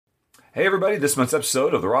Hey everybody, this month's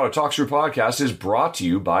episode of the Rahdo Talks Through podcast is brought to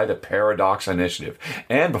you by the Paradox Initiative.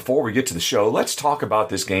 And before we get to the show, let's talk about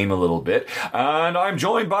this game a little bit. And I'm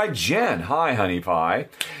joined by Jen. Hi, Honey Pie.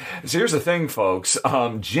 So here's the thing, folks.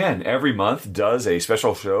 Jen, every month, does a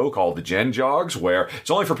special show called the Jen Jogs, where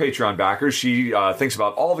it's only for Patreon backers. She thinks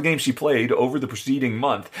about all the games she played over the preceding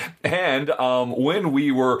month. And when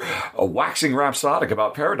we were waxing rhapsodic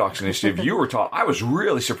about Paradox Initiative, you were taught, I was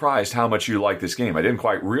really surprised how much you liked this game. I didn't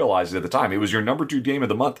quite realize it at the time. It was your number 2 game of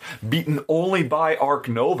the month, beaten only by Ark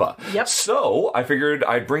Nova. Yep. So I figured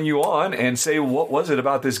I'd bring you on and say, what was it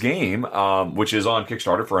about this game, which is on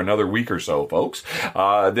Kickstarter for another week or so, folks,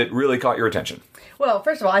 that really caught your attention? Well,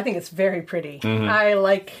 first of all, I think it's very pretty. Mm-hmm. I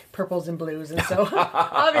like purples and blues, and so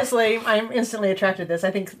obviously I'm instantly attracted to this. I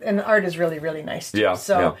think, and the art is really, really nice too. Yeah.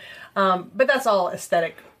 So, but that's all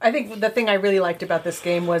aesthetic. I think the thing I really liked about this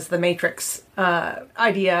game was the Matrix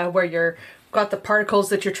idea, where you're got the particles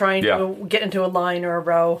that you're trying to get into a line or a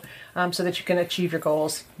row, so that you can achieve your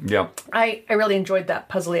goals. Yeah. I really enjoyed that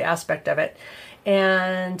puzzly aspect of it,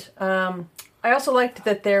 and I also liked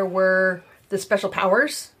that there were the special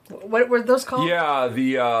powers. What were those called? Yeah,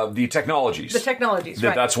 the technologies. The technologies,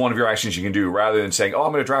 right. That's one of your actions you can do. Rather than saying, oh,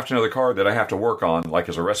 I'm going to draft another card that I have to work on, like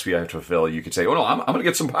as a recipe I have to fulfill, you could say, oh, no, I'm going to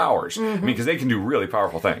get some powers. I mean, because they can do really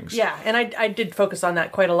powerful things. Yeah, and I did focus on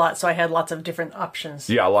that quite a lot, so I had lots of different options.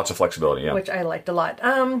 Yeah, lots of flexibility, yeah. Which I liked a lot.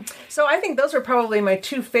 So I think those were probably my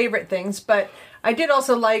 2 favorite things, but I did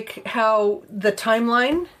also like how the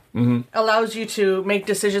timeline allows you to make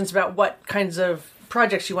decisions about what kinds of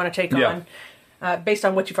projects you want to take on. Based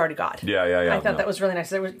on what you've already got. Yeah. I thought that was really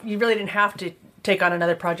nice. You really didn't have to take on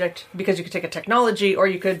another project because you could take a technology, or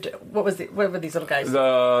you could what were these little guys? What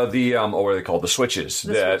are they called? The switches.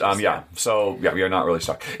 So you're not really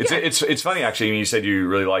stuck. It's funny actually when you said you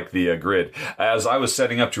really like the grid. As I was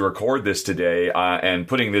setting up to record this today and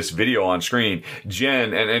putting this video on screen,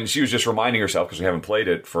 Jen and she was just reminding herself, because we haven't played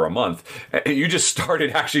it for a month, you just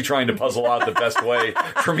started actually trying to puzzle out the best way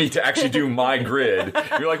for me to actually do my grid.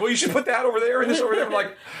 You're like, well, you should put that over there and this over there. I'm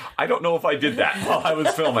like, I don't know if I did that while I was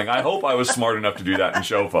filming. I hope I was smart enough to do that and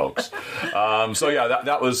show folks.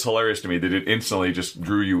 That was hilarious to me that it instantly just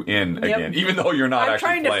drew you in again, even though you're not actually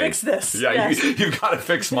playing. I'm trying to fix this. Yeah, yes. You've got to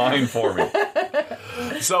fix mine for me.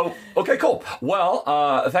 So, okay, cool.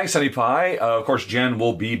 Well, thanks, Honey Pie. Of course, Jen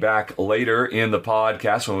will be back later in the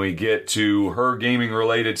podcast when we get to her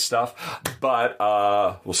gaming-related stuff, but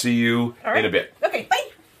we'll see you in a bit. Okay,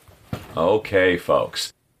 bye. Okay,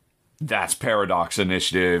 folks. That's Paradox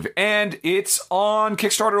Initiative, and it's on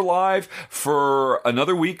Kickstarter Live for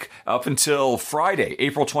another week up until Friday,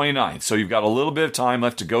 April 29th. So you've got a little bit of time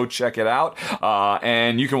left to go check it out,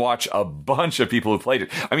 and you can watch a bunch of people who played it.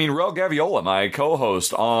 I mean, Rel Gaviola, my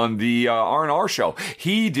co-host on the R&R show,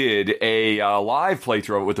 he did a live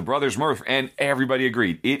playthrough of it with the Brothers Murph, and everybody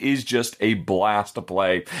agreed. It is just a blast to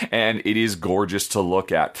play, and it is gorgeous to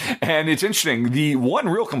look at. And it's interesting, the one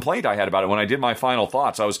real complaint I had about it when I did my final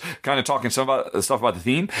thoughts, I was kind of talking stuff about the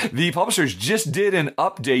theme. The publishers just did an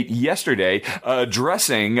update yesterday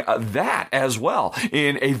addressing that as well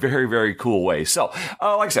in a very, very cool way. So,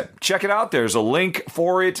 like I said, check it out. There's a link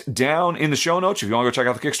for it down in the show notes if you want to go check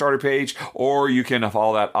out the Kickstarter page, or you can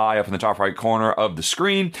follow that eye up in the top right corner of the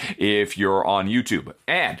screen if you're on YouTube.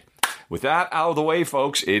 And with that out of the way,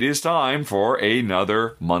 folks, it is time for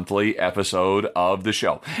another monthly episode of the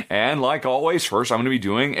show. And like always, first I'm going to be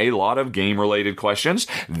doing a lot of game-related questions.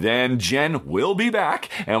 Then Jen will be back,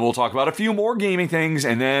 and we'll talk about a few more gaming things,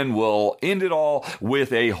 and then we'll end it all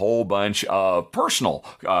with a whole bunch of personal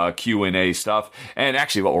Q&A stuff. And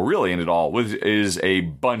actually, what we'll really end it all with is a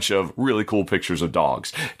bunch of really cool pictures of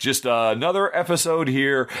dogs. Just another episode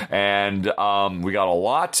here, and we got a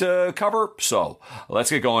lot to cover, so let's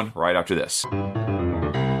get going right after this.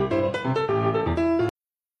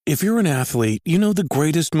 If you're an athlete, you know the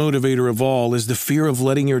greatest motivator of all is the fear of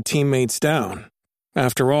letting your teammates down.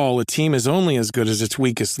 After all, a team is only as good as its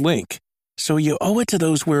weakest link. So you owe it to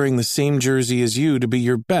those wearing the same jersey as you to be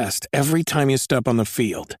your best every time you step on the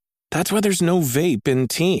field. That's why there's no vape in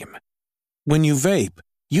team. When you vape,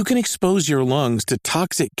 you can expose your lungs to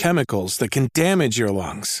toxic chemicals that can damage your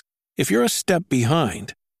lungs. If you're a step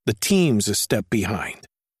behind, the team's a step behind.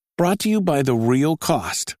 Brought to you by The Real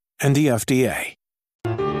Cost and the FDA.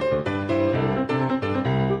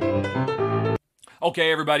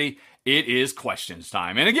 Okay, everybody, it is questions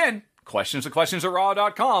time. And again, questions at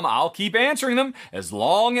Rahdo.com. I'll keep answering them as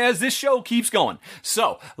long as this show keeps going.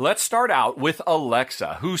 So let's start out with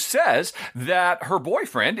Alexa, who says that her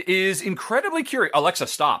boyfriend is incredibly curious. Alexa,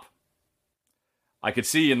 stop. I could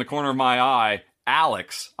see in the corner of my eye,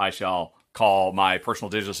 Alex, I shall call my personal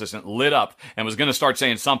digital assistant lit up and was going to start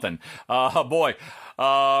saying something. Boy.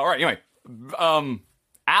 All right, anyway.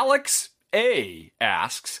 Alex A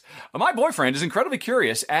asks, my boyfriend is incredibly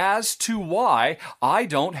curious as to why I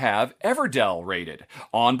don't have Everdell rated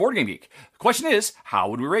on Board Game Geek. The question is, how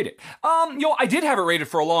would we rate it? I did have it rated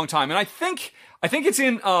for a long time, and I think it's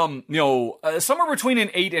in, somewhere between an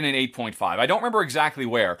 8 and an 8.5. I don't remember exactly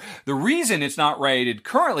where. The reason it's not rated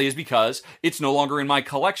currently is because it's no longer in my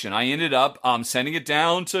collection. I ended up sending it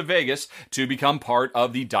down to Vegas to become part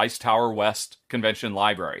of the Dice Tower West Convention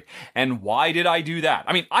Library. And why did I do that?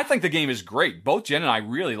 I mean, I think the game is great. Both Jen and I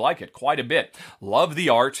really like it quite a bit. Love the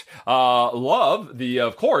art. Love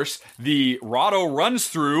the Rahdo runs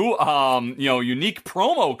through, unique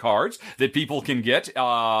promo cards that people can get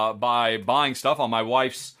by buying stuff on my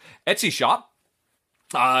wife's Etsy shop.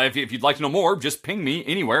 If you'd like to know more, just ping me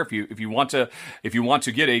anywhere if you want to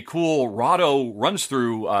get a cool Rahdo runs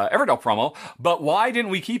through Everdell promo. But why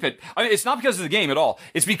didn't we keep it? I mean, it's not because of the game at all.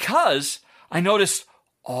 It's because I noticed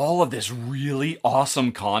all of this really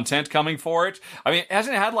awesome content coming for it. I mean,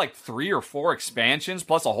 hasn't it had like 3 or 4 expansions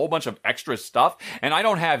plus a whole bunch of extra stuff? And I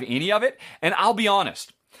don't have any of it. And I'll be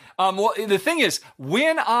honest. The thing is,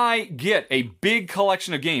 when I get a big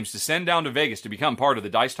collection of games to send down to Vegas to become part of the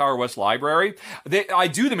Dice Tower West Library, I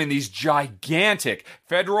do them in these gigantic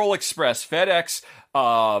Federal Express, FedEx,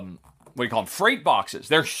 freight boxes.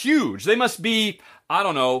 They're huge. They must be, I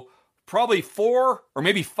don't know, probably 4 or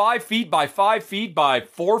maybe 5 feet by 5 feet by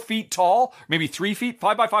 4 feet tall, maybe 3 feet,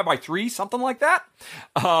 5 by 5 by 3, something like that.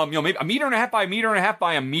 Maybe a meter and a half by a meter and a half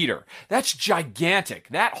by a meter. That's gigantic.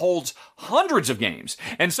 That holds hundreds of games.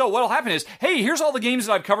 And so what'll happen is, hey, here's all the games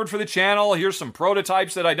that I've covered for the channel. Here's some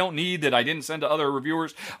prototypes that I don't need that I didn't send to other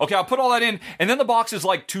reviewers. Okay, I'll put all that in. And then the box is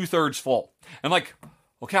like 2/3 full. And like,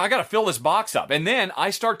 okay, I got to fill this box up. And then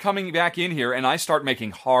I start coming back in here and I start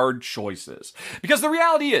making hard choices. Because the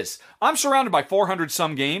reality is, I'm surrounded by 400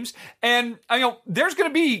 some games. And there's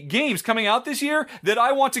going to be games coming out this year that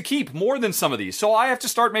I want to keep more than some of these. So I have to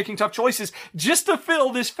start making tough choices just to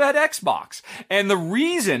fill this FedEx box. And the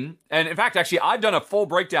reason, and in fact, actually, I've done a full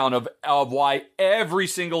breakdown of why every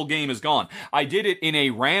single game is gone. I did it in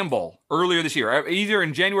a ramble earlier this year, either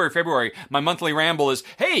in January or February. My monthly ramble is,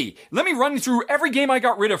 hey, let me run through every game I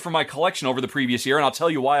got rid of from my collection over the previous year, and I'll tell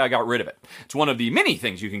you why I got rid of it. It's one of the many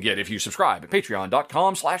things you can get if you subscribe at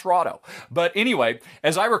patreon.com/Rahdo. But anyway,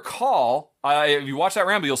 as I recall, if you watch that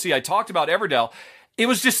ramble, you'll see I talked about Everdell. It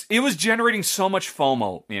was generating so much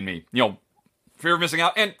FOMO in me, fear of missing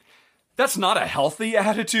out. And that's not a healthy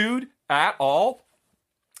attitude at all.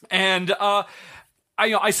 And,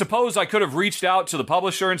 I suppose I could have reached out to the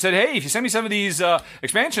publisher and said, hey, if you send me some of these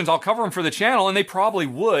expansions, I'll cover them for the channel, and they probably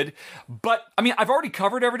would. But, I mean, I've already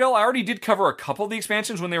covered Everdell. I already did cover a couple of the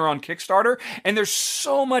expansions when they were on Kickstarter, and there's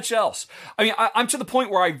so much else. I mean, I'm to the point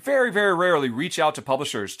where I very, very rarely reach out to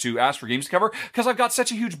publishers to ask for games to cover because I've got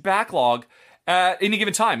such a huge backlog at any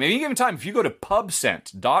given time. At any given time, if you go to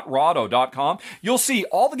pubsent.rahdo.com, you'll see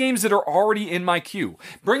all the games that are already in my queue.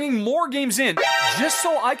 Bringing more games in just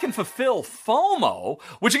so I can fulfill FOMO,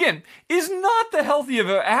 which again, is not the healthy of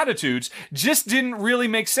attitudes, just didn't really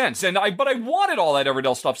make sense. But I wanted all that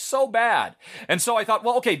Everdell stuff so bad. And so I thought,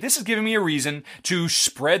 well, okay, this is giving me a reason to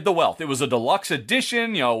spread the wealth. It was a deluxe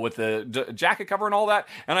edition, with the jacket cover and all that.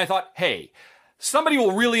 And I thought, hey, somebody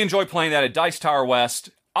will really enjoy playing that at Dice Tower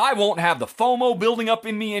West. I won't have the FOMO building up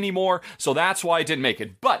in me anymore, so that's why I didn't make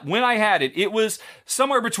it. But when I had it, it was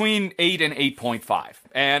somewhere between 8 and 8.5.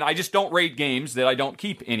 And I just don't rate games that I don't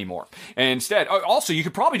keep anymore. And instead, also, you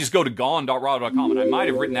could probably just go to gone.rahdo.com, and I might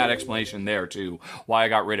have written that explanation there, too, why I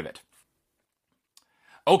got rid of it.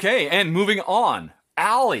 Okay, and moving on.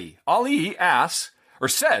 Ali asks, or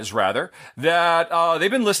says, rather, that they've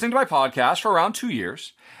been listening to my podcast for around 2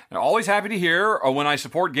 years. They're always happy to hear when I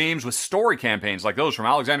support games with story campaigns like those from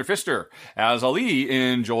Alexander Pfister, as Ali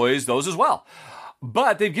enjoys those as well.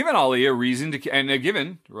 But they've given Ali a reason to keep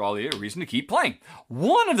playing.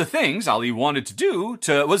 One of the things Ali wanted to do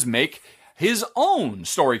was make his own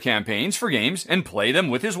story campaigns for games and play them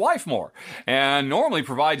with his wife more. And normally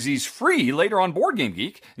provides these free later on Board Game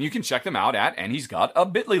Geek, and you can check them out and he's got a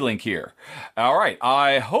bit.ly link here. All right,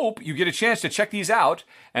 I hope you get a chance to check these out,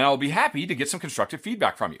 and I'll be happy to get some constructive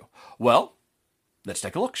feedback from you. Well, let's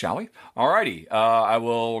take a look, shall we? Alrighty, I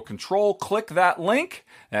will control-click that link.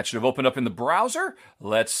 That should have opened up in the browser.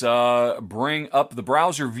 Let's bring up the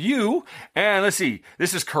browser view. And let's see.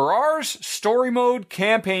 This is Carrar's Story Mode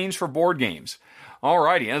Campaigns for Board Games.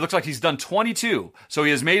 Alrighty, and it looks like he's done 22. So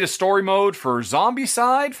he has made a story mode for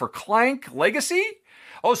Zombicide, for Clank Legacy.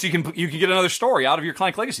 Oh, so you can get another story out of your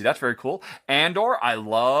Clank Legacy. That's very cool. Andor, I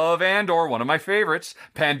love Andor, one of my favorites.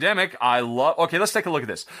 Pandemic, I love... Okay, let's take a look at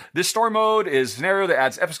this. This story mode is a scenario that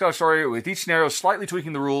adds episodic story with each scenario slightly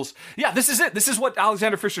tweaking the rules. Yeah, this is it. This is what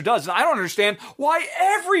Alexander Fisher does. And I don't understand why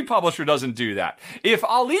every publisher doesn't do that. If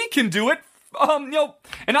Ali can do it,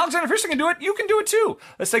 and Alexander Fisher can do it, you can do it too.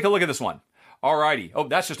 Let's take a look at this one. Alrighty. Oh,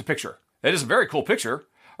 that's just a picture. That is a very cool picture.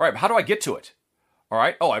 All right, how do I get to it? All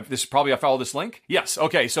right. Oh, this is probably I follow this link. Yes.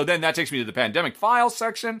 Okay. So then that takes me to the pandemic files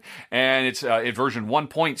section, and it's in version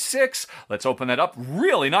 1.6. Let's open that up.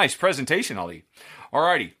 Really nice presentation, Ali. All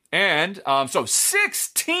righty. And so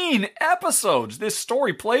 16 episodes this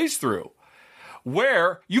story plays through,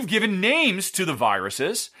 where you've given names to the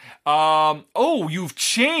viruses. You've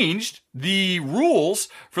changed the rules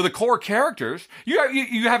for the core characters. You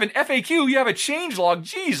have an FAQ. You have a changelog.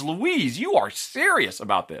 Geez Louise, you are serious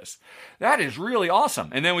about this. That is really awesome.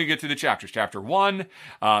 And then we get through the chapters. Chapter 1,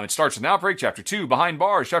 it starts with an outbreak. Chapter 2, behind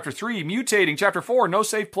bars. Chapter 3, mutating. Chapter 4, no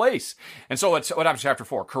safe place. And so what happens in Chapter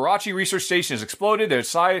 4? Karachi Research Station has exploded.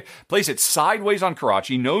 Place it sideways on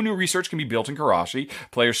Karachi. No new research can be built in Karachi.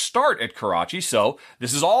 Players start at Karachi. So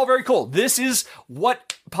this is all very cool. This is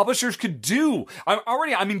what publishers could do.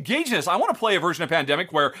 I'm engaged in this. I want to play a version of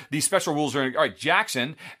Pandemic where these special rules are... All right,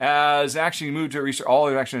 Jackson has actually moved to research. All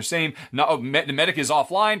the action are the same. No, the medic is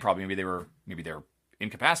offline. Probably maybe they're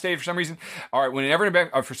incapacitated for some reason. All right,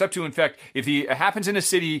 whenever for step 2 infect, if it happens in a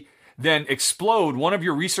city, then explode one of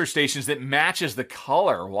your research stations that matches the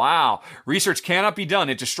color. Wow. Research cannot be done.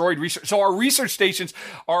 It destroyed research. So our research stations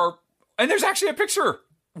are... And there's actually a picture.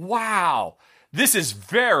 Wow. This is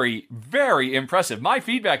very, very impressive. My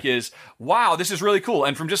feedback is, wow, this is really cool.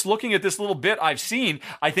 And from just looking at this little bit I've seen,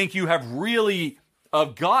 I think you have really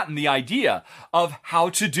gotten the idea of how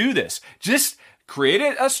to do this. Just create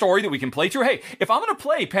a story that we can play through. Hey, if I'm going to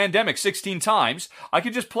play Pandemic 16 times, I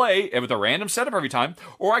could just play it with a random setup every time,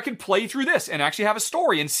 or I could play through this and actually have a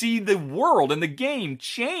story and see the world and the game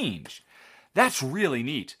change. That's really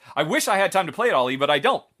neat. I wish I had time to play it, Ollie, but I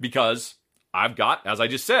don't, because I've got, as I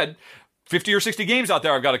just said, 50 or 60 games out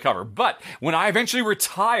there I've got to cover. But when I eventually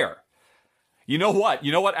retire, you know what?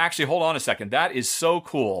 Actually, hold on a second. That is so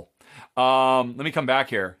cool. Let me come back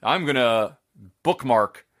here. I'm going to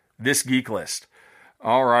bookmark this geek list.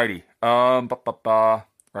 All righty.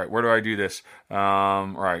 Right, where do I do this?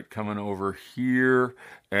 Right, coming over here.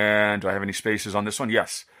 And do I have any spaces on this one?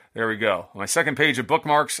 Yes. There we go. On my second page of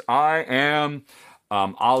bookmarks, I am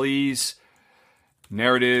Ali's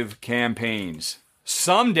narrative campaigns.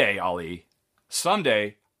 Someday, Ali,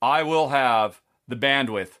 I will have the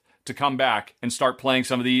bandwidth to come back and start playing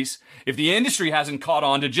some of these. If the industry hasn't caught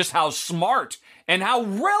on to just how smart and how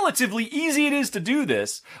relatively easy it is to do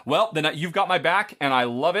this, well, then you've got my back, and I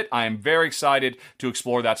love it. I am very excited to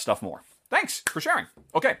explore that stuff more. Thanks for sharing.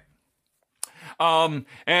 Okay. And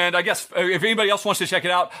I guess if anybody else wants to check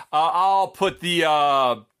it out, I'll put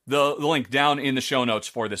the link down in the show notes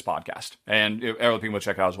for this podcast, and other people will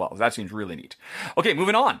check it out as well. That seems really neat. Okay,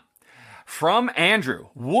 moving on. From Andrew,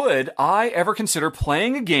 would I ever consider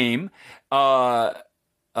playing a game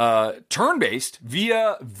turn-based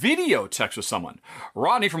via video text with someone?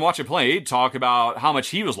 Rodney from Watch It Played talked about how much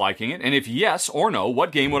he was liking it, and if yes or no,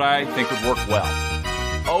 what game would I think would work well?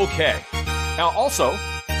 Okay. Now, also,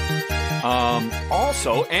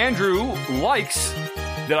 Andrew likes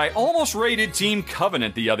that I almost rated Team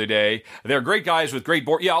Covenant the other day. They're great guys with great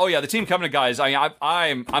board. Yeah, the Team Covenant guys.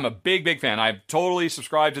 I'm a big fan. I've totally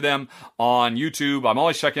subscribed to them on YouTube. I'm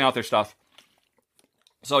always checking out their stuff.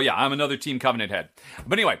 So yeah, I'm another Team Covenant head.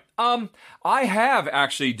 But anyway, I have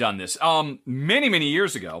actually done this many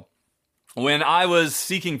years ago when I was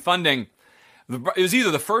seeking funding. It was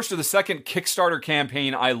either the first or the second Kickstarter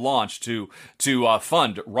campaign I launched to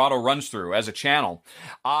fund Rahdo Runs Through as a channel.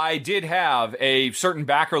 I did have a certain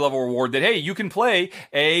backer level reward that, hey, you can play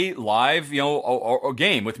a live, a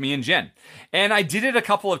game with me and Jen. And I did it a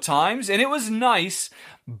couple of times, and it was nice,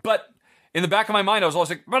 but in the back of my mind, I was always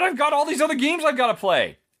like, but I've got all these other games I've got to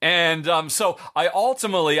play. And so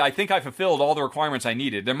I think I fulfilled all the requirements I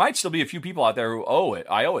needed. There might still be a few people out there who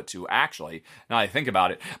I owe it to, actually, now I think about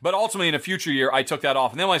it. But ultimately, in a future year, I took that off.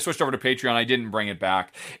 And then when I switched over to Patreon, I didn't bring it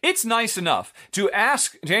back. It's nice enough to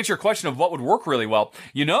answer your question of what would work really well.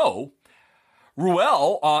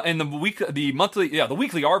 Ruel in the weekly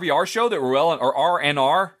RVR show that Ruel or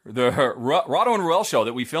RNR, the Rahdo and Ruel show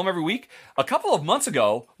that we film every week. A couple of months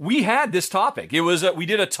ago, we had this topic. It was we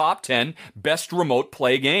did a top 10 best remote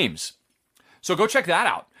play games. So go check that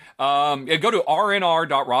out. Go to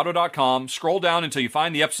rnr.rahdo.com, scroll down until you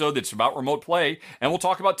find the episode that's about remote play, and we'll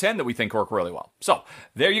talk about 10 that we think work really well. So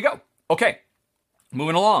there you go. Okay,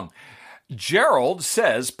 moving along. Gerald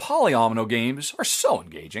says polyomino games are so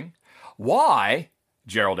engaging. Why,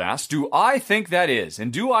 Gerald asks, do I think that is?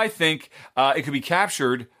 And do I think it could be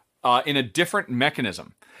captured in a different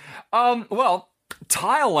mechanism? Well,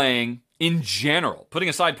 tile laying in general, putting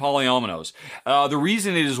aside polyominoes, the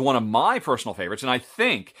reason it is one of my personal favorites, and I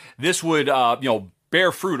think this would,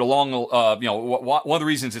 bear fruit along, one of the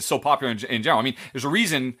reasons it's so popular in general. I mean, there's a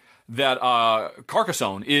reason that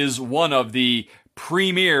Carcassonne is one of the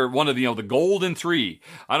premier, one of the golden three.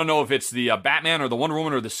 I don't know if it's the Batman or the Wonder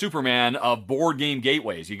Woman or the Superman of board game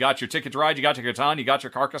gateways. You got your Ticket to Ride, you got your Catan, you got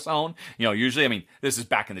your Carcassonne. Usually, I mean, this is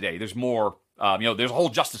back in the day. There's more, there's a whole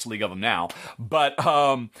Justice League of them now. But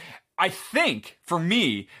I think, for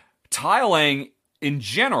me, tile laying in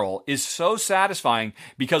general is so satisfying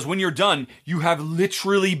because when you're done, you have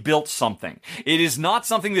literally built something. It is not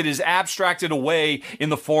something that is abstracted away in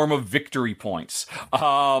the form of victory points,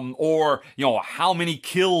 or, how many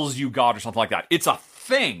kills you got or something like that. It's a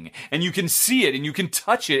thing, and you can see it, and you can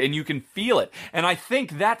touch it, and you can feel it. And I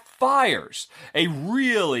think that fires a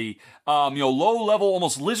really low-level,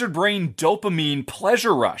 almost lizard brain dopamine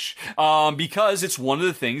pleasure rush, because it's one of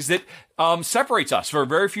the things that separates us from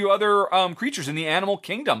very few other creatures in the animal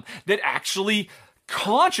kingdom that actually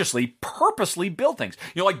consciously, purposely build things.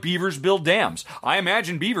 Like beavers build dams. I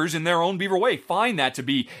imagine beavers, in their own beaver way, find that to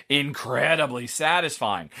be incredibly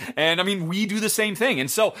satisfying. And I mean, we do the same thing. And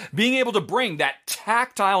so being able to bring that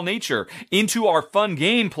tactile nature into our fun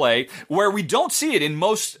gameplay, where we don't see it in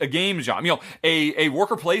most games, John. A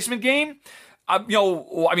worker placement game,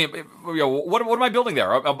 what am I building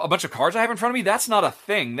there? A bunch of cards I have in front of me? That's not a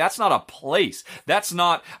thing. That's not a place. That's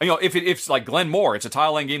not, if it's like Glen More, it's a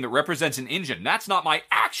tile laying game that represents an engine. That's not my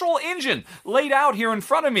actual engine laid out here in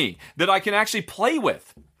front of me that I can actually play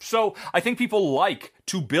with. So I think people like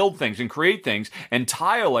to build things and create things, and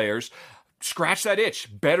tile layers scratch that itch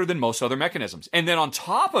better than most other mechanisms. And then on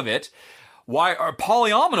top of it, why our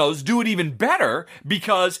polyominoes do it even better,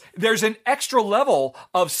 because there's an extra level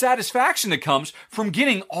of satisfaction that comes from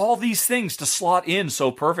getting all these things to slot in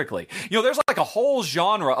so perfectly. There's like a whole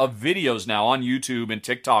genre of videos now on YouTube and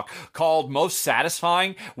TikTok called Most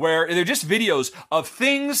Satisfying, where they're just videos of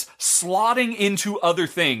things slotting into other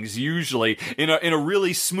things, usually in a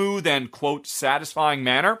really smooth and, quote, satisfying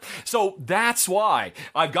manner. So that's why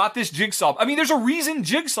I've got this jigsaw. I mean, there's a reason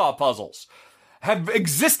jigsaw puzzles have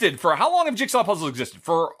existed for, how long have jigsaw puzzles existed?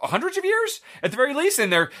 For hundreds of years, at the very least,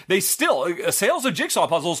 and they still, sales of jigsaw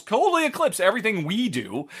puzzles totally eclipse everything we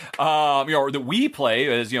do, that we play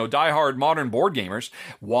as, diehard modern board gamers.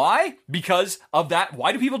 Why? Because of that.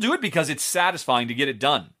 Why do people do it? Because it's satisfying to get it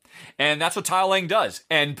done. And that's what tile laying does.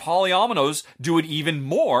 And polyominoes do it even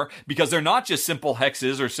more, because they're not just simple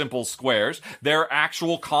hexes or simple squares. They're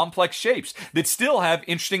actual complex shapes that still have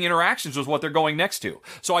interesting interactions with what they're going next to.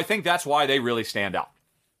 So I think that's why they really stand out.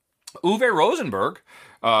 Uwe Rosenberg,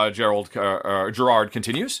 Gerard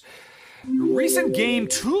continues, recent game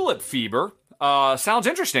Tulip Fever sounds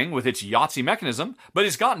interesting with its Yahtzee mechanism, but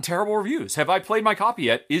it's gotten terrible reviews. Have I played my copy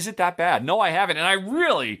yet? Is it that bad? No, I haven't. And I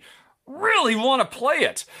really want to play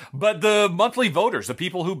it. But the monthly voters, the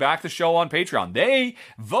people who back the show on Patreon, they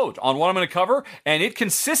vote on what I'm going to cover, and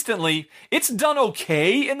it's done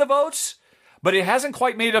okay in the votes, but it hasn't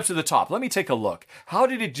quite made it up to the top. Let me take a look. How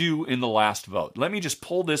did it do in the last vote? Let me just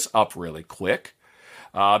pull this up really quick.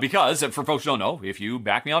 Because, for folks who don't know, if you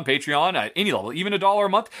back me on Patreon at any level, even $1 a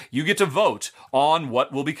month, you get to vote on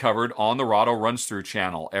what will be covered on the Rahdo Runs Through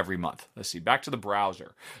channel every month. Let's see, back to the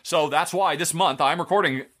browser. So that's why this month I'm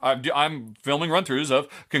filming run-throughs of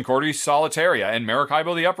Concordia Solitaria and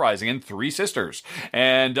Maracaibo the Uprising and Three Sisters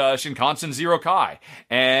and Shinkansen Zero Kai.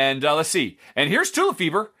 And let's see. And here's Tulip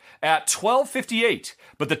Fever at 1258.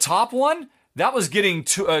 But the top one, that was getting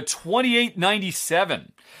to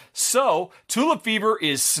 2897. So, Tulip Fever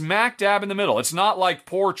is smack dab in the middle. It's not like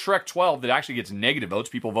poor Trek 12 that actually gets negative votes.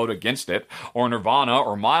 People vote against it, or Nirvana,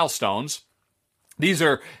 or Milestones. These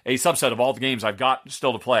are a subset of all the games I've got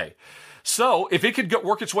still to play. So, if it could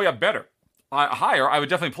work its way up higher, I would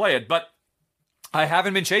definitely play it, but I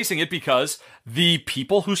haven't been chasing it because the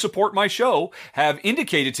people who support my show have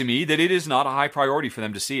indicated to me that it is not a high priority for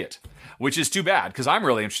them to see it, which is too bad, because I'm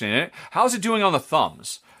really interested in it. How's it doing on the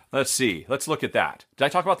thumbs? Let's see. Let's look at that. Did I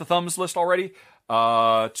talk about the thumbs list already?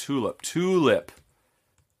 Tulip.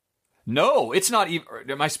 No, it's not even...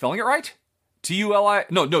 Am I spelling it right? T-U-L-I...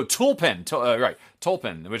 No, Tulpen. Right.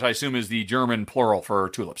 Tulpen, which I assume is the German plural for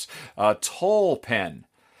tulips. Tulpen.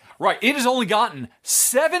 Right. It has only gotten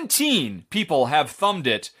 17 people have thumbed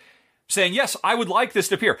it saying, yes, I would like this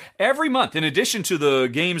to appear. Every month, in addition to the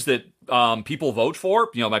games that people vote for,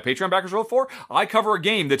 my Patreon backers vote for, I cover a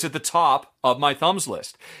game that's at the top of my thumbs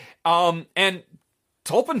list. And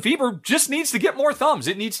Tulpan Fever just needs to get more thumbs.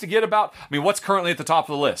 It needs to get what's currently at the top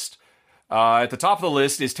of the list? At the top of the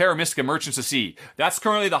list is Terra Mystica Merchants of Sea. That's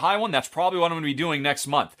currently the high one. That's probably what I'm going to be doing next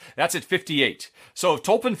month. That's at 58. So if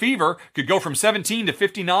Tulpan Fever could go from 17 to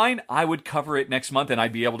 59, I would cover it next month and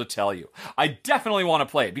I'd be able to tell you. I definitely want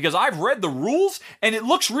to play it because I've read the rules and it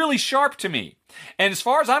looks really sharp to me. And as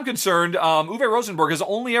far as I'm concerned, Uwe Rosenberg has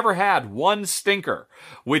only ever had one stinker,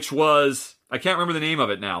 which was, I can't remember the name of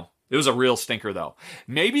it now. It was a real stinker, though.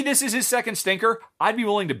 Maybe this is his second stinker. I'd be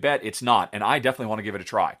willing to bet it's not, and I definitely want to give it a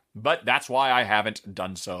try. But that's why I haven't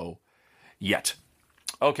done so yet.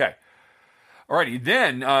 Okay. Alrighty,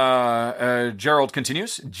 then Gerald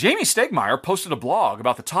continues. Jamie Stegmaier posted a blog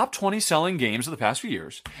about the top 20 selling games of the past few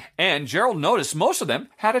years, and Gerald noticed most of them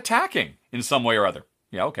had attacking in some way or other.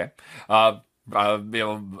 Yeah, okay.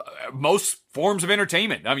 Most forms of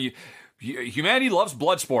entertainment. I mean, humanity loves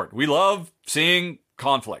blood sport. We love seeing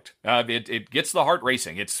conflict. It gets the heart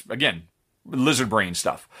racing. It's, again, lizard brain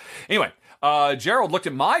stuff. Anyway, Gerald looked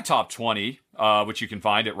at my top 20, which you can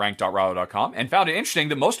find at rank.rado.com, and found it interesting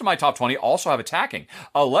that most of my top 20 also have attacking.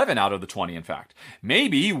 11 out of the 20, in fact.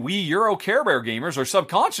 Maybe we Euro Care Bear gamers are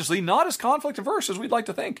subconsciously not as conflict averse as we'd like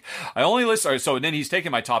to think. I only list, so then he's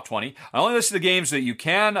taken my top 20. I only listed the games that you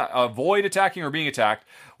can avoid attacking or being attacked,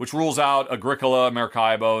 which rules out Agricola,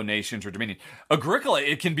 Maracaibo, Nations, or Dominion. Agricola,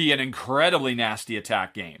 it can be an incredibly nasty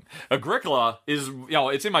attack game. Agricola is,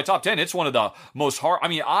 it's in my top 10. It's one of the most hard.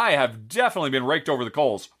 I have definitely been raked over the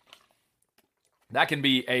coals. That can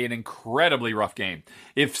be an incredibly rough game.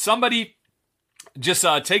 If somebody just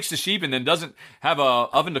takes the sheep and then doesn't have a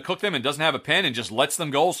oven to cook them and doesn't have a pen and just lets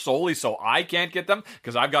them go solely so I can't get them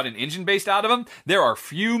because I've got an engine based out of them, there are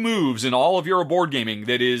few moves in all of Euro board gaming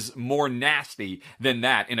that is more nasty than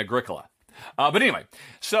that in Agricola. But anyway,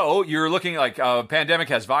 so you're looking like Pandemic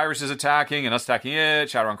has viruses attacking and us attacking it.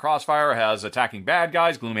 Shadowrun Crossfire has attacking bad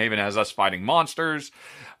guys. Gloomhaven has us fighting monsters.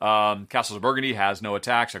 Castles of Burgundy has no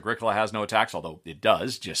attacks. Agricola has no attacks, although it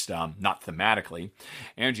does, just not thematically.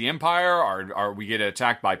 Energy Empire, we get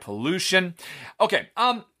attacked by pollution. Okay,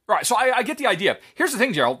 right, so I get the idea. Here's the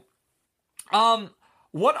thing, Gerald.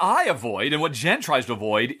 What I avoid and what Jen tries to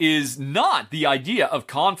avoid is not the idea of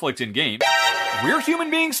conflict in games. We're human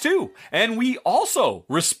beings too, and we also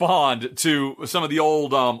respond to some of the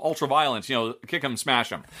old ultra-violence, kick 'em,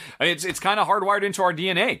 smash 'em. It's kind of hardwired into our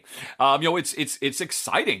DNA. It's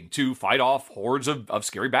exciting to fight off hordes of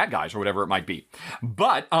scary bad guys or whatever it might be.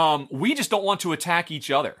 But we just don't want to attack each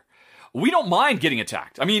other. We don't mind getting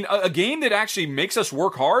attacked. A game that actually makes us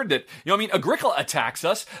work hard, Agricola attacks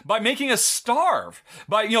us by making us starve,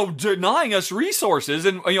 by, denying us resources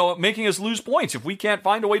and, making us lose points if we can't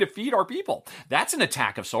find a way to feed our people. That's an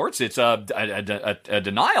attack of sorts. It's a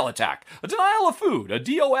denial attack, a denial of food, a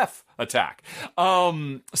DOF attack.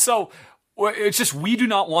 So it's just we do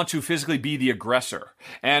not want to physically be the aggressor.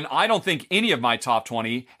 And I don't think any of my top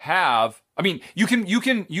 20 have. You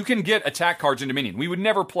can get attack cards in Dominion. We would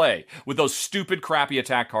never play with those stupid, crappy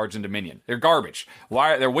attack cards in Dominion. They're garbage.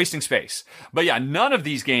 They're wasting space. But yeah, none of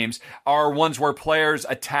these games are ones where players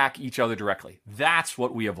attack each other directly. That's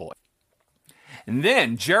what we avoid. And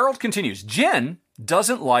then Gerald continues. Jen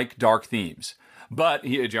doesn't like dark themes, but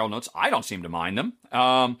Gerald notes, I don't seem to mind them.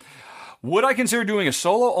 Would I consider doing a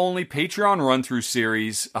solo-only Patreon run-through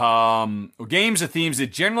series, games of themes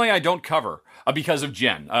that generally I don't cover because of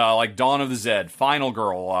Jen, like Dawn of the Zed, Final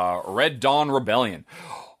Girl, Red Dawn Rebellion?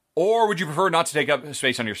 Or would you prefer not to take up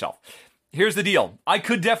space on yourself? Here's the deal. I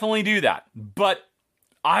could definitely do that, but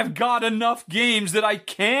I've got enough games that I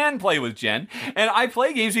can play with Jen, and I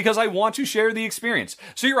play games because I want to share the experience.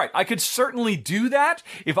 So you're right, I could certainly do that.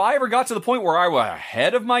 If I ever got to the point where I was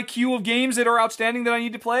ahead of my queue of games that are outstanding that I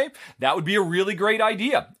need to play, that would be a really great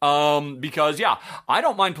idea. Because, yeah, I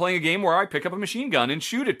don't mind playing a game where I pick up a machine gun and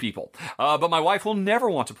shoot at people. But my wife will never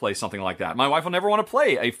want to play something like that. My wife will never want to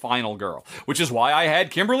play a Final Girl, which is why I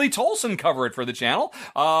had Kimberly Tolson cover it for the channel,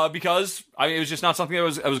 because it was just not something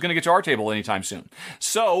that I was going to get to our table anytime soon.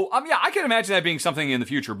 So, yeah, I can imagine that being something in the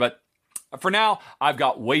future, but for now, I've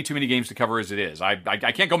got way too many games to cover as it is. I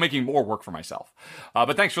can't go making more work for myself.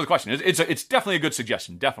 But thanks for the question. It's definitely a good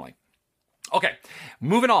suggestion, definitely. Okay,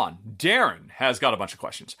 moving on. Darren has got a bunch of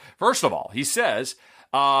questions. First of all, he says,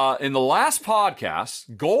 in the last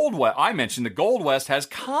podcast, I mentioned that Gold West has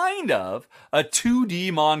kind of a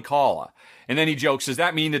 2D Mancala. And then he jokes, does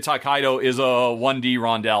that mean that Taikaido is a 1D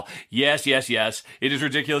Rondel? Yes. It is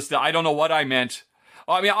ridiculous. I don't know what I meant.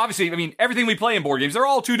 I mean, obviously, everything we play in board games, they're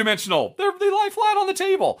all two-dimensional. They lie flat on the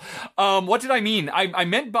table. What did I mean? I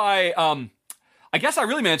meant by, I guess I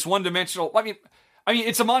really meant it's one-dimensional. I mean,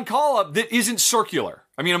 it's a Mancala that isn't circular.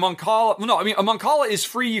 A Mancala is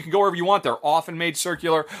free. You can go wherever you want. They're often made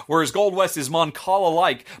circular, whereas Gold West is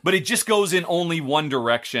Mancala-like, but it just goes in only one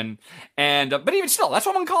direction. And but even still, that's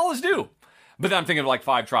what Mancalas do. But then I'm thinking of like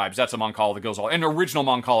Five Tribes. That's a Mancala that goes all... And original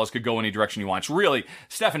Mancalas could go any direction you want. It's really,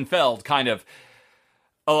 Stefan Feld kind of,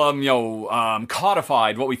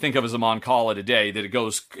 codified what we think of as a Mancala today, that it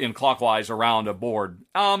goes in clockwise around a board.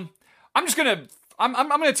 I'm going to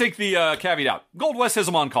take the caveat out. Gold West has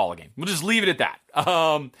a Mancala game. We'll just leave it at that.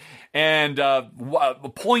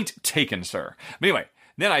 Point taken, sir. But anyway,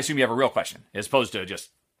 then I assume you have a real question, as opposed to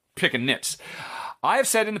just picking nits. I have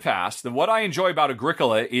said in the past that what I enjoy about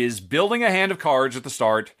Agricola is building a hand of cards at the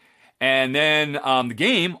start, and then the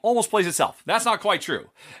game almost plays itself. That's not quite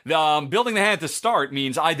true. Building the hand at the start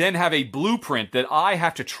means I then have a blueprint that I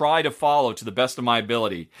have to try to follow to the best of my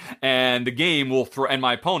ability, and the game will and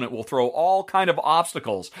my opponent will throw all kind of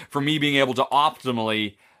obstacles for me being able to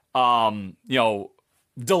optimally,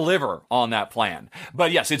 deliver on that plan.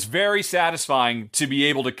 But yes, it's very satisfying to be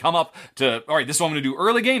able to come up to, all right, this is what I'm going to do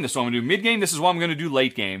early game, this is what I'm going to do mid game, this is what I'm going to do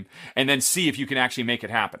late game, and then see if you can actually make it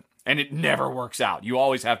happen. And it never works out. You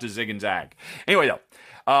always have to zig and zag. Anyway, though,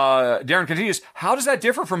 Darren continues, how does that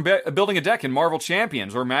differ from building a deck in Marvel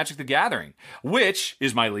Champions or Magic the Gathering, which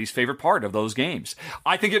is my least favorite part of those games?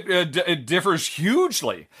 I think it differs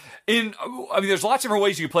hugely. There's lots of different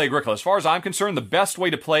ways you can play Agricola. As far as I'm concerned, the best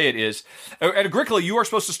way to play it is, at Agricola, you are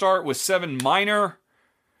supposed to start with 7 minor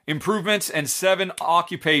improvements and 7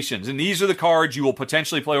 occupations, and these are the cards you will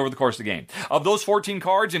potentially play over the course of the game. Of those 14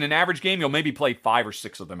 cards in an average game, you'll maybe play 5 or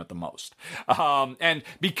 6 of them at the most. And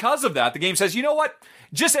because of that, the game says, you know what?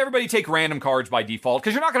 Just everybody take random cards by default,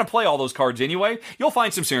 because you're not going to play all those cards anyway. You'll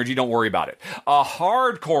find some synergy, don't worry about it.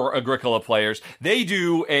 Hardcore Agricola players, they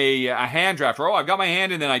do a hand draft where, I've got my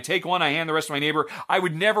hand, and then I take one, I hand the rest to my neighbor. I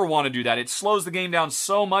would never want to do that. It slows the game down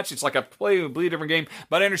so much. It's like a completely different game,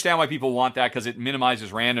 but I understand why people want that, because it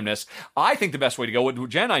minimizes randomness. I think the best way to go, what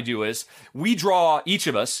Jen and I do, is we draw, each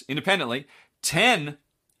of us, independently, 10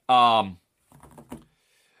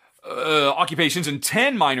 occupations and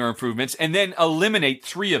 10 minor improvements, and then eliminate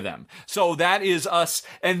 3 of them. So that is us,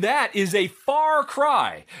 and that is a far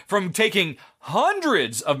cry from taking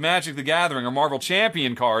hundreds of Magic the Gathering or Marvel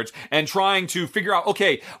Champion cards and trying to figure out,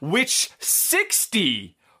 okay, which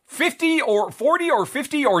 50 or 40 or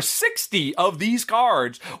 50 or 60 of these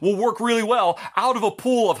cards will work really well out of a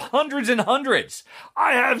pool of hundreds and hundreds.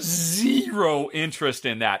 I have zero interest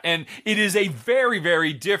in that. And it is a very,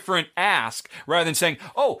 very different ask rather than saying,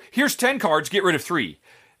 here's 10 cards, get rid of 3.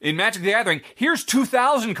 In Magic the Gathering, here's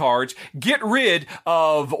 2,000 cards, get rid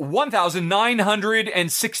of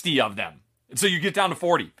 1,960 of them. So you get down to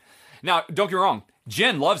 40. Now, don't get me wrong.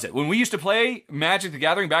 Jen loves it. When we used to play Magic the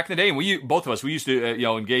Gathering back in the day, and both of us used to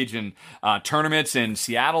engage in tournaments in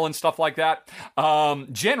Seattle and stuff like that.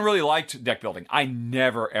 Jen really liked deck building. I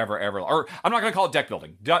never, ever, or I'm not going to call it deck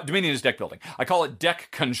building. Dominion is deck building. I call it deck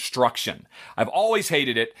construction. I've always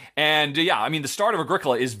hated it. And the start of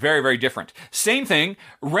Agricola is very, very different. Same thing,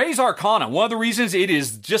 Raise Arcana. One of the reasons it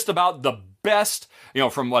is just about the best,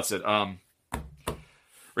 from Race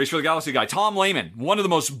for the Galaxy guy, Tom Lehman, one of the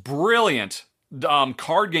most brilliant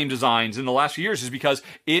card game designs in the last few years, is because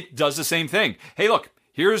it does the same thing. Hey, look,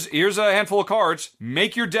 here's a handful of cards.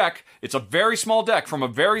 Make your deck. It's a very small deck from a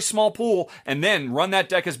very small pool, and then run that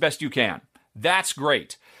deck as best you can. That's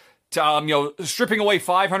great. Stripping away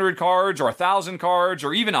 500 cards or 1,000 cards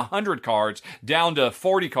or even 100 cards down to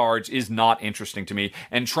 40 cards is not interesting to me,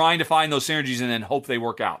 and trying to find those synergies and then hope they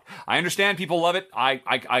work out. I understand people love it.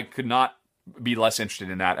 I could not be less interested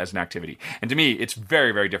in that as an activity. And to me, it's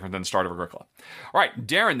very, very different than the start of Agricola. All right,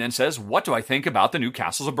 Darren then says, what do I think about the new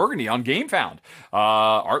Castles of Burgundy on GameFound?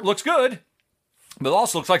 Art looks good, but it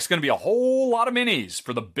also looks like it's going to be a whole lot of minis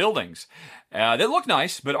for the buildings that look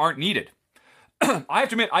nice, but aren't needed. I have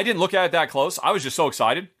to admit, I didn't look at it that close. I was just so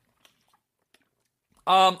excited.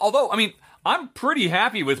 I'm pretty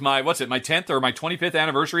happy with my 10th or my 25th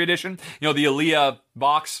anniversary edition. The Aaliyah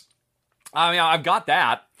box. I've got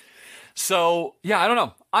that. So, I don't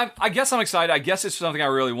know. I guess I'm excited. I guess it's something I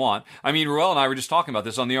really want. Ruel and I were just talking about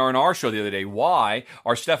this on the R&R show the other day. Why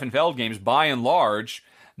are Stefan Feld games, by and large,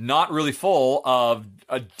 not really full of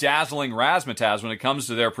a dazzling razzmatazz when it comes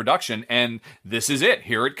to their production? And this is it.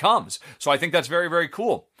 Here it comes. So I think that's very, very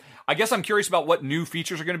cool. I guess I'm curious about what new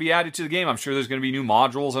features are going to be added to the game. I'm sure there's going to be new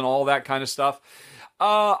modules and all that kind of stuff.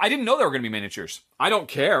 I didn't know there were going to be miniatures. I don't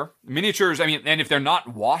care. Miniatures, I mean, and if they're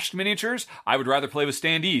not washed miniatures, I would rather play with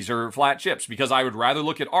standees or flat chips because I would rather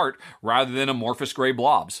look at art rather than amorphous gray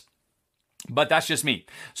blobs. But that's just me.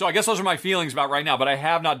 So I guess those are my feelings about right now, but I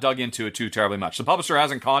have not dug into it too terribly much. The publisher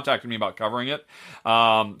hasn't contacted me about covering it.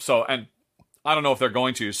 And I don't know if they're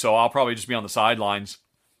going to, so I'll probably just be on the sidelines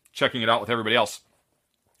checking it out with everybody else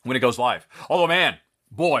when it goes live. Although, man,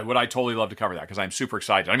 boy, would I totally love to cover that because I'm super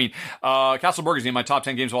excited. I mean, Castle Burgundy is in my top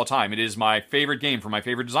 10 games of all time. It is my favorite game from my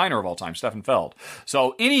favorite designer of all time, Stefan Feld.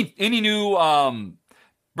 So any new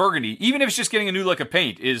Burgundy, even if it's just getting a new look of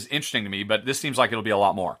paint, is interesting to me, but this seems like it'll be a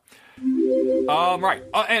lot more. Right.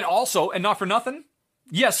 And also, and not for nothing,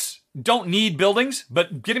 yes, don't need buildings,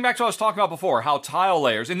 but getting back to what I was talking about before, how tile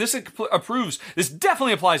layers, and this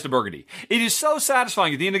definitely applies to Burgundy. It is so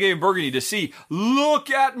satisfying at the end of the game of Burgundy to see, look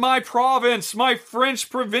at my province, my French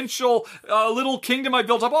provincial little kingdom I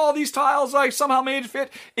built up, all these tiles I somehow made fit.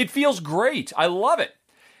 It feels great. I love it.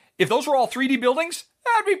 If those were all 3D buildings,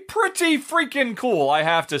 that'd be pretty freaking cool, I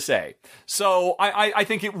have to say. So I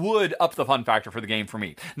think it would up the fun factor for the game for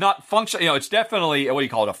me. Not function, it's definitely,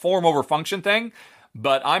 a form over function thing,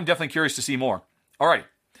 but I'm definitely curious to see more. Alrighty.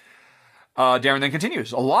 Darren then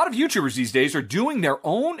continues. A lot of YouTubers these days are doing their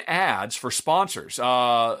own ads for sponsors.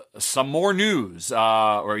 Some more news,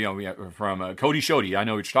 from Cody Shody, I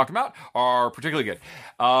know what you're talking about, are particularly good.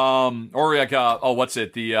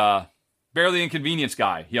 The Barely Inconvenience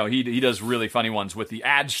guy. He does really funny ones with the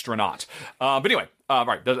Adstronaut. But anyway,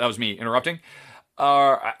 right, that was me interrupting.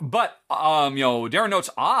 Darren notes,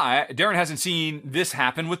 Darren hasn't seen this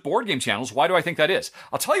happen with board game channels. Why do I think that is?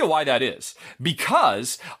 I'll tell you why that is.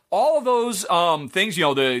 Because all of those things,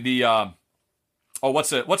 what's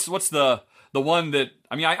the one that,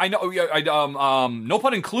 I know, No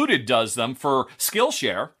Pun Included does them for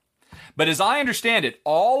Skillshare. But as I understand it,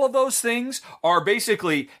 all of those things are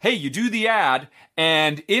basically, hey, you do the ad,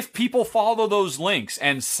 and if people follow those links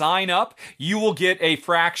and sign up, you will get a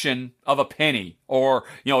fraction of a penny, or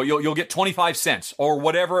you'll get 25 cents, or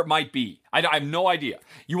whatever it might be. I have no idea.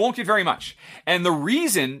 You won't get very much. And the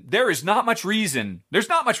reason, there's not much reason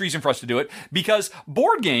for us to do it, because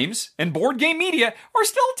board games and board game media are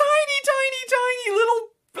still tiny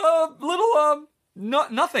little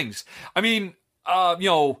nothings. I mean,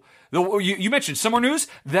 you mentioned Summer News.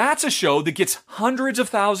 That's a show that gets hundreds of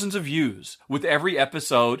thousands of views with every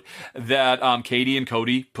episode that Katie and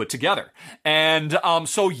Cody put together. And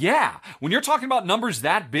when you're talking about numbers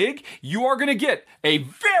that big, you are going to get a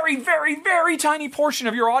very, very, very tiny portion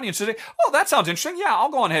of your audience to say, oh, that sounds interesting. Yeah, I'll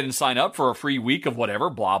go on ahead and sign up for a free week of whatever,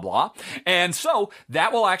 blah, blah. And so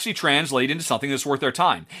that will actually translate into something that's worth their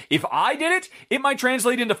time. If I did it, it might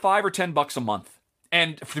translate into $5 or $10 a month.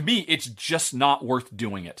 And for me, it's just not worth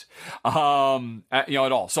doing it, at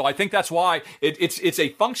all. So I think that's why it's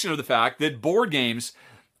a function of the fact that board games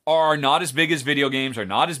are not as big as video games, are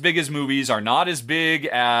not as big as movies, are not as big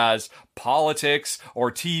as politics or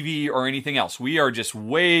TV or anything else. We are just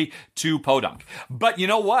way too podunk. But you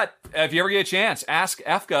know what? If you ever get a chance, ask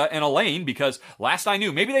Efka and Elaine, because last I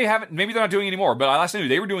knew, maybe they're not doing it anymore, but last I knew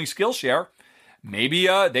they were doing Skillshare. Maybe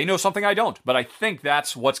they know something I don't, but I think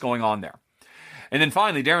that's what's going on there. And then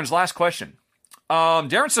finally, Darren's last question.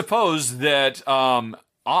 Darren supposed that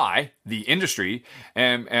I, the industry,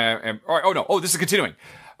 this is continuing.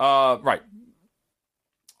 Right.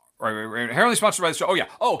 Inherently sponsored by the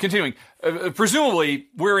show. Continuing. Presumably,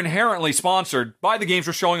 we're inherently sponsored by the games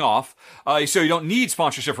we're showing off, so you don't need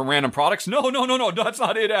sponsorship from random products. No, that's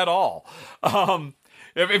not it at all.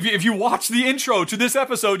 If you watch the intro to this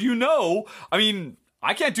episode,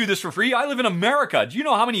 I can't do this for free. I live in America. Do you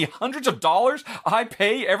know how many hundreds of dollars I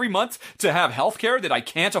pay every month to have healthcare that I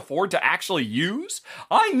can't afford to actually use?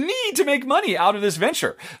 I need to make money out of this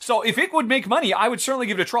venture. So if it would make money, I would certainly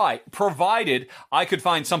give it a try, provided I could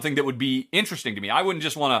find something that would be interesting to me. I wouldn't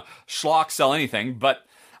just want to schlock sell anything, but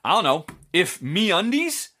I don't know. If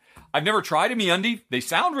MeUndies, I've never tried a MeUndie. They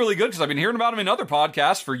sound really good because I've been hearing about them in other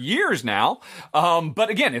podcasts for years now. But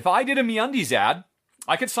again, if I did a MeUndies ad,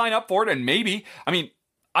 I could sign up for it, and maybe,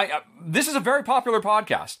 this is a very popular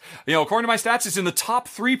podcast. According to my stats, it's in the top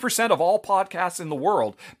 3% of all podcasts in the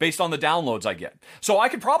world based on the downloads I get. So I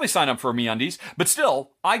could probably sign up for MeUndies, but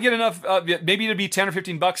still, I get enough, maybe it'd be $10 or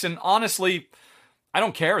 $15, and honestly, I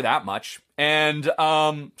don't care that much. And,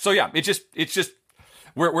 it's just,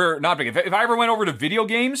 we're not big. If I ever went over to video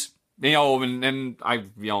games, and I,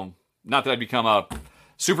 not that I'd become a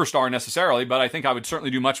superstar necessarily, but I think I would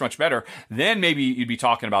certainly do much, much better. Then maybe you'd be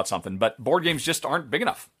talking about something. But board games just aren't big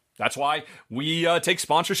enough. That's why we take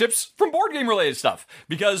sponsorships from board game related stuff,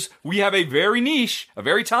 because we have a very niche, a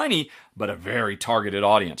very tiny, but a very targeted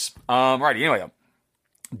audience. Right. Anyway,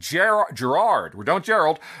 Gerard. We're done with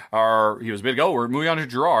Gerald. He was a bit ago. We're moving on to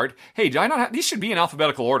Gerard. Hey, did I not have... These should be in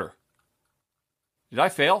alphabetical order. Did I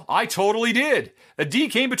fail? I totally did. A D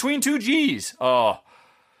came between two G's. Oh,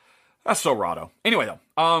 that's so Rado. Anyway, though,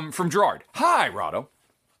 from Gerard. Hi, Rado.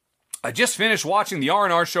 I just finished watching the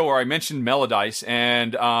R&R show where I mentioned Melodice,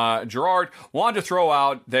 and Gerard wanted to throw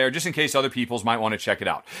out there, just in case other peoples might want to check it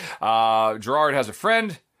out. Gerard has a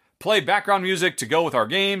friend play background music to go with our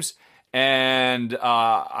games, and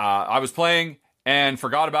I was playing and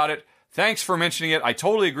forgot about it. Thanks for mentioning it. I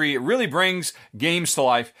totally agree. It really brings games to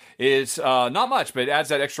life. It's not much, but it adds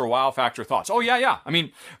that extra wow factor thoughts. Oh, yeah. I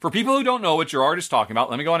mean, for people who don't know what Gerard is talking about,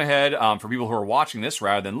 let me go on ahead. For people who are watching this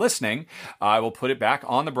rather than listening, I will put it back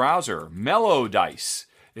on the browser. Melodice.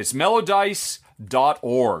 It's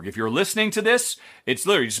melodice.org. If you're listening to this, it's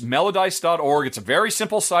literally just melodice.org. It's a very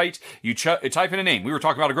simple site. You type in a name. We were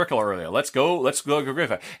talking about Agricola earlier. Let's go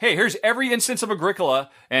Agricola. Hey, here's every instance of Agricola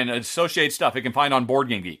and associated stuff it can find on Board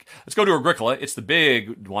Game Geek. Let's go to Agricola. It's the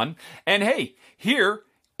big one. And hey, here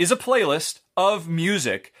is a playlist of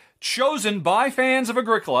music chosen by fans of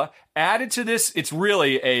Agricola, added to this. It's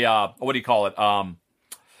really a, what do you call it?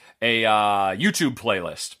 A YouTube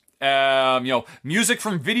playlist. Music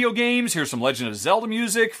from video games. Here's some Legend of Zelda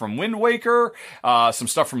music from Wind Waker, some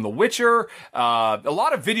stuff from The Witcher, a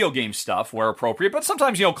lot of video game stuff where appropriate, but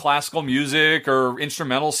sometimes, classical music or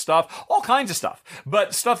instrumental stuff, all kinds of stuff.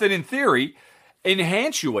 But stuff that in theory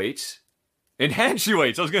enhances, I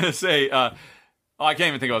was going to say, I can't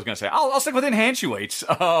even think what I was going to say. I'll stick with enhances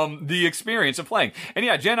the experience of playing. And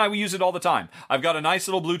yeah, Jen and I, we use it all the time. I've got a nice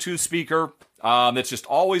little Bluetooth speaker that's just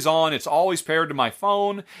always on. It's always paired to my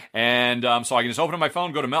phone. And so I can just open up my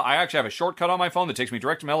phone, go to I actually have a shortcut on my phone that takes me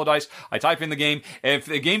direct to Melodice. I type in the game. If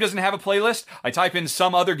the game doesn't have a playlist, I type in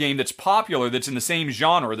some other game that's popular, that's in the same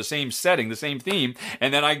genre, the same setting, the same theme.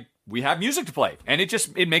 And then we have music to play. And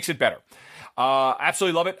it makes it better.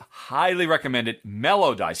 Absolutely love it. Highly recommend it.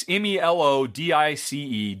 Melodice.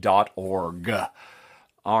 melodice.org.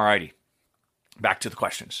 Alrighty. Back to the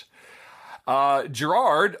questions.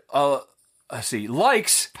 Gerard, let's see,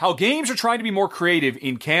 likes how games are trying to be more creative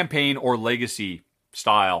in campaign or legacy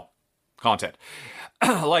style content.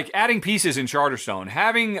 Like adding pieces in Charterstone,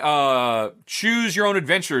 having choose your own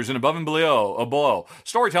adventures in Above and Below,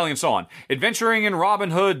 storytelling and so on. Adventuring in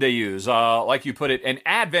Robin Hood they use, like you put it, an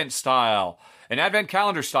advent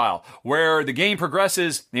calendar style, where the game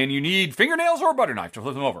progresses and you need fingernails or a butter knife to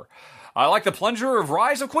flip them over. I like the plunger of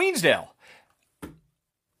Rise of Queensdale.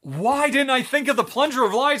 Why didn't I think of the plunger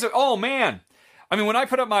of Rise of... Oh, man. I mean, when I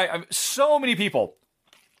put up so many people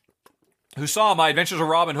who saw my Adventures of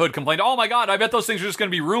Robin Hood complained, oh my god, I bet those things are just going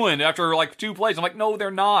to be ruined after like 2 plays. I'm like, no, they're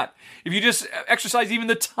not. If you just exercise even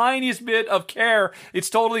the tiniest bit of care, it's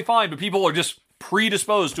totally fine. But people are just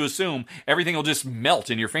predisposed to assume everything will just melt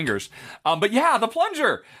in your fingers. But yeah, the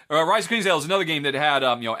plunger. Rise of Queensdale is another game that had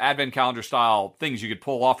advent calendar style things you could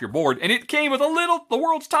pull off your board, and it came with the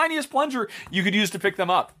world's tiniest plunger you could use to pick them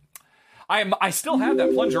up. I still have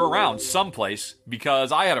that plunger around someplace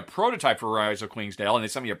because I had a prototype for Rise of Queensdale, and they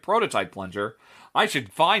sent me a prototype plunger. I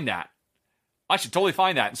should find that. I should totally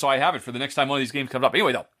find that, and so I have it for the next time one of these games comes up.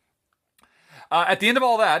 Anyway, though, at the end of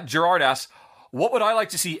all that, Gerard asks, what would I like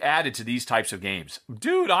to see added to these types of games?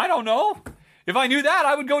 Dude, I don't know. If I knew that,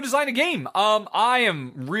 I would go design a game. I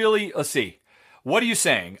am really... Let's see. What are you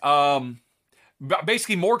saying?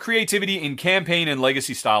 Basically, more creativity in campaign and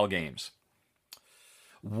legacy style games.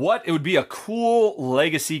 What? It would be a cool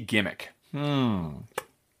legacy gimmick.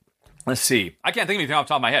 Let's see. I can't think of anything off the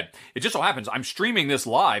top of my head. It just so happens I'm streaming this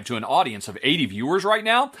live to an audience of 80 viewers right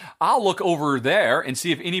now. I'll look over there and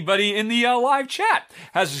see if anybody in the live chat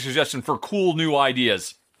has a suggestion for cool new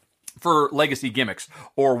ideas for legacy gimmicks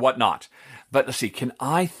or whatnot. But let's see, can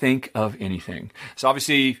I think of anything? So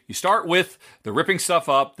obviously, you start with the ripping stuff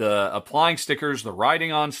up, the applying stickers, the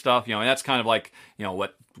writing on stuff, and that's kind of like,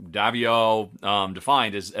 what Davio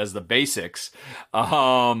defined as the basics.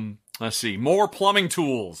 Let's see, more plumbing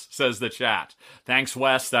tools, says the chat. Thanks,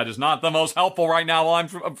 Wes. That is not the most helpful right now while I'm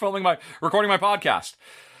recording my podcast.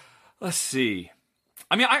 Let's see.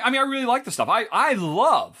 I really like the stuff. I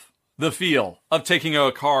love the feel of taking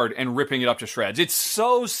a card and ripping it up to shreds. It's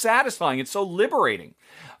so satisfying. It's so liberating.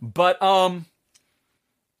 But,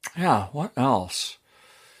 yeah, what else?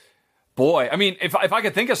 Boy, I mean, if I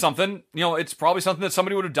could think of something, it's probably something that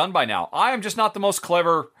somebody would have done by now. I am just not the most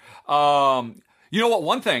clever. You know what?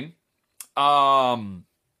 One thing,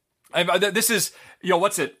 this is,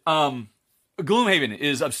 what's it? Gloomhaven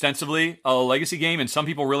is ostensibly a legacy game, and some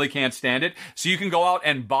people really can't stand it. So you can go out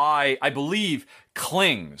and buy, I believe,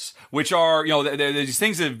 clings, which are, they're these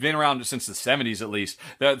things that have been around since the 70s at least.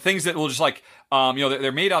 The things that will just like,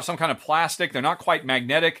 they're made out of some kind of plastic. They're not quite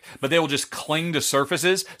magnetic, but they will just cling to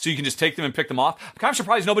surfaces, so you can just take them and pick them off. I'm kind of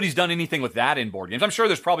surprised nobody's done anything with that in board games. I'm sure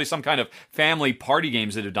there's probably some kind of family party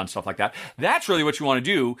games that have done stuff like that. That's really what you want to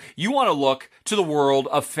do. You want to look to the world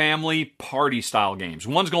of family party style games.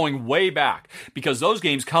 One's going way back, because those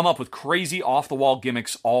games come up with crazy off-the-wall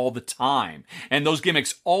gimmicks all the time. And those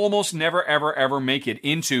gimmicks almost never, ever, ever make it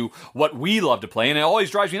into what we love to play, and it always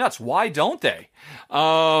drives me nuts. Why don't they?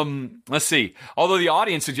 Let's see. Although the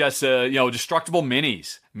audience suggests, destructible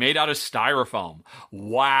minis made out of styrofoam.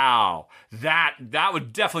 Wow. That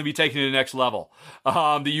would definitely be taken to the next level.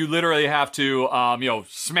 That you literally have to,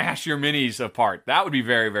 smash your minis apart. That would be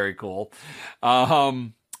very, very cool.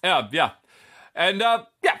 Yeah. And,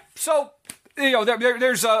 so,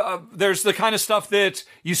 there's the kind of stuff that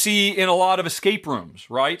you see in a lot of escape rooms,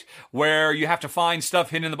 right? Where you have to find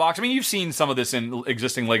stuff hidden in the box. I mean, you've seen some of this in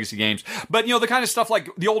existing legacy games, but the kind of stuff like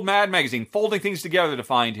the old Mad magazine, folding things together to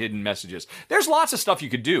find hidden messages. There's lots of stuff you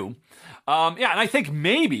could do. And I think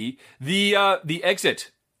maybe the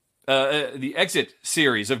Exit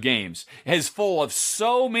series of games is full of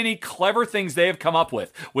so many clever things they have come up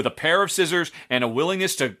with a pair of scissors and a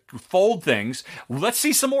willingness to fold things. Let's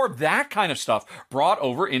see some more of that kind of stuff brought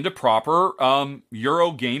over into proper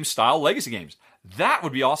Euro game style legacy games. That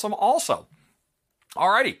would be awesome also.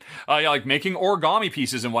 Alrighty. Like making origami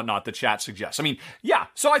pieces and whatnot, the chat suggests. I mean, yeah,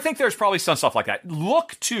 so I think there's probably some stuff like that.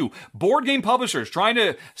 Look to board game publishers trying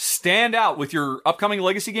to stand out with your upcoming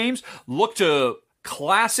legacy games. Look to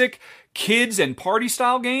classic kids and party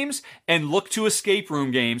style games, and look to escape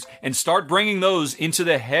room games and start bringing those into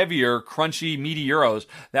the heavier, crunchy, meaty Euros.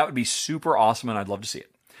 That would be super awesome, and I'd love to see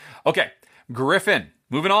it. Okay, Griffin,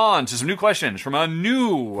 moving on to some new questions from a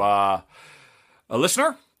new a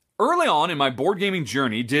listener. Early on in my board gaming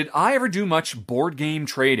journey, did I ever do much board game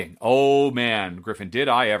trading? Oh man, Griffin, did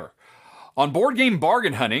I ever? On board game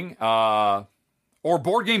bargain hunting, or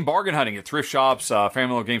board game bargain hunting at thrift shops,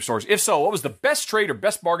 family game stores? If so, what was the best trade or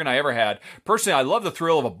best bargain I ever had? Personally, I love the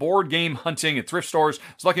thrill of a board game hunting at thrift stores.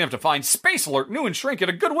 I was lucky enough to find Space Alert New and Shrink at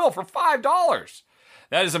a Goodwill for $5.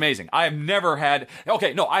 That is amazing. I have never had...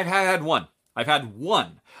 Okay, no, I've had one. I've had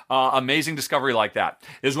one amazing discovery like that.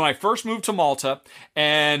 It was when I first moved to Malta,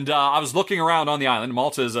 and I was looking around on the island.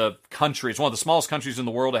 Malta is a country. It's one of the smallest countries in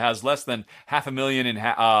the world. It has less than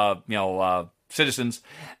 500,000 citizens,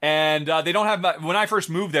 and they don't have much. When I first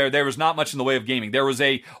moved there was not much in the way of gaming. There was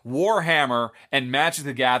a Warhammer and Magic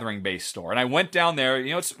the Gathering based store, and I went down there.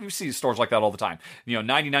 We see stores like that all the time.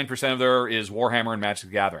 99% of there is Warhammer and Magic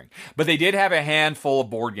the Gathering, but they did have a handful of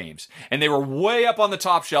board games, and they were way up on the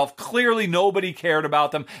top shelf. Clearly nobody cared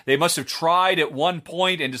about them. They must have tried at one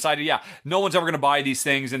point and decided, no one's ever going to buy these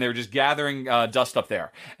things, and they were just gathering dust up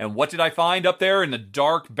there. And what did I find up there in the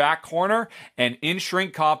dark back corner? An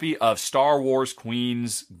in-shrink copy of Star Wars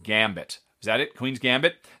Queen's Gambit. Is that it? Queen's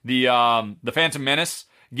Gambit? The Phantom Menace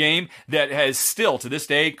game that has still, to this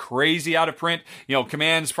day, crazy out of print.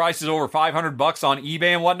 Commands prices over $500 on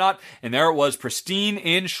eBay and whatnot. And there it was, pristine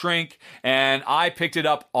in shrink. And I picked it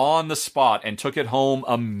up on the spot and took it home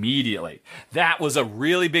immediately. That was a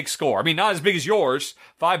really big score. I mean, not as big as yours.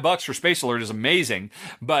 $5 for Space Alert is amazing.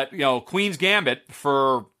 But, Queen's Gambit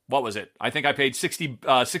for... what was it? I think I paid 60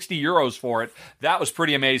 euros for it. That was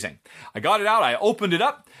pretty amazing. I got it out. I opened it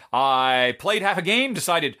up. I played half a game,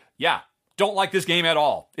 decided, don't like this game at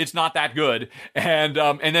all. It's not that good. And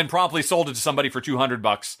then promptly sold it to somebody for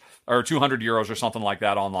 $200 or 200 euros or something like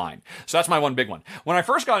that online. So that's my one big one. When I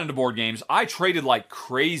first got into board games, I traded like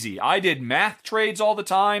crazy. I did math trades all the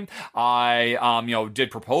time. I,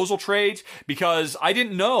 did proposal trades because I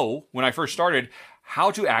didn't know when I first started how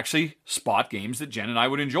to actually spot games that Jen and I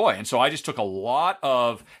would enjoy. And so I just took a lot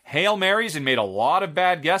of Hail Marys and made a lot of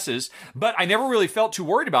bad guesses, but I never really felt too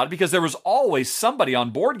worried about it because there was always somebody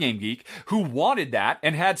on Board Game Geek who wanted that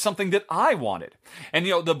and had something that I wanted. And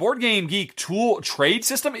the Board Game Geek tool trade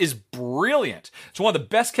system is brilliant. It's one of the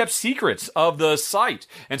best kept secrets of the site.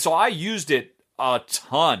 And so I used it a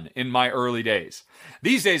ton in my early days.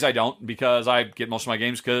 These days I don't, because I get most of my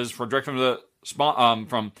games direct from the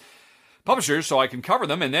from publishers, so I can cover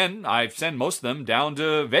them, and then I send most of them down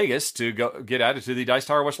to Vegas to go get added to the Dice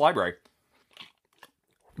Tower West Library.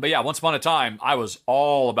 But once upon a time, I was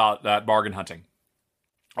all about that bargain hunting.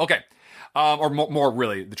 Okay, or more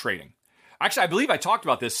really, the trading. Actually, I believe I talked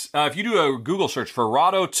about this. If you do a Google search for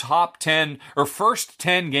Rahdo top 10 or first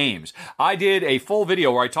 10 games, I did a full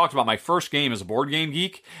video where I talked about my first game as a board game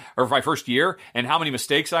geek, or my first year, and how many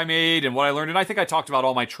mistakes I made and what I learned. And I think I talked about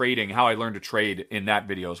all my trading, how I learned to trade in that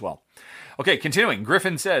video as well. Okay, continuing.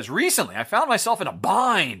 Griffin says, recently I found myself in a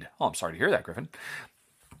bind. Oh, I'm sorry to hear that, Griffin.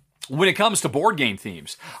 When it comes to board game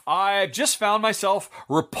themes, I've just found myself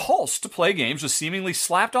repulsed to play games with seemingly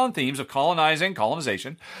slapped-on themes of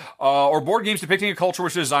colonization, or board games depicting a culture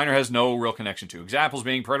which the designer has no real connection to. Examples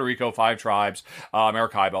being Puerto Rico, Five Tribes,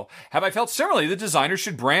 Maracaibo. Have I felt similarly that designers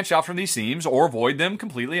should branch out from these themes or avoid them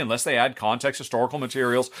completely unless they add context, historical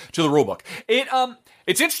materials to the rulebook?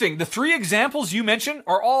 It's interesting. The 3 examples you mentioned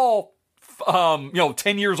are all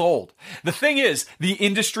 10 years old. The thing is, the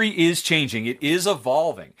industry is changing. It is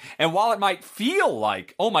evolving. And while it might feel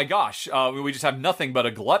like, oh my gosh, we just have nothing but a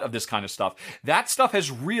glut of this kind of stuff, that stuff has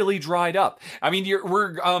really dried up. I mean,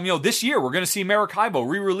 this year we're going to see Maracaibo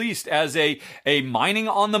re-released as a mining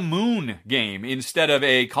on the moon game instead of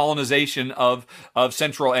a colonization of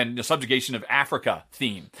Central and subjugation of Africa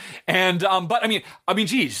theme. And, but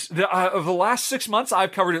geez, of the last 6 months,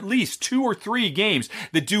 I've covered at least 2 or 3 games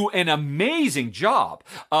that do an amazing job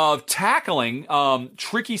of tackling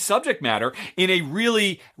tricky subject matter in a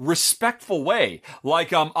really respectful way.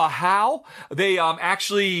 Like Ahau, they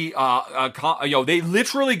actually they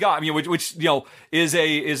literally got which is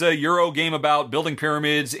a Euro game about building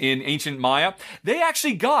pyramids in ancient Maya. They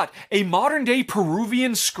actually got a modern day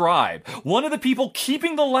Peruvian scribe, one of the people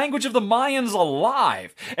keeping the language of the Mayans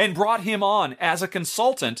alive, and brought him on as a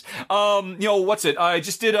consultant. I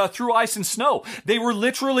just did Through Ice and Snow. They were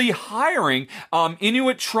literally hiring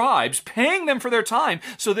Inuit tribes, paying them for their time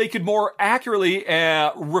so they could more accurately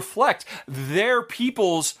reflect their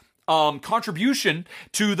people's contribution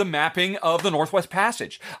to the mapping of the Northwest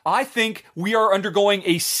Passage. I think we are undergoing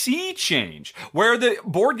a sea change where the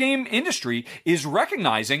board game industry is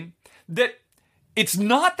recognizing that it's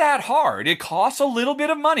not that hard. It costs a little bit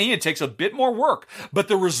of money. It takes a bit more work, but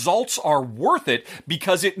the results are worth it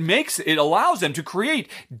because it allows them to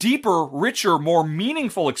create deeper, richer, more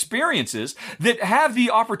meaningful experiences that have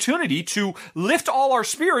the opportunity to lift all our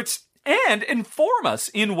spirits and inform us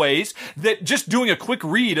in ways that just doing a quick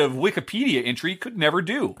read of Wikipedia entry could never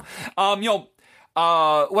do.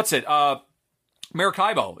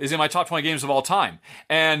 Maracaibo is in my top 20 games of all time.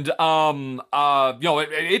 And,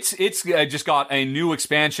 it's just got a new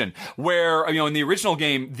expansion where, in the original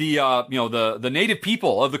game, the native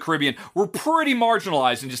people of the Caribbean were pretty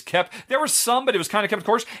marginalized and just there was some, but it was kind of kept, of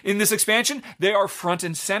course. In this expansion, they are front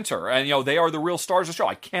and center and, they are the real stars of the show.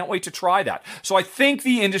 I can't wait to try that. So I think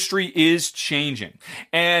the industry is changing.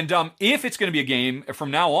 And, if it's going to be a game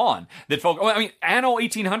from now on that Anno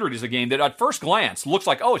 1800 is a game that at first glance looks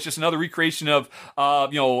like, it's just another recreation of,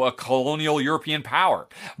 a colonial European power.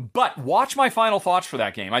 But watch my final thoughts for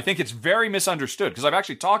that game. I think it's very misunderstood because I've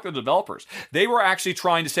actually talked to the developers. They were actually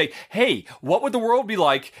trying to say, hey, what would the world be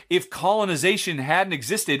like if colonization hadn't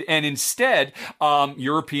existed and instead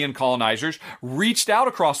European colonizers reached out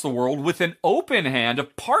across the world with an open hand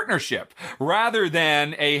of partnership rather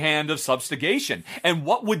than a hand of subjugation? And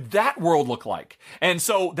what would that world look like? And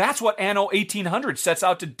so that's what Anno 1800 sets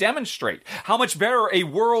out to demonstrate. How much better a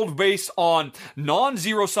world based on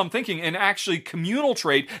non-zero-sum thinking and actually communal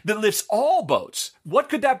trade that lifts all boats. What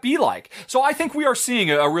could that be like? So I think we are seeing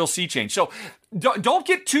a real sea change. So don't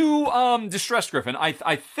get too distressed, Griffin.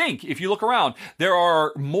 I think if you look around, there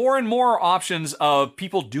are more and more options of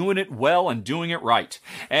people doing it well and doing it right.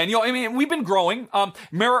 And we've been growing.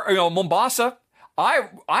 Mombasa.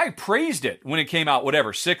 I praised it when it came out,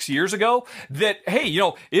 6 years ago, that, hey,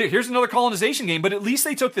 here's another colonization game, but at least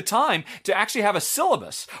they took the time to actually have a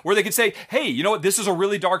syllabus where they could say, hey, you know what, this is a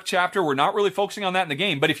really dark chapter. We're not really focusing on that in the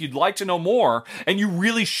game, but if you'd like to know more, and you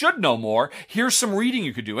really should know more, here's some reading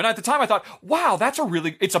you could do. And at the time I thought, wow,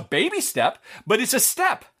 it's a baby step, but it's a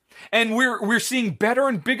step. And we're seeing better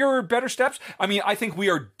and better steps. I think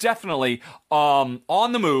we are definitely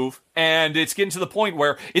on the move, and it's getting to the point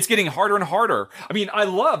where it's getting harder and harder. I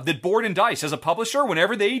love that Board and Dice, as a publisher,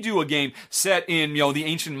 whenever they do a game set in the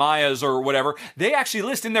ancient Mayas or whatever, they actually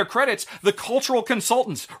list in their credits the cultural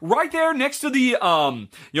consultants right there next to the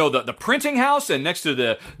the printing house and next to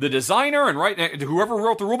the designer and right to whoever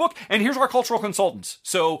wrote the rulebook. And here's our cultural consultants.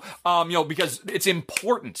 So because it's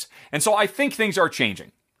important, and so I think things are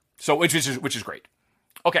changing. So, which is great.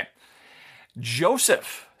 Okay.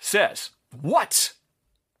 Joseph says, what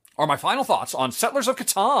are my final thoughts on Settlers of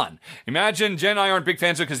Catan. Imagine Jen and I aren't big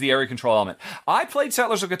fans of it because of the area control element. I played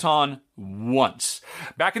Settlers of Catan once.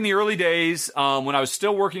 Back in the early days, when I was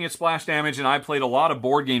still working at Splash Damage, and I played a lot of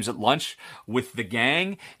board games at lunch with the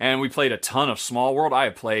gang, and we played a ton of Small World. I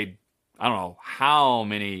have played, I don't know how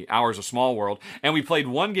many hours of Small World, and we played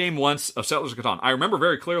one game once of Settlers of Catan. I remember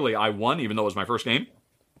very clearly I won, even though it was my first game.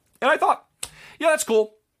 And I thought, yeah, that's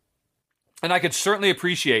cool. And I could certainly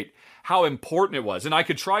appreciate how important it was. And I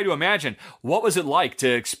could try to imagine what was it like to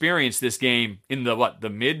experience this game in the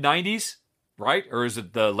mid 90s, right? Or is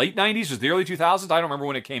it the late 90s? Is it the early 2000s? I don't remember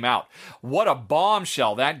when it came out. What a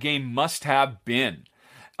bombshell that game must have been.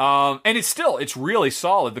 And it's really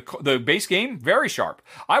solid. The base game, very sharp.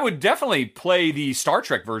 I would definitely play the Star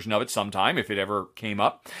Trek version of it sometime if it ever came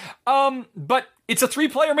up. But it's a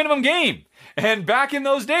 3-player minimum game. And back in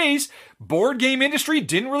those days, board game industry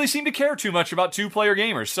didn't really seem to care too much about 2-player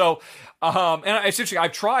gamers. So, and essentially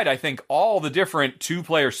I've tried, I think, all the different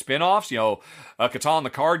 2-player spin-offs, Catan, the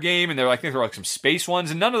card game, and I think there were like some space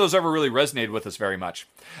ones, and none of those ever really resonated with us very much.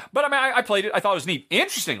 But I mean, I played it. I thought it was neat.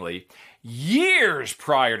 Interestingly, years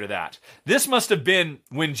prior to that, this must have been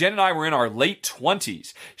when Jen and I were in our late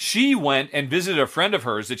 20s. She went and visited a friend of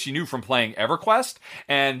hers that she knew from playing EverQuest,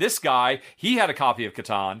 and this guy, he had a copy of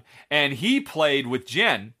Catan, and he played with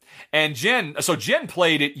Jen. And Jen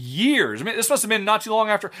played it years. I mean, this must have been not too long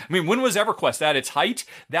after. I mean, when was EverQuest at its height?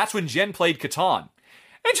 That's when Jen played Catan.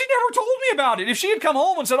 And she never told me about it. If she had come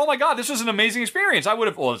home and said, oh my God, this was an amazing experience, I would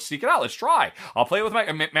have, well, let's seek it out. Let's try. I'll play it with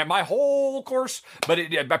my whole course. But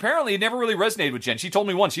apparently it never really resonated with Jen. She told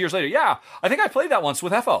me once, years later, yeah, I think I played that once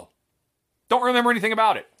with FO. Don't remember anything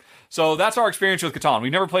about it. So that's our experience with Catan.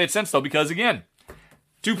 We've never played it since, though, because, again,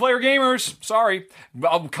 2-player gamers, sorry.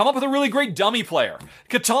 I'll come up with a really great dummy player.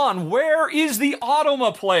 Catan, where is the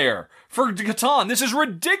Automa player for Catan? This is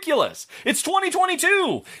ridiculous. It's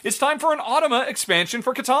 2022. It's time for an Automa expansion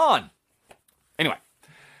for Catan. Anyway,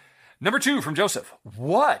 number 2 from Joseph.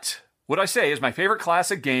 What would I say is my favorite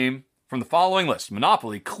classic game from the following list?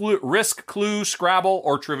 Monopoly, Risk, Clue, Scrabble,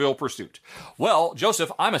 or Trivial Pursuit? Well,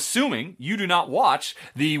 Joseph, I'm assuming you do not watch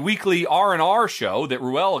the weekly R&R show that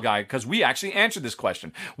Ruel guy, because we actually answered this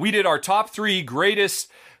question. We did our top 3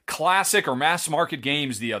 greatest classic or mass market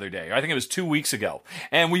games the other day. I think it was 2 weeks ago.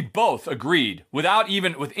 And we both agreed, with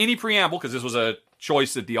any preamble, because this was a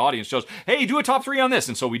choice that the audience chose, hey, do a top 3 on this.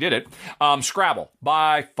 And so we did it. Scrabble,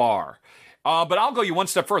 by far. But I'll go you one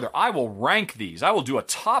step further. I will rank these. I will do a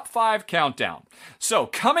top 5 countdown. So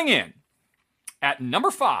coming in at number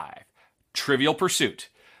 5, Trivial Pursuit.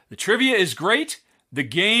 The trivia is great. The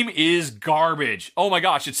game is garbage. Oh my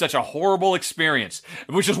gosh, it's such a horrible experience,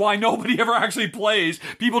 which is why nobody ever actually plays.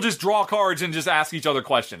 People just draw cards and just ask each other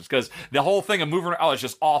questions because the whole thing of moving around, it's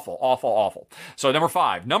just awful, awful, awful. So number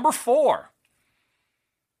 5. Number 4.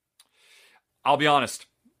 I'll be honest.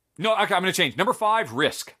 No, okay, I'm going to change. Number 5,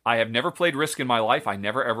 Risk. I have never played Risk in my life. I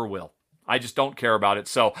never ever will. I just don't care about it.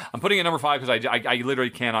 So I'm putting it at number 5 because I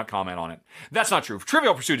literally cannot comment on it. That's not true.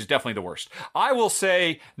 Trivial Pursuit is definitely the worst. I will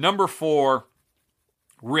say number 4,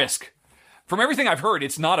 Risk. From everything I've heard,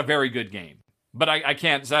 it's not a very good game. But I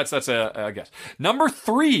can't. That's a guess. Number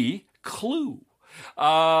 3, Clue.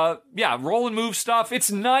 Roll and move stuff.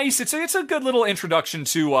 It's nice. It's a good little introduction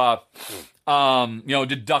to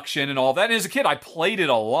deduction and all that. And as a kid, I played it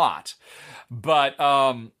a lot, but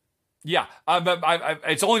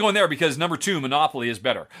it's only going there because number 2, Monopoly, is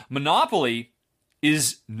better. Monopoly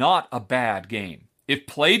is not a bad game if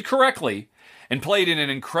played correctly. And played in an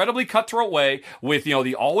incredibly cutthroat way with,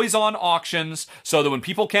 the always-on auctions so that when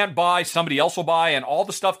people can't buy, somebody else will buy, and all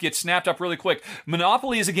the stuff gets snapped up really quick.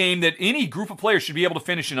 Monopoly is a game that any group of players should be able to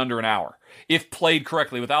finish in under an hour, if played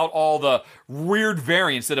correctly, without all the weird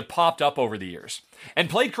variants that have popped up over the years. And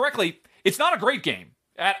played correctly, it's not a great game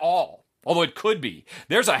at all, although it could be.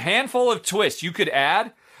 There's a handful of twists you could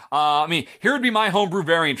add. Here would be my homebrew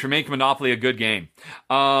variant for making Monopoly a good game.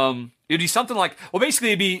 It'd be something like, basically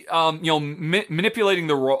it'd be, manipulating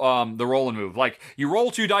the roll and move. Like, you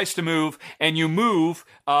roll 2 dice to move, and you move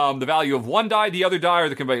the value of one die, the other die, or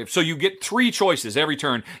the combined. So you get 3 choices every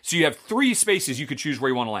turn. So you have 3 spaces you could choose where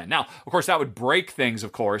you want to land. Now, of course, that would break things,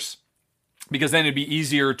 of course, because then it'd be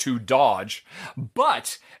easier to dodge.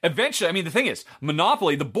 But eventually, the thing is,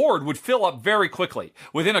 Monopoly, the board would fill up very quickly.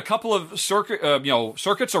 Within a couple of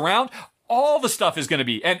circuits around, all the stuff is going to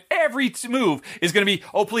be, and every move is going to be,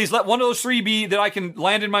 oh, please let one of those 3 be that I can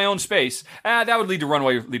land in my own space. That would lead to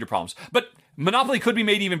runaway leader problems. But Monopoly could be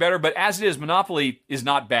made even better, but as it is, Monopoly is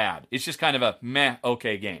not bad. It's just kind of a meh,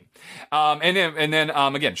 okay game. And then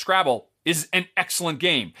again, Scrabble is an excellent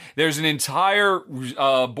game. There's an entire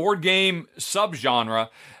board game subgenre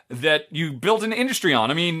that you build an industry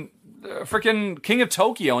on. I mean, freaking King of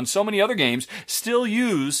Tokyo and so many other games still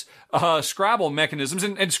use Scrabble mechanisms,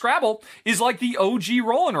 and Scrabble is like the OG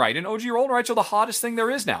roll and write, and OG roll and writes are the hottest thing there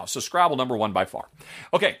is now. So Scrabble number one by far.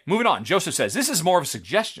 Okay, moving on. Joseph says, this is more of a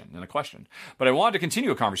suggestion than a question, but I wanted to continue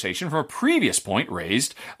a conversation from a previous point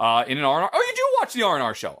raised in an R&R. Oh, you do watch the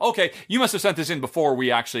R&R show. Okay, you must have sent this in before we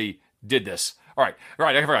actually did this. All right,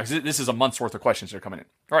 I forgot. This is a month's worth of questions that are coming in.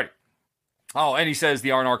 All right. Oh, and he says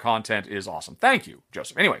the R&R content is awesome. Thank you,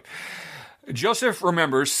 Joseph. Anyway, Joseph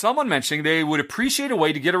remembers someone mentioning they would appreciate a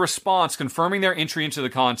way to get a response confirming their entry into the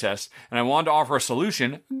contest, and I wanted to offer a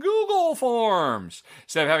solution: Google Forms.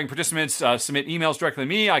 Instead of having participants submit emails directly to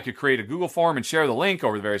me, I could create a Google form and share the link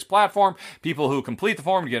over the various platforms. People who complete the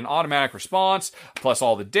form would get an automatic response, plus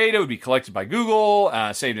all the data would be collected by Google,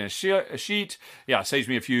 saved in a sheet. Yeah, saves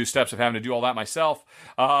me a few steps of having to do all that myself.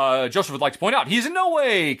 Joseph would like to point out he's in no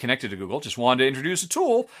way connected to Google, just wanted to introduce a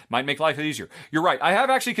tool, might make life easier. You're right, I have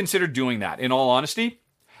actually considered doing that, in all honesty,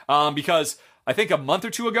 because I think a month or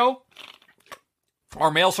two ago, our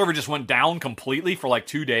mail server just went down completely for like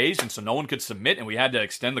 2 days, and so no one could submit, and we had to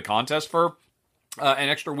extend the contest for an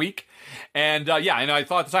extra week. And and I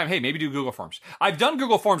thought at the time, hey, maybe do Google Forms. I've done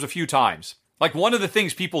Google Forms a few times. Like, one of the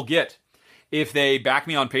things people get if they back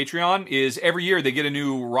me on Patreon is every year they get a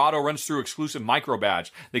new Rahdo Runs Through exclusive micro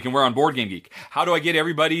badge they can wear on Board Game Geek. How do I get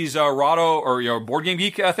everybody's Rahdo or Board Game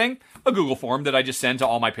Geek thing? A Google form that I just send to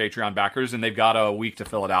all my Patreon backers, and they've got a week to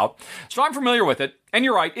fill it out. So I'm familiar with it, and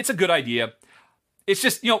you're right, it's a good idea. It's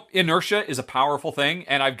just, inertia is a powerful thing,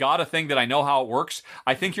 and I've got a thing that I know how it works.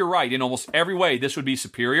 I think you're right. In almost every way, this would be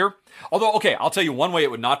superior. Although, okay, I'll tell you one way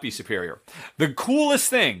it would not be superior. The coolest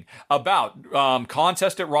thing about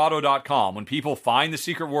contest@rahdo.com, when people find the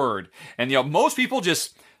secret word, and most people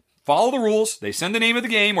just follow the rules, they send the name of the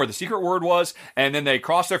game where the secret word was, and then they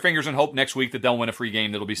cross their fingers and hope next week that they'll win a free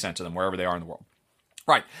game that'll be sent to them wherever they are in the world.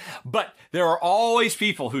 Right. But there are always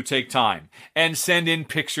people who take time and send in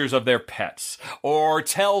pictures of their pets or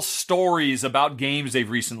tell stories about games they've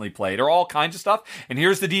recently played or all kinds of stuff. And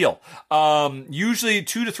here's the deal. Usually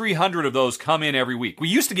 200 to 300 of those come in every week. We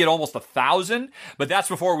used to get almost 1,000, but that's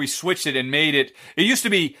before we switched it and made it. It used to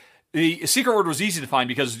be the secret word was easy to find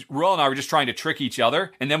because Ruel and I were just trying to trick each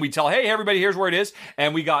other, and then we'd tell, hey, everybody, here's where it is,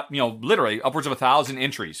 and we got, literally upwards of 1,000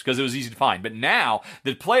 entries because it was easy to find. But now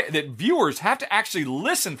that viewers have to actually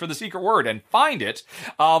listen for the secret word and find it,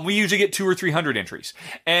 we usually get 200 or 300 entries.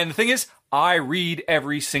 And the thing is, I read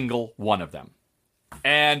every single one of them.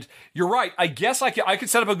 And you're right. I guess I could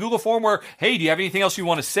set up a Google form where, hey, do you have anything else you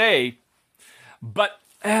want to say? But,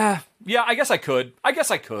 yeah, I guess I could.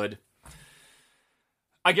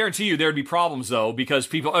 I guarantee you there'd be problems, though, because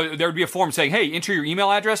people there'd be a form saying, hey, enter your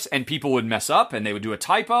email address, and people would mess up, and they would do a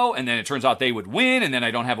typo, and then it turns out they would win, and then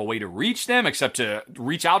I don't have a way to reach them except to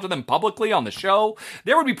reach out to them publicly on the show.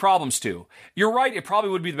 There would be problems, too. You're right, it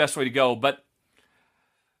probably would be the best way to go, but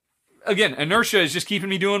again, inertia is just keeping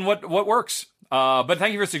me doing what works. But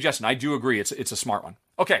thank you for the suggestion. I do agree. It's a smart one.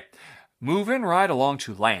 Okay, moving right along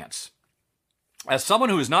to Lance. As someone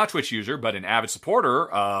who is not a Twitch user, but an avid supporter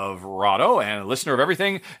of Rahdo and a listener of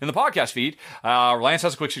everything in the podcast feed, Lance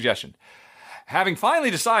has a quick suggestion. Having finally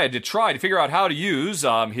decided to try to figure out how to use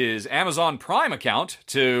his Amazon Prime account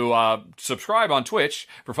to subscribe on Twitch,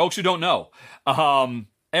 for folks who don't know,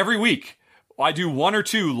 every week I do 1 or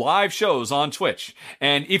 2 live shows on Twitch.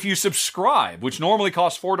 And if you subscribe, which normally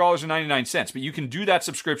costs $4.99, but you can do that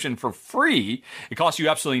subscription for free, it costs you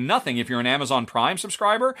absolutely nothing if you're an Amazon Prime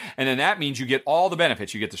subscriber. And then that means you get all the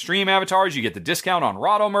benefits. You get the stream avatars, you get the discount on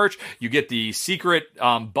Rahdo merch, you get the secret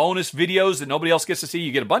bonus videos that nobody else gets to see.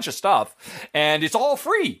 You get a bunch of stuff. And it's all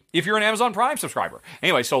free if you're an Amazon Prime subscriber.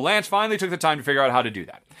 Anyway, so Lance finally took the time to figure out how to do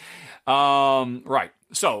that. Right.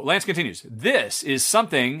 So, Lance continues. This is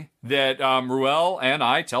something that Ruel and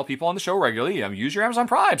I tell people on the show regularly. Use your Amazon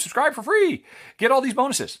Prime. Subscribe for free. Get all these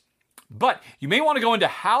bonuses. But you may want to go into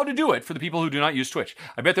how to do it for the people who do not use Twitch.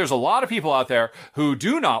 I bet there's a lot of people out there who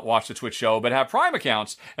do not watch the Twitch show but have Prime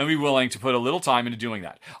accounts and be willing to put a little time into doing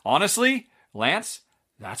that. Honestly, Lance,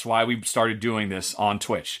 that's why we started doing this on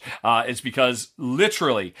Twitch. It's because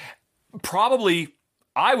literally, probably,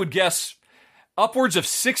 I would guess, upwards of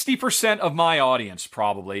 60% of my audience,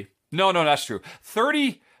 probably. No, that's true.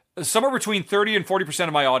 Somewhere between 30 and 40%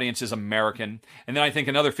 of my audience is American. And then I think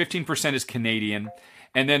another 15% is Canadian.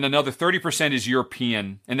 And then another 30% is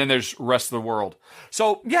European. And then there's the rest of the world.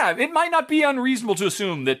 So, yeah, it might not be unreasonable to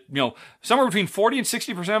assume that, somewhere between 40 and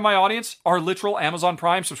 60% of my audience are literal Amazon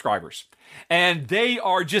Prime subscribers. And they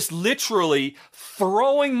are just literally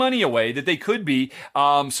throwing money away that they could be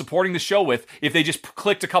supporting the show with if they just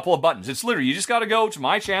clicked a couple of buttons. It's literally, you just got to go to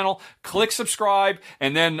my channel, click subscribe,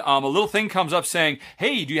 and then a little thing comes up saying,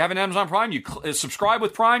 hey, do you have an Amazon Prime? You subscribe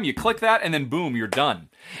with Prime, you click that, and then boom, you're done.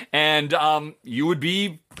 And you would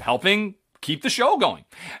be helping keep the show going.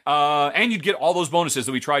 And you'd get all those bonuses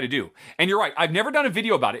that we try to do. And you're right, I've never done a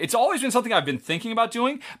video about it. It's always been something I've been thinking about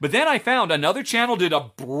doing, but then I found another channel did a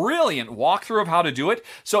brilliant walkthrough of how to do it.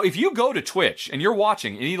 So if you go to Twitch and you're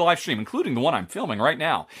watching any live stream, including the one I'm filming right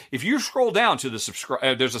now, if you scroll down to the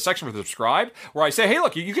subscribe, there's a section for the subscribe where I say, hey,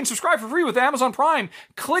 look, you can subscribe for free with Amazon Prime.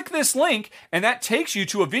 Click this link, and that takes you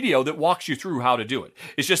to a video that walks you through how to do it.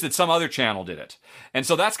 It's just that some other channel did it. And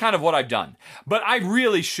so that's kind of what I've done. But I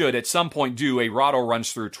really should at some point do a Rahdo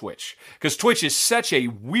Runs Through Twitch, because Twitch is such a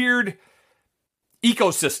weird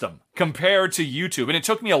ecosystem compared to YouTube. And it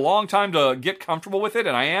took me a long time to get comfortable with it,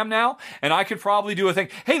 and I am now. And I could probably do a thing.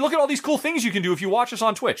 Hey, look at all these cool things you can do if you watch us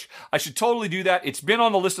on Twitch. I should totally do that. It's been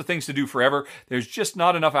on the list of things to do forever. There's just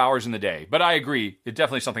not enough hours in the day. But I agree. It's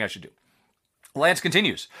definitely something I should do. Lance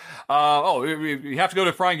continues. You have to go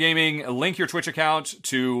to Prime Gaming, link your Twitch account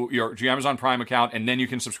to your Amazon Prime account, and then you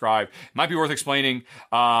can subscribe. Might be worth explaining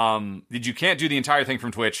that you can't do the entire thing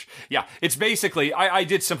from Twitch. Yeah, it's basically, I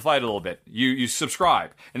did simplify it a little bit. You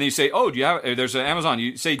subscribe, and then you say, oh, do you have, there's an Amazon.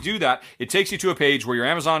 You say do that. It takes you to a page where your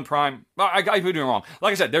Amazon Prime, I got you doing wrong.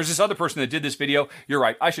 Like I said, there's this other person that did this video. You're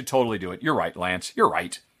right. I should totally do it. You're right, Lance. You're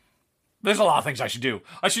right. There's a lot of things I should do.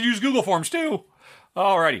 I should use Google Forms too.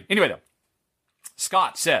 Alrighty. Anyway, though.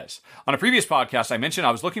 Scott says, on a previous podcast, I mentioned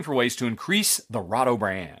I was looking for ways to increase the Rahdo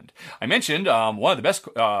brand. I mentioned one of the best.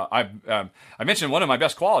 I mentioned one of my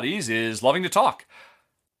best qualities is loving to talk.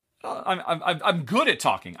 I'm good at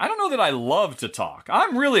talking. I don't know that I love to talk.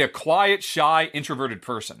 I'm really a quiet, shy, introverted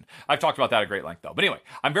person. I've talked about that at great length, though. But anyway,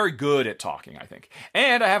 I'm very good at talking, I think.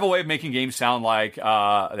 And I have a way of making games sound like they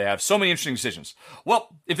have so many interesting decisions.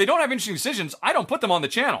 Well, if they don't have interesting decisions, I don't put them on the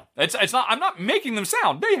channel. It's not. I'm not making them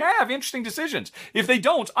sound. They have interesting decisions. If they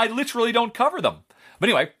don't, I literally don't cover them. But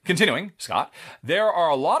anyway, continuing, Scott, there are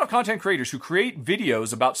a lot of content creators who create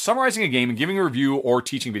videos about summarizing a game and giving a review or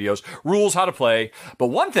teaching videos, rules, how to play. But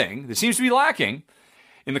one thing that seems to be lacking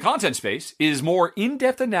in the content space is more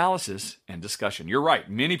in-depth analysis and discussion. You're right.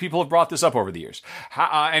 Many people have brought this up over the years.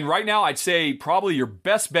 And right now, I'd say probably your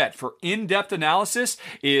best bet for in-depth analysis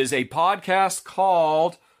is a podcast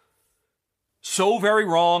called So Very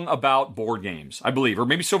Wrong About Board Games, I believe, or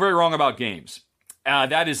maybe So Very Wrong About Games.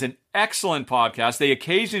 That is an excellent podcast. They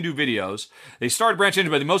occasionally do videos. They started branching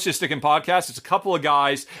into, but they mostly stick in podcasts. It's a couple of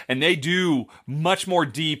guys, and they do much more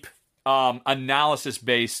deep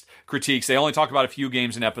analysis-based critiques. They only talk about a few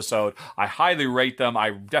games an episode. I highly rate them.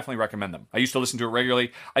 I definitely recommend them. I used to listen to it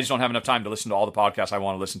regularly. I just don't have enough time to listen to all the podcasts I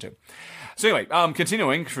want to listen to. So anyway,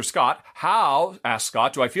 continuing for Scott, asked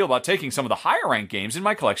Scott, do I feel about taking some of the higher ranked games in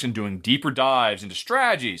my collection, doing deeper dives into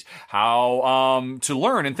strategies, to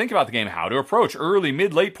learn and think about the game, how to approach early,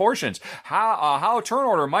 mid, late portions, how a turn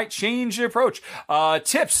order might change the approach,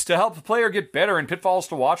 tips to help the player get better and pitfalls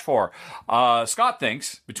to watch for. Scott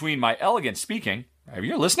thinks, between my elegant speaking, are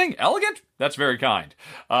you listening? Elegant? That's very kind.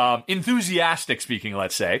 Enthusiastic speaking,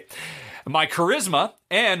 let's say. My charisma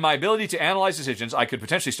and my ability to analyze decisions, I could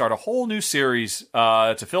potentially start a whole new series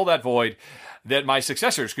to fill that void that my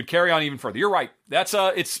successors could carry on even further. You're right.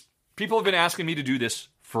 It's people have been asking me to do this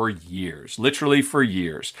for years, literally for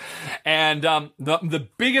years. And the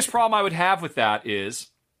biggest problem I would have with that is,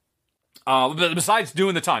 besides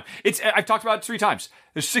doing the time, I've talked about it 3 times.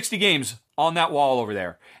 There's 60 games on that wall over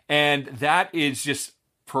there, and that is just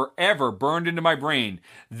forever burned into my brain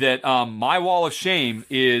that my wall of shame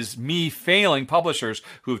is me failing publishers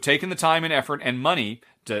who have taken the time and effort and money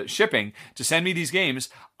to shipping to send me these games.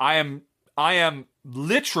 I am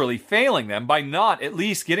literally failing them by not at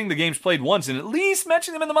least getting the games played once and at least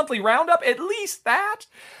mentioning them in the monthly roundup, at least that.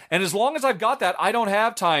 And as long as I've got that, I don't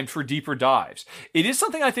have time for deeper dives. It is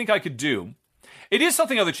something I think I could do. It is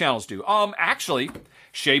something other channels do. Actually,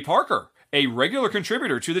 Shay Parker, a regular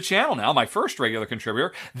contributor to the channel now, my first regular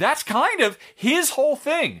contributor. That's kind of his whole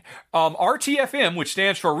thing. RTFM, which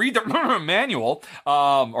stands for Read the Manual,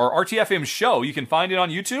 or RTFM show. You can find it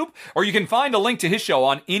on YouTube, or you can find a link to his show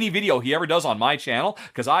on any video he ever does on my channel,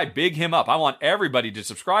 because I big him up. I want everybody to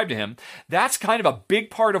subscribe to him. That's kind of a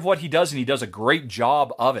big part of what he does, and he does a great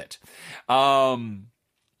job of it.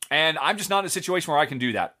 And I'm just not in a situation where I can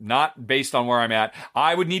do that. Not based on where I'm at.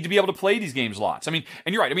 I would need to be able to play these games lots. I mean,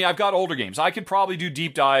 and you're right. I mean, I've got older games. I could probably do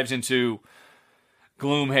deep dives into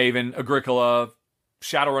Gloomhaven, Agricola,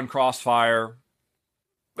 Shadowrun Crossfire,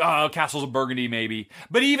 Castles of Burgundy, maybe.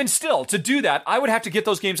 But even still, to do that, I would have to get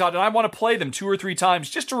those games out, and I want to play them 2 or 3 times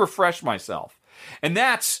just to refresh myself. And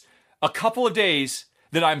that's a couple of days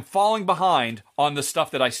that I'm falling behind on the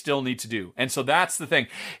stuff that I still need to do. And so that's the thing.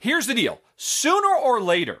 Here's the deal. Sooner or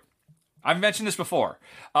later, I've mentioned this before.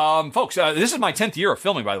 Folks, this is my 10th year of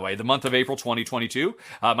filming, by the way, the month of April 2022.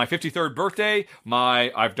 My 53rd birthday,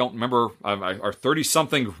 I don't remember, our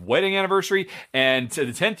 30-something wedding anniversary, and the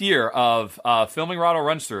 10th year of filming Rahdo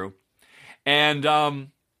Runs Through. And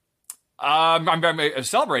I'm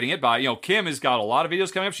celebrating it by, Kim has got a lot of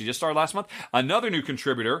videos coming up. She just started last month. Another new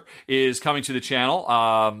contributor is coming to the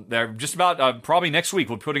channel. They're just about, probably next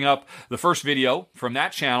week, we're putting up the first video from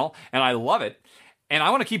that channel, and I love it. And I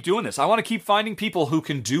want to keep doing this. I want to keep finding people who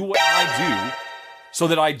can do what I do so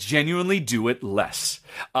that I genuinely do it less.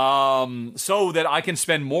 So that I can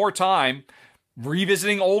spend more time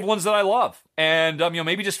revisiting old ones that I love. And,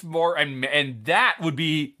 maybe just more, and that would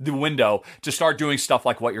be the window to start doing stuff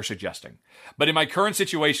like what you're suggesting. But in my current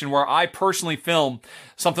situation where I personally film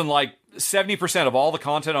something like 70% of all the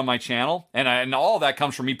content on my channel, and all of that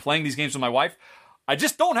comes from me playing these games with my wife, I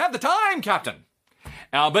just don't have the time, Captain.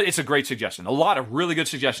 But it's a great suggestion. A lot of really good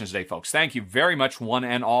suggestions today, folks. Thank you very much, one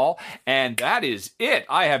and all. And that is it.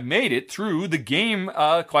 I have made it through the game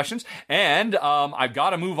questions, and I've got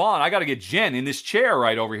to move on. I got to get Jen in this chair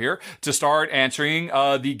right over here to start answering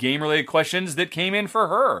the game-related questions that came in for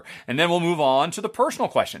her. And then we'll move on to the personal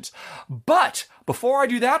questions. But before I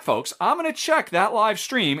do that, folks, I'm going to check that live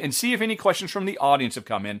stream and see if any questions from the audience have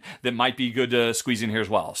come in that might be good to squeeze in here as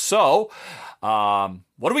well. So,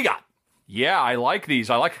 what do we got? Yeah, I like these.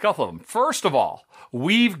 I like a couple of them. First of all,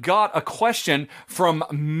 we've got a question from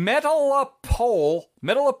Metalapole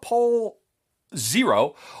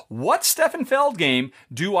 0. What Stefan Feld game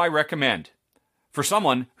do I recommend for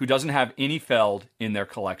someone who doesn't have any Feld in their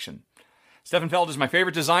collection? Stefan Feld is my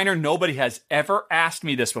favorite designer. Nobody has ever asked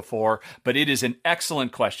me this before, but it is an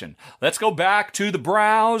excellent question. Let's go back to the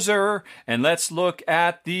browser and let's look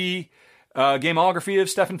at the gameography of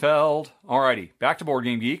Stefan Feld. Alrighty, back to Board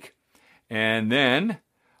Game Geek. And then,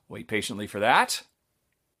 wait patiently for that.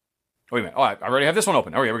 Wait a minute. Oh, I already have this one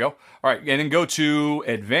open. Oh, here we go. All right, and then go to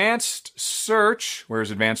Advanced Search. Where's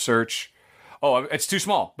Advanced Search? Oh, it's too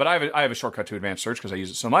small. But I have a shortcut to Advanced Search because I use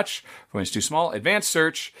it so much. When it's too small, Advanced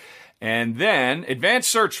Search. And then, Advanced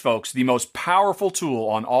Search, folks, the most powerful tool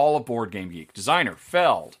on all of Board Game Geek. Designer,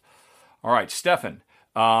 Feld. All right, Stefan.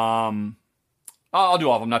 I'll do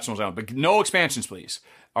all of them, not so much, but no expansions, please.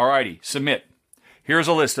 All righty, submit. Here's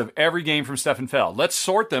a list of every game from Stefan Feld. Let's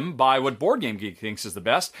sort them by what Board Game Geek thinks is the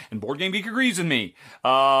best, and Board Game Geek agrees with me.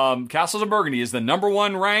 Castles of Burgundy is the number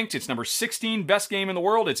 1 ranked. It's number 16 best game in the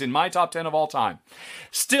world. It's in my top 10 of all time.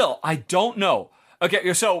 Still, I don't know.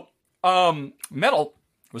 Okay, so Metal,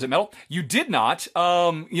 was it Metal? You did not,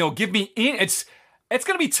 give me in. It's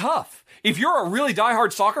going to be tough. If you're a really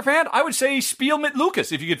diehard soccer fan, I would say Spiel mit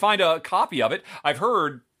Lucas. If you could find a copy of it, I've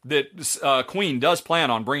heard that Queen does plan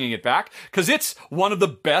on bringing it back because it's one of the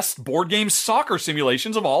best board game soccer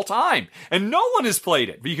simulations of all time. And no one has played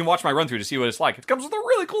it. But you can watch my run through to see what it's like. It comes with a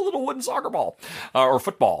really cool little wooden soccer ball. Or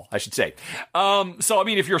football, I should say. So,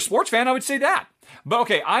 if you're a sports fan, I would say that. But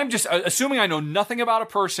okay, I'm just assuming I know nothing about a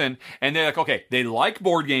person and they're like, okay, they like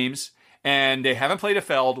board games and they haven't played a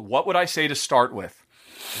Feld. What would I say to start with?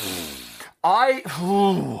 I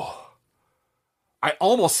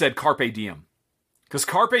almost said Carpe Diem. Because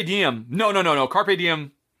Carpe Diem, no. Carpe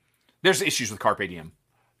Diem, there's issues with Carpe Diem.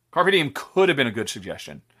 Carpe Diem could have been a good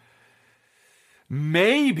suggestion.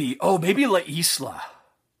 Maybe La Isla.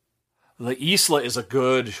 La Isla is a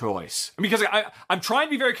good choice. Because I'm trying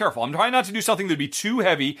to be very careful. I'm trying not to do something that would be too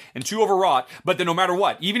heavy and too overwrought, but then no matter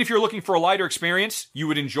what, even if you're looking for a lighter experience, you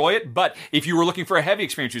would enjoy it, but if you were looking for a heavy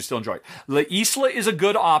experience, you'd still enjoy it. La Isla is a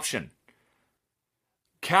good option.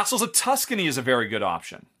 Castles of Tuscany is a very good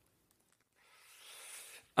option.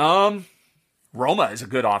 Roma is a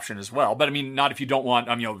good option as well, but not if you don't want,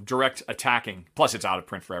 direct attacking. Plus, it's out of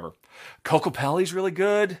print forever. Cocopelli's really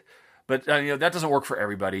good, but that doesn't work for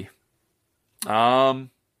everybody. Boy,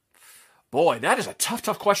 that is a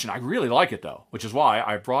tough question. I really like it though, which is why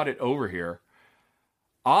I brought it over here.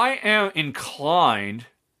 I'm inclined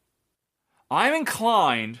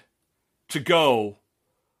to go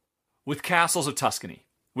with Castles of Tuscany,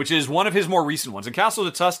 which is one of his more recent ones. And Castles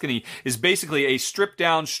of Tuscany is basically a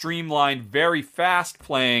stripped-down, streamlined, very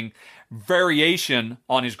fast-playing variation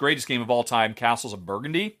on his greatest game of all time, Castles of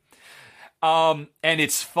Burgundy. And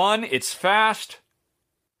it's fun, it's fast.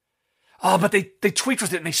 Oh, but they tweaked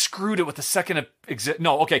with it and they screwed it with the second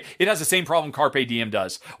No, okay. It has the same problem Carpe Diem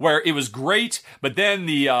does, where it was great, but then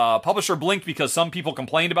the publisher blinked because some people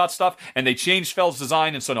complained about stuff and they changed Feld's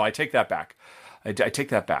design. And so, no, I take that back. I take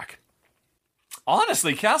that back.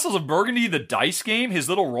 Honestly, Castles of Burgundy, the dice game, his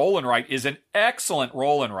little roll and write is an excellent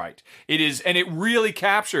roll and write. It is, and it really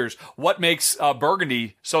captures what makes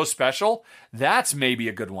Burgundy so special. That's maybe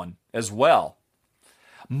a good one as well.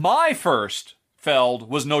 My first Feld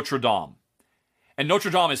was Notre Dame. And Notre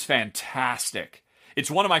Dame is fantastic. It's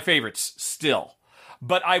one of my favorites still.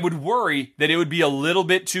 But I would worry that it would be a little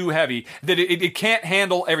bit too heavy, that it can't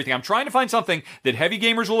handle everything. I'm trying to find something that heavy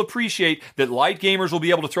gamers will appreciate, that light gamers will be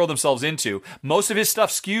able to throw themselves into. Most of his stuff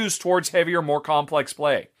skews towards heavier, more complex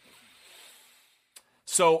play.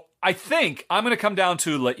 So I think I'm going to come down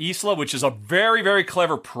to La Isla, which is a very, very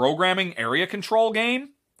clever programming area control game.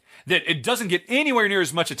 That it doesn't get anywhere near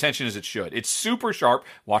as much attention as it should. It's super sharp.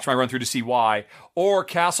 Watch my run through to see why. Or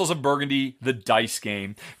Castles of Burgundy, the dice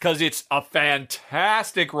game, because it's a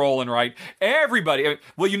fantastic roll and write. Everybody,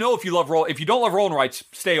 well, you know, if you don't love roll and writes,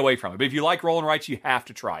 stay away from it. But if you like roll and writes, you have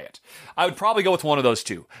to try it. I would probably go with one of those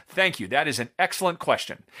two. Thank you. That is an excellent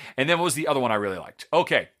question. And then what was the other one I really liked?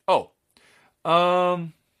 Okay.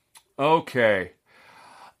 Okay.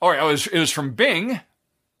 All right. It was from Bing.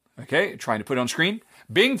 Okay. Trying to put it on screen.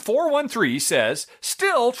 Bing413 says,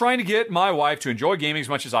 still trying to get my wife to enjoy gaming as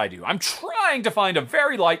much as I do. I'm trying to find a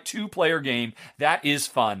very light 2-player game that is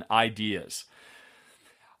fun. Ideas.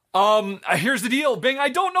 Here's the deal, Bing. I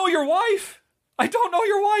don't know your wife. I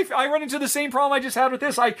run into the same problem I just had with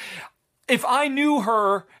this. If I knew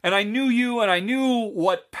her and I knew you and I knew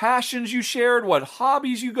what passions you shared, what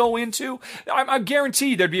hobbies you go into, I'm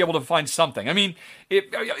guaranteed they'd be able to find something. I mean,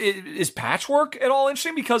 is patchwork at all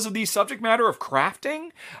interesting because of the subject matter of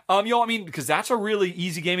crafting? Because that's a really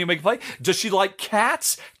easy game you make play. Does she like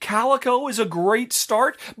cats? Calico is a great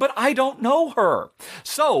start, but I don't know her.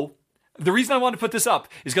 So the reason I wanted to put this up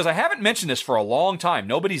is because I haven't mentioned this for a long time.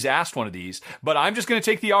 Nobody's asked one of these, but I'm just going to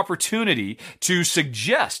take the opportunity to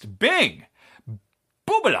suggest, Bing,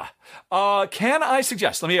 boobala, can I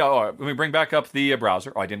suggest, let me bring back up the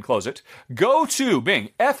browser. Oh, I didn't close it. Go to Bing,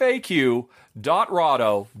 faq.rahdo.com.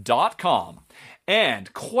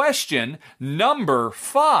 And question number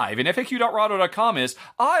 5 in faq.rahdo.com is,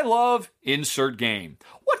 I love insert game.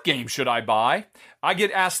 What game should I buy? I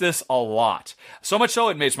get asked this a lot. So much so,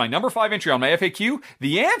 it's my number 5 entry on my FAQ.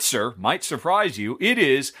 The answer might surprise you. It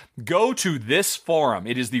is go to this forum.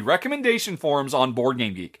 It is the recommendation forums on Board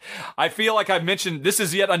Game Geek. I feel like I've mentioned this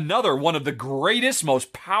is yet another one of the greatest,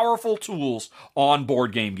 most powerful tools on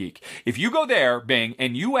Board Game Geek. If you go there, Bing,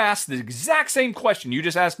 and you ask the exact same question you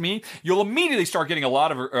just asked me, you'll immediately start getting a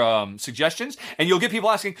lot of suggestions, and you'll get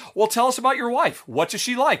people asking, well, tell us about your wife. What does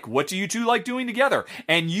she like? What do you two like doing together?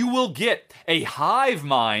 And you will get a hive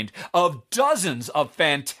mind of dozens of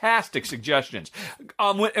fantastic suggestions.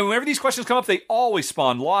 Whenever these questions come up, they always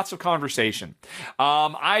spawn lots of conversation.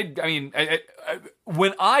 When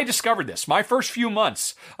I discovered this, my first few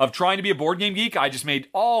months of trying to be a board game geek, I just made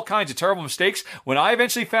all kinds of terrible mistakes. When I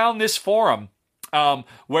eventually found this forum,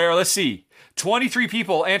 where, let's see, 23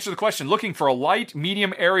 people answer the question looking for a light,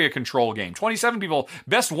 medium area control game. 27 people,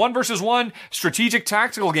 best 1 versus 1 strategic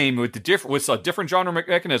tactical game with different genre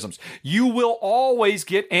mechanisms. You will always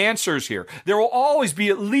get answers here. There will always be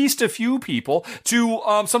at least a few people to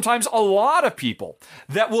sometimes a lot of people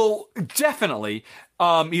that will definitely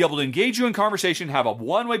be able to engage you in conversation, have a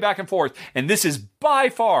one-way back and forth, and this is by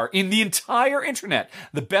far, in the entire internet,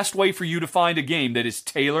 the best way for you to find a game that is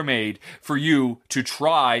tailor-made for you to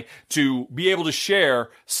try to be able to share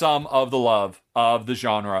some of the love of the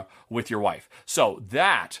genre with your wife. So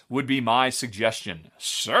that would be my suggestion,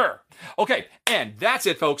 sir. Okay, and that's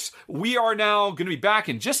it, folks. We are now going to be back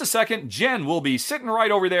in just a second. Jen will be sitting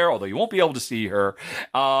right over there, although you won't be able to see her,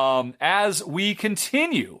 as we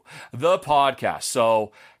continue the podcast.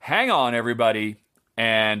 So hang on, everybody,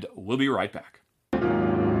 and we'll be right back.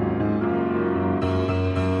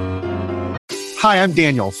 Hi, I'm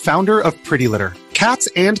Daniel, founder of Pretty Litter. Cats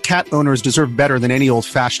and cat owners deserve better than any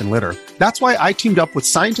old-fashioned litter. That's why I teamed up with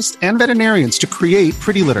scientists and veterinarians to create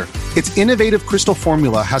Pretty Litter. Its innovative crystal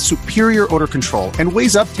formula has superior odor control and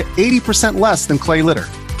weighs up to 80% less than clay litter.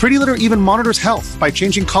 Pretty Litter even monitors health by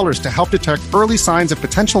changing colors to help detect early signs of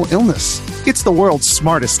potential illness. It's the world's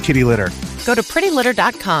smartest kitty litter. Go to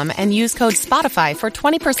prettylitter.com and use code SPOTIFY for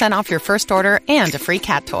 20% off your first order and a free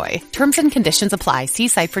cat toy. Terms and conditions apply. See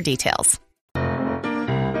site for details.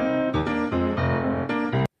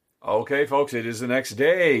 Okay, folks, it is the next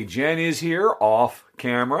day. Jen is here off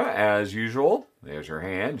camera as usual. There's her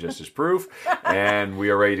hand, just as proof. And we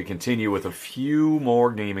are ready to continue with a few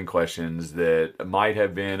more gaming questions that might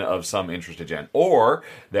have been of some interest to Jen, or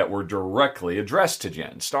that were directly addressed to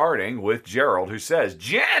Jen, starting with Gerald, who says,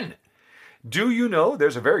 Jen, do you know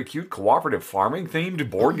there's a very cute cooperative farming themed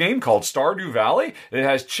board game called Stardew Valley? It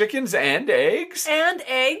has chickens and eggs. And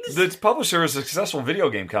eggs. The publisher is a successful video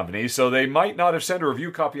game company, so they might not have sent a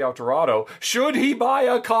review copy out to Rado. Should he buy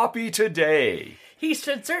a copy today? He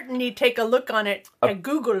should certainly take a look on it, a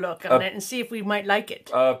Google look on it, and see if we might like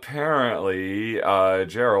it. Apparently,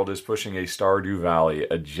 Gerald is pushing a Stardew Valley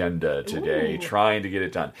agenda today, trying to get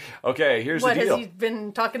it done. Okay, here's the deal. Has he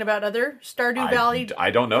been talking about other Stardew Valley?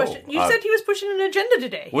 I don't know. You said he was pushing an agenda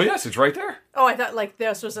today. Well, yes, it's right there. Oh, I thought like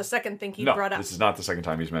this was the second thing he brought up. This is not the second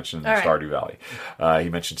time he's mentioned All right. Stardew Valley. He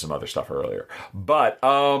mentioned some other stuff earlier. But,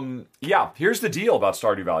 yeah, here's the deal about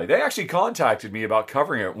Stardew Valley. They actually contacted me about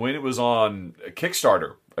covering it when it was on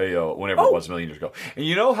Kickstarter. Whenever it was a million years ago. And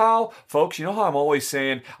you know how, folks, I'm always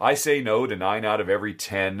saying I say no to 9 out of every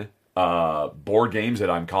 10 board games that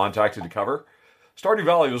I'm contacted to cover? Stardew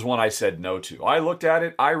Valley was one I said no to. I looked at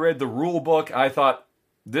it, I read the rule book, I thought,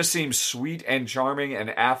 this seems sweet and charming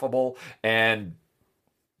and affable and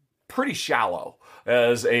pretty shallow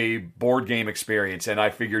as a board game experience, and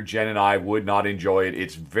I figured Jen and I would not enjoy it.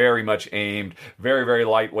 It's very much aimed, very, very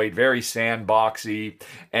lightweight, very sandboxy,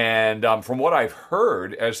 and from what I've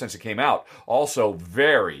heard ever since it came out, also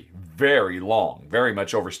very, very long, very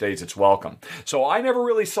much overstays its welcome. So I never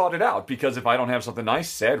really sought it out, because if I don't have something nice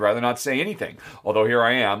said, I'd rather not say anything. Although here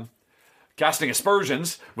I am, casting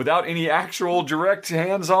aspersions without any actual direct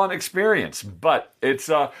hands-on experience. But it's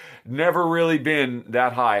never really been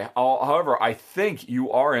that high. However, I think you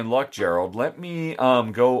are in luck, Gerald. Let me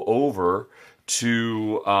go over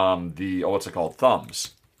to what's it called?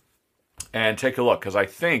 Thumbs. And take a look, because I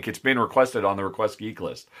think it's been requested on the Request Geek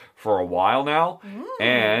list for a while now.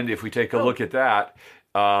 And if we take a look at that,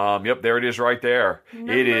 yep, there it is right there.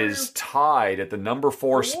 It is tied at the number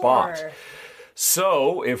 4 spot.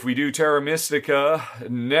 So, if we do Terra Mystica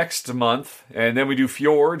next month, and then we do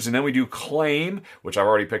Fjords, and then we do Claim, which I've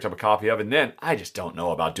already picked up a copy of, and then I just don't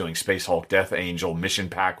know about doing Space Hulk Death Angel Mission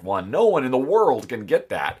Pack 1. No one in the world can get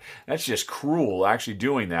that. That's just cruel, actually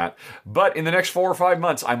doing that. But in the next 4 or 5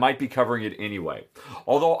 months, I might be covering it anyway.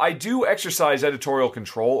 Although I do exercise editorial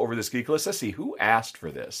control over this Geek List. Let's see, who asked for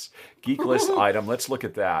this? Geek List item, let's look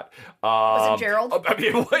at that. Was it Gerald? I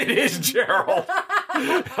mean, it is Gerald.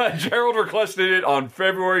 Gerald requested it on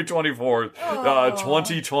February 24th,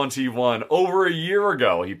 2021. Over a year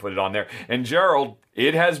ago, he put it on there. And Gerald,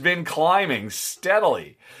 it has been climbing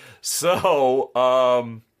steadily. So,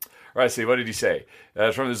 let's see, what did he say?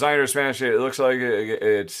 From the designer of Spanish, it looks like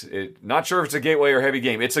it's not sure if it's a gateway or heavy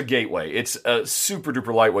game. It's a gateway. It's a super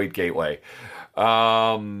duper lightweight gateway.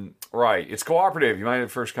 Right, it's cooperative. You might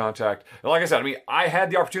have first contact. Like I said, I mean, I had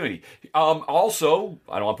the opportunity. Also,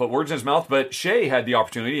 I don't want to put words in his mouth, but Shay had the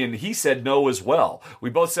opportunity, and he said no as well. We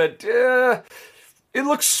both said, it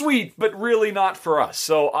looks sweet, but really not for us.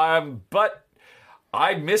 So, but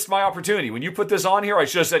I missed my opportunity. When you put this on here, I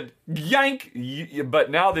should have said, yank! But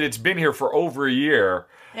now that it's been here for over a year.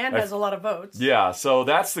 And has a lot of votes. Yeah, so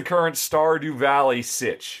that's the current Stardew Valley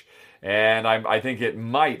sitch. And I think it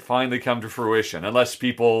might finally come to fruition, unless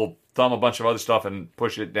people thumb a bunch of other stuff and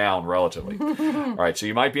push it down relatively. All right, so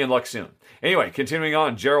you might be in luck soon. Anyway, continuing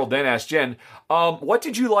on, Gerald then asked Jen, what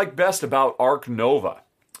did you like best about Ark Nova?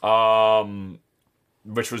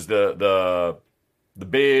 Which was the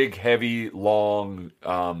big, heavy, long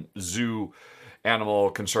zoo animal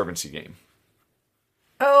conservancy game.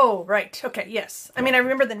 Oh, right. Okay, yes. I mean, I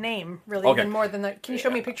remember the name, really, even more than that. Can you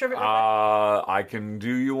show me a picture of it? I can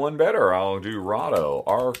do you one better. I'll do Rado.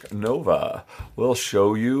 Ark Nova. We'll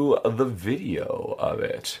show you the video of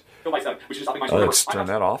it. Let's turn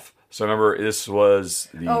that off. So remember, this was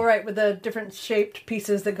the... Oh, right, with the different shaped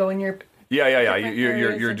pieces that go in your... Yeah.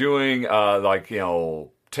 You're doing,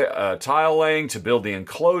 tile laying to build the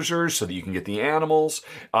enclosures so that you can get the animals.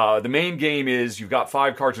 The main game is you've got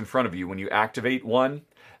 5 cards in front of you. When you activate one,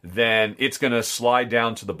 then it's going to slide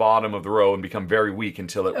down to the bottom of the row and become very weak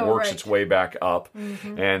until it works its way back up.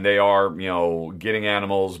 Mm-hmm. And they are, getting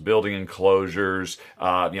animals, building enclosures,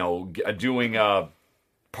 doing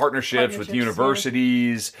partnerships with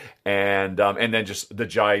universities, and then just the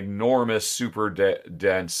ginormous, super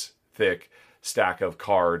dense, thick stack of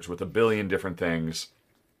cards with a billion different things.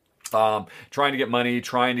 Trying to get money,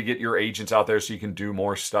 trying to get your agents out there so you can do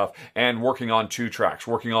more stuff, and working on 2 tracks.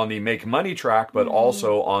 Working on the make money track, but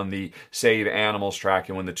also on the save animals track,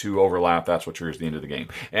 and when the 2 overlap, that's what triggers the end of the game.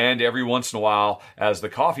 And every once in a while, as the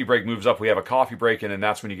coffee break moves up, we have a coffee break, and then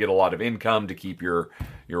that's when you get a lot of income to keep your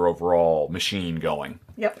overall machine going.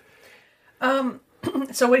 Yep.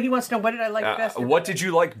 So what he wants to know, what did I like best? What did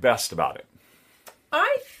you like best about it?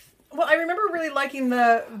 I remember really liking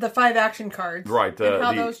the 5 action cards. Right. And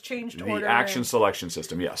how those changed order. The action selection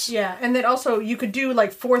system, yes. Yeah, and then also you could do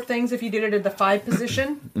like 4 things if you did it at the 5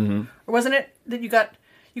 position. Or wasn't it that you got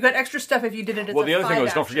extra stuff if you did it at the 5 Well, the other thing was,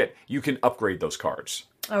 action? don't forget, you can upgrade those cards.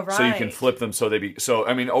 Oh, right. So you can flip them so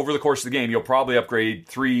over the course of the game, you'll probably upgrade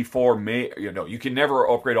 3, 4, you can never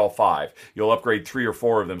upgrade all 5. You'll upgrade 3 or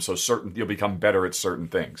 4 of them so you'll become better at certain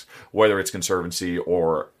things, whether it's conservancy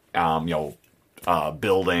or,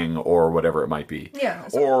 building or whatever it might be. Yeah.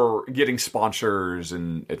 Or getting sponsors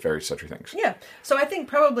and at various such things. Yeah. So I think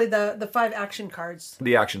probably the 5 action cards.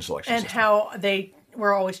 The action selection And system. how they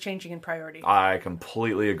were always changing in priority. I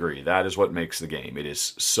completely agree. That is what makes the game. It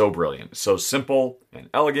is so brilliant. So simple and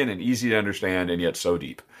elegant and easy to understand and yet so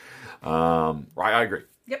deep. I agree.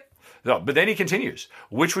 Yep. So, but then he continues.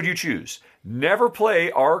 Which would you choose? Never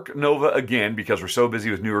play Ark Nova again because we're so busy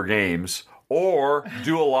with newer games, or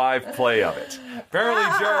do a live play of it? Apparently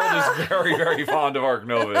Gerald is very, very fond of Ark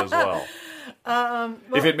Nova as well.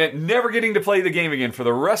 If it meant never getting to play the game again for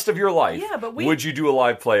the rest of your life, would you do a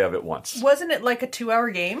live play of it once? Wasn't it like a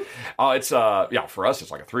 2-hour game? It's for us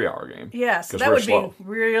it's like a 3-hour game. Yeah, so that would be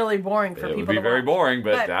really boring for people to watch. It would be very boring,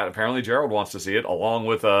 but that apparently Gerald wants to see it, along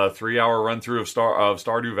with a 3-hour run through of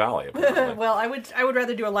Stardew Valley. Well, I would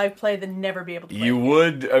rather do a live play than never be able to play. You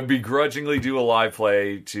would begrudgingly do a live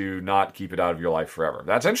play to not keep it out of your life forever.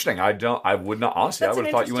 That's interesting. I would not honestly. I would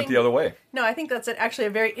have thought you went the other way. No, I think that's actually a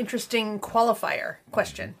very interesting qualifier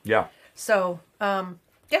question. Yeah. So, I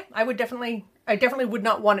definitely would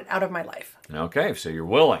not want it out of my life. Okay, so you're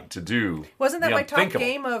willing to do. Wasn't that the my top unthinkable.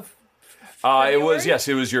 game of? It was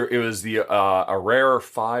a rare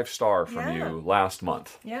 5-star from you last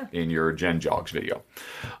month. Yeah. In your Gen Jogs video.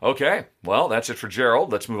 Okay, well that's it for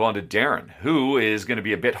Gerald. Let's move on to Darren, who is going to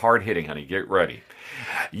be a bit hard hitting, honey. Get ready.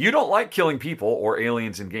 You don't like killing people or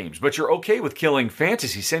aliens in games, but you're okay with killing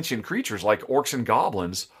fantasy sentient creatures like orcs and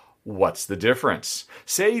goblins. What's the difference?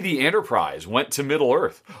 Say the Enterprise went to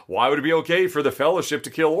Middle-earth. Why would it be okay for the Fellowship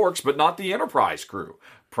to kill orcs, but not the Enterprise crew?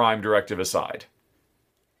 Prime directive aside.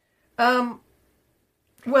 Well,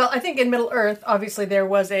 I think in Middle-earth, obviously there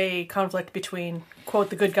was a conflict between, quote,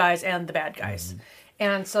 the good guys and the bad guys.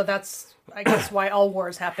 And so that's, I guess, why all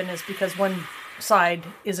wars happen, is because one side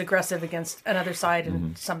is aggressive against another side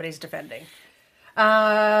and somebody's defending.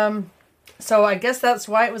 So I guess that's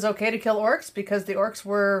why it was okay to kill orcs, because the orcs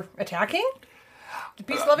were attacking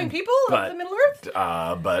peace-loving people of the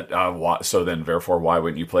Middle-earth? So then, therefore, why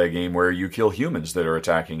wouldn't you play a game where you kill humans that are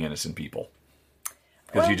attacking innocent people?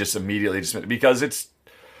 Because you just immediately because it's...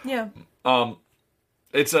 Yeah.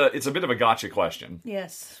 It's a bit of a gotcha question.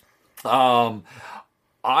 Yes.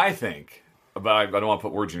 I think, but I don't want to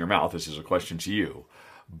put words in your mouth. This is a question to you.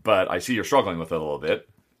 But I see you're struggling with it a little bit.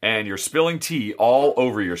 And you're spilling tea all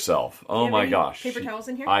over yourself. Oh my gosh. Paper towels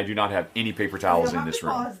in here? I do not have any paper towels in this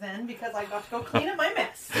room. Pause then, because I got to go clean up my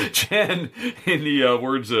mess. Jen, in the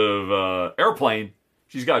words of Airplane,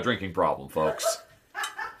 she's got a drinking problem, folks.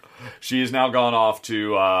 She has now gone off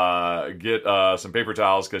to get some paper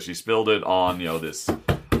towels because she spilled it on, this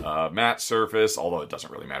matte surface, although it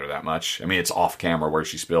doesn't really matter that much. I mean, it's off camera where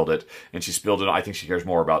she spilled it, and she spilled it. I think she cares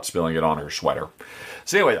more about spilling it on her sweater.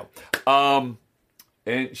 So anyway, though,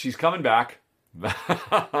 and she's coming back.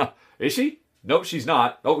 Is she? Nope, she's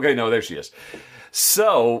not. Oh, okay, no, there she is.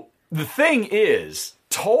 So the thing is,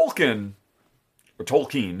 Tolkien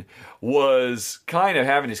was kind of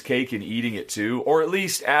having his cake and eating it too, or at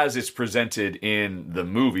least as it's presented in the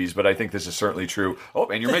movies, but I think this is certainly true. Oh,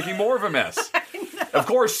 and you're making more of a mess. Of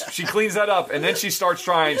course, she cleans that up, and then she starts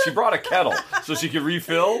trying. She brought a kettle so she could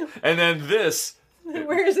refill, and then this...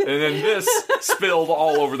 Where is it? And then this spilled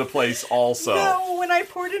all over the place also. No, when I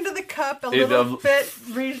poured into the cup, a little bit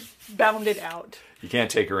rebounded out. You can't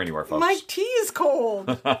take her anywhere, folks. My tea is cold.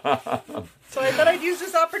 So I thought I'd use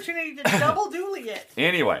this opportunity to double dually it.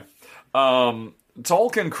 Anyway,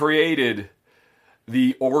 Tolkien created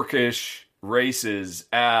the orcish races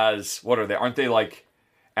as, what are they? Aren't they like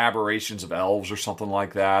aberrations of elves or something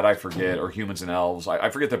like that? I forget. Or humans and elves. I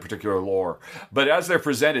forget the particular lore. But as they're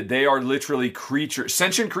presented, they are literally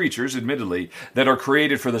sentient creatures, admittedly, that are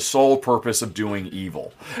created for the sole purpose of doing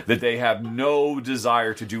evil. That they have no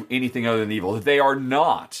desire to do anything other than evil. That they are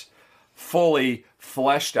not fully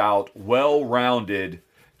fleshed out, well-rounded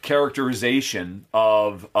characterization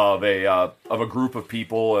of a group of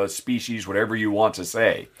people, a species, whatever you want to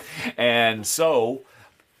say. And so,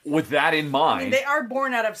 with that in mind, they are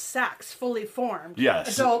born out of sacks, fully formed.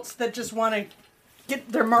 Yes. Adults that just want to get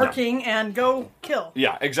their marking and go kill.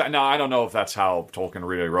 Yeah, exactly. Now, I don't know if that's how Tolkien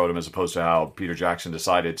really wrote him as opposed to how Peter Jackson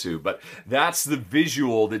decided to, but that's the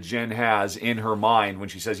visual that Jen has in her mind when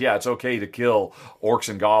she says, yeah, it's okay to kill orcs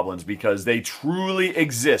and goblins because they truly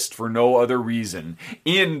exist for no other reason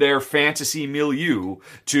in their fantasy milieu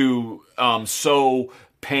to sow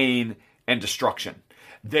pain and destruction.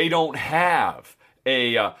 They don't have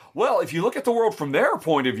if you look at the world from their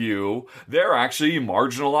point of view, they're actually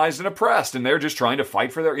marginalized and oppressed, and they're just trying to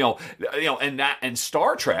fight for their, and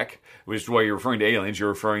Star Trek, which is the way you're referring to aliens, you're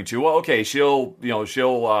referring to, well, okay, she'll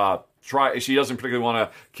try, she doesn't particularly want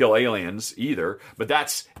to kill aliens either, but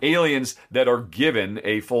that's aliens that are given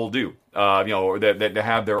a full due, or that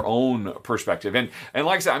have their own perspective. And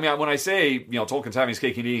like I said, I mean, when I say, Tolkien's having his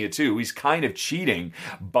cake and eating it too, he's kind of cheating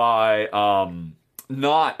by,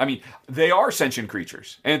 they are sentient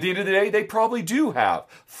creatures. And at the end of the day, they probably do have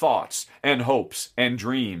thoughts and hopes and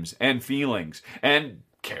dreams and feelings and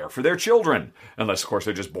care for their children. Unless, of course,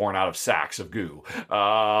 they're just born out of sacks of goo.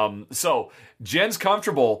 So Jen's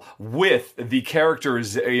comfortable with the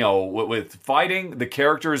characters, with fighting the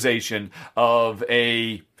characterization of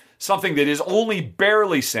something that is only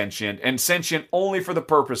barely sentient and sentient only for the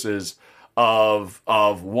purposes of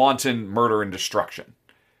wanton murder and destruction.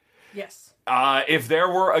 Yes. If there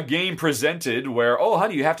were a game presented where, oh,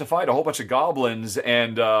 honey, you have to fight a whole bunch of goblins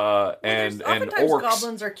and oftentimes orcs.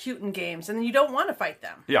 Goblins are cute in games, and you don't want to fight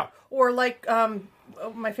them. Yeah. Or like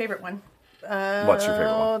my favorite one. What's your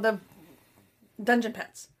favorite one? The Dungeon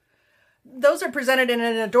Pets. Those are presented in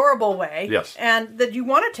an adorable way. Yes. And that you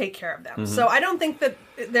want to take care of them. Mm-hmm. So I don't think that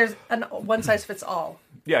there's a one size fits all.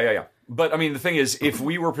 Yeah. But, I mean, the thing is, if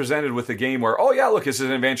we were presented with a game where, oh, yeah, look, this is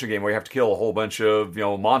an adventure game where you have to kill a whole bunch of,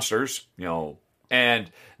 monsters,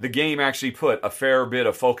 and the game actually put a fair bit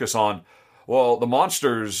of focus on, well,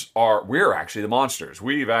 we're actually the monsters.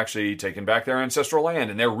 We've actually taken back their ancestral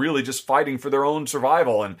land, and they're really just fighting for their own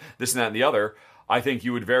survival, and this and that and the other, I think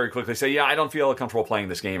you would very quickly say, yeah, I don't feel comfortable playing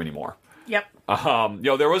this game anymore. Yep.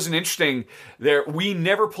 There was an interesting, we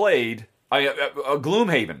never played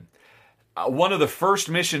Gloomhaven. One of the first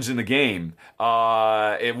missions in the game,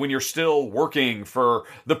 when you're still working for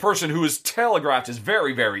the person who is telegraphed as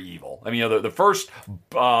very, very evil. I mean, the first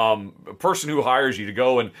person who hires you to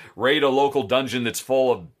go and raid a local dungeon that's full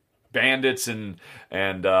of bandits and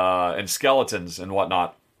skeletons and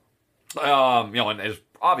whatnot. And is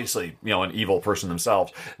obviously, an evil person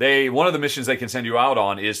themselves. One of the missions they can send you out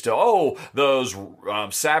on is to, those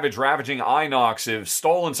savage, ravaging Inox have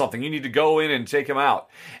stolen something. You need to go in and take them out.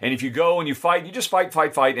 And if you go and you fight, you just fight,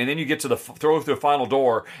 and then you get to through the final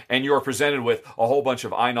door, and you are presented with a whole bunch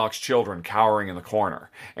of Inox children cowering in the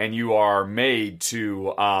corner. And you are made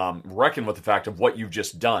to reckon with the fact of what you've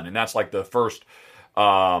just done. And that's like the first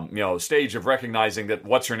stage of recognizing that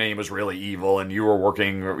what's her name was really evil and you were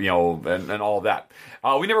working, and all of that.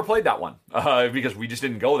 We never played that one because we just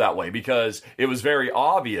didn't go that way because it was very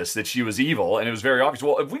obvious that she was evil, and it was very obvious.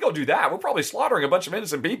 Well, if we go do that, we're probably slaughtering a bunch of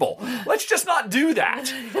innocent people. Let's just not do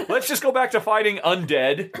that. Let's just go back to fighting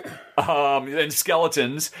undead and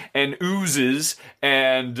skeletons and oozes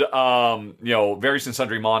and various and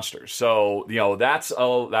sundry monsters. So that's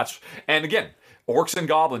and again. Orcs and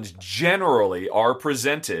goblins generally are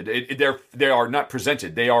presented. They are not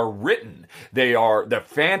presented. They are written. The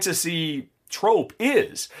fantasy trope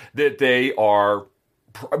is that they are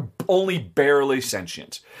only barely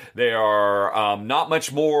sentient. They are not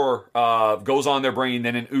much more goes on their brain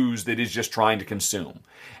than an ooze that is just trying to consume.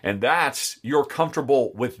 And you're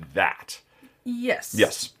comfortable with that. Yes.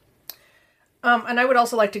 Yes. And I would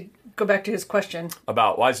also like to go back to his question.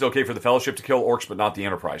 About why is it okay for the Fellowship to kill orcs but not the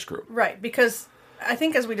Enterprise crew? Right, because I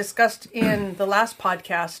think as we discussed in the last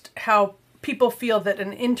podcast, how people feel that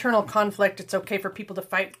an internal conflict, it's okay for people to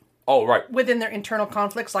fight within their internal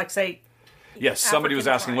conflicts, like, say, yes, somebody was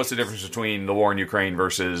asking what's the difference between the war in Ukraine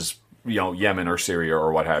versus, Yemen or Syria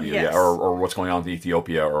or what have you, yes. or what's going on with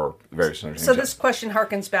Ethiopia or various other things. So this question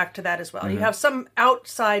harkens back to that as well. Mm-hmm. You have some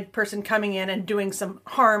outside person coming in and doing some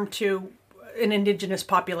harm to an indigenous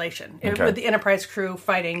population with the Enterprise crew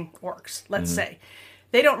fighting orcs, let's say.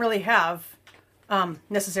 They don't really have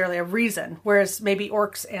necessarily a reason, whereas maybe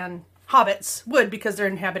orcs and hobbits would because they're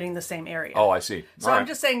inhabiting the same area. Oh, I see. So I'm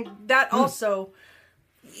just saying that also,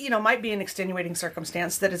 might be an extenuating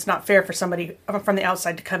circumstance that it's not fair for somebody from the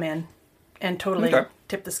outside to come in and totally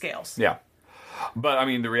tip the scales. Yeah. But I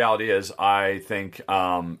mean, the reality is, I think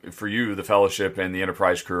for you, the Fellowship and the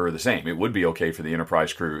Enterprise crew are the same. It would be okay for the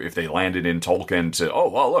Enterprise crew if they landed in Tolkien to, oh,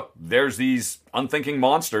 well, look, there's these unthinking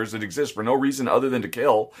monsters that exist for no reason other than to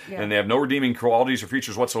kill, and they have no redeeming qualities or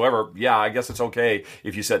features whatsoever. Yeah, I guess it's okay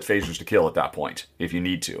if you set phasers to kill at that point, if you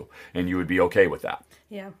need to, and you would be okay with that.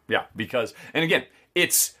 Yeah. Yeah, because, and again,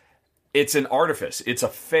 it's an artifice. It's a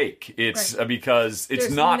fake. It's because it's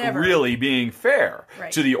There's not never- really being fair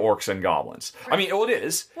Right. to the orcs and goblins. I mean, well, it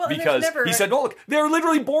is, Well, and there's because never he a- said, no, look, they're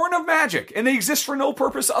literally born of magic, and they exist for no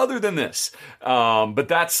purpose other than this. But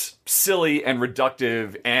that's silly and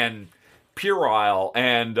reductive and puerile,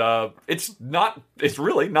 and it's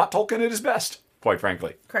really not Tolkien at his best, quite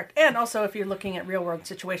frankly. Correct. And also, if you're looking at real world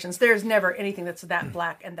situations, there's never anything that's that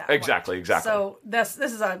black and that white. Exactly. So this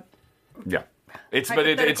is a Yeah. It's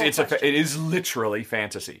Hypothetical question. it is literally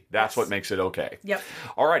fantasy. That's what makes it okay. Yep.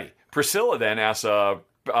 Alrighty. Priscilla then asks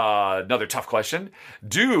another tough question.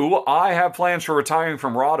 Do I have plans for retiring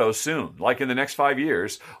from Rahdo soon? Like in the next 5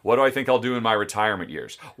 years? What do I think I'll do in my retirement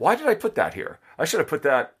years? Why did I put that here? I should have put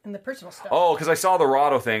that... in the personal stuff. Oh, because I saw the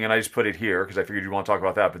Rahdo thing and I just put it here because I figured you'd want to talk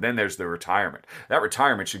about that. But then there's the retirement. That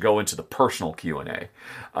retirement should go into the personal Q&A.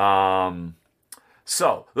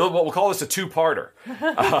 So, we'll call this a two-parter.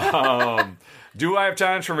 Do I have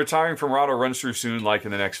plans from retiring from Rahdo runs through soon, like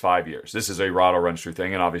in the next 5 years? This is a Rahdo runs through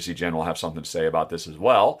thing, and obviously Jen will have something to say about this as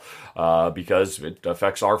well, because it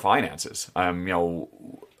affects our finances.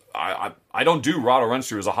 I don't do Rahdo runs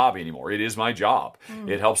through as a hobby anymore. It is my job.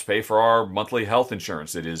 It helps pay for our monthly health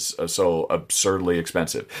insurance. It is so absurdly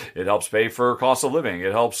expensive. It helps pay for cost of living.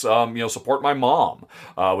 It helps support my mom,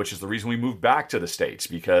 which is the reason we moved back to the States,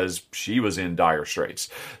 because she was in dire straits.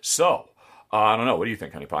 So I don't know. What do you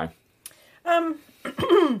think, Honey Pie?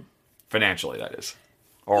 Financially, that is,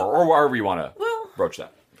 or wherever you want to broach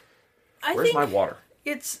that. Where's think my water?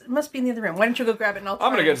 It must be in the other room. Why don't you go grab it and I'll try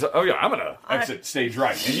I'm gonna get. Oh yeah, I'm gonna exit stage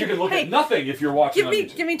right, and you can look Hey, at nothing if you're watching. on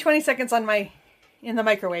YouTube. Give me 20 seconds in the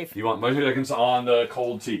microwave. You want 20 seconds on the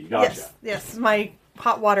cold tea? Gotcha. Yes. My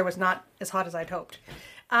hot water was not as hot as I'd hoped.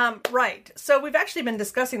 Right. So we've actually been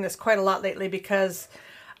discussing this quite a lot lately because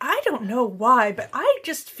I don't know why, but I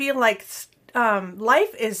just feel like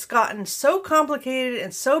life has gotten so complicated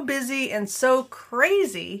and so busy and so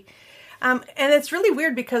crazy. And it's really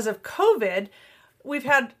weird because of COVID. We've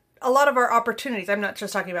had a lot of our opportunities. I'm not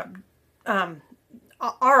just talking about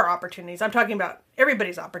our opportunities. I'm talking about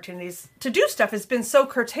everybody's opportunities to do stuff has been so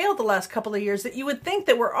curtailed the last couple of years that you would think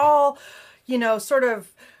that we're all, sort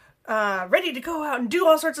of ready to go out and do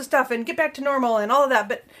all sorts of stuff and get back to normal and all of that.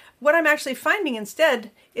 But what I'm actually finding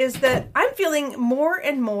instead is that I'm feeling more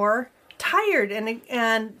and more tired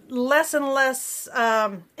and less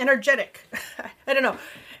energetic. I don't know.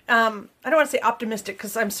 I don't want to say optimistic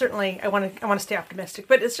because I want to stay optimistic,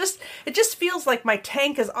 but it just feels like my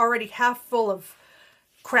tank is already half full of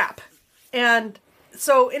crap. And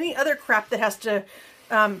so any other crap that has to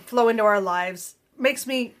flow into our lives makes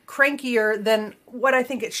me crankier than what I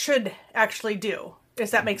think it should actually do.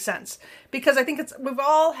 If that makes sense. Because I think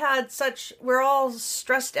we're all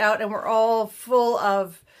stressed out and we're all full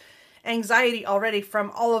of anxiety already from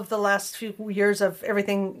all of the last few years of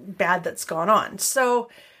everything bad that's gone on. So,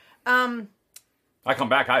 I come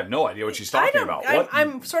back. I have no idea what she's talking about.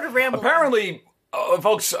 I'm sort of rambling. Apparently,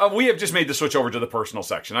 folks, we have just made the switch over to the personal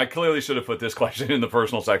section. I clearly should have put this question in the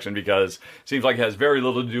personal section because it seems like it has very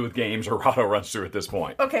little to do with games or Rahdo runs through at this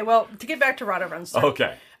point. Okay, well, to get back to Rahdo runs through.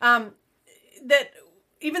 Okay. That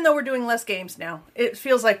even though we're doing less games now, it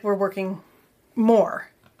feels like we're working more.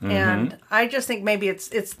 Mm-hmm. And I just think maybe it's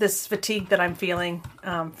this fatigue that I'm feeling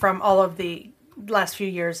from all of the last few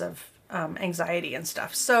years of anxiety and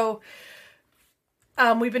stuff. So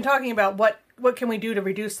we've been talking about what can we do to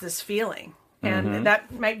reduce this feeling. And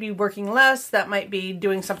that might be working less. That might be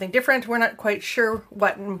doing something different. We're not quite sure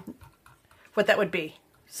what that would be.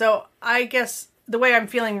 So I guess the way I'm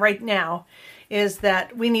feeling right now is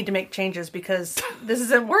that we need to make changes because this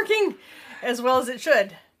isn't working as well as it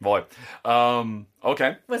should. Boy.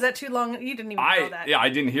 Okay. Was that too long? You didn't even know that. Yeah, I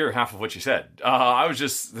didn't hear half of what you said. I was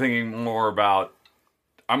just thinking more about,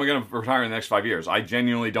 am I going to retire in the next 5 years? I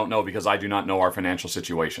genuinely don't know because I do not know our financial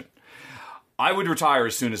situation. I would retire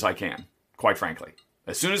as soon as I can, quite frankly.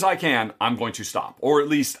 As soon as I can, I'm going to stop. Or at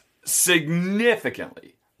least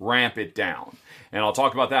significantly ramp it down. And I'll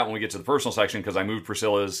talk about that when we get to the personal section because I moved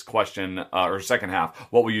Priscilla's question, or second half,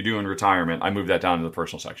 what will you do in retirement? I moved that down to the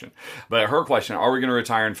personal section. But her question, are we going to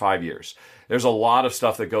retire in 5 years? There's a lot of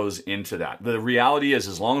stuff that goes into that. The reality is,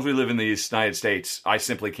 as long as we live in the United States, I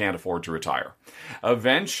simply can't afford to retire.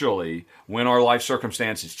 Eventually, when our life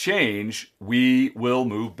circumstances change, we will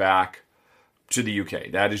move back to the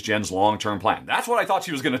UK. That is Jen's long-term plan. That's what I thought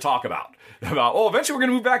she was going to talk about. Eventually we're going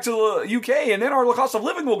to move back to the UK, and then our cost of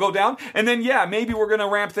living will go down, and then, maybe we're going to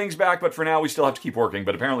ramp things back, but for now we still have to keep working.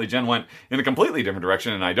 But apparently Jen went in a completely different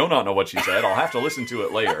direction, and I do not know what she said. I'll have to listen to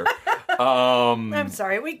it later. I'm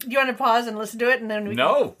sorry. Do you want to pause and listen to it, and then we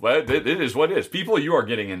No, but it is what it is. People, you are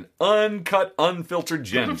getting an uncut, unfiltered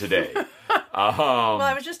Jen today. Well,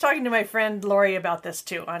 I was just talking to my friend Lori about this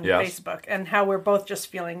too on Yes. Facebook, and how we're both just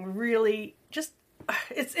feeling really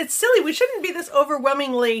it's silly. We shouldn't be this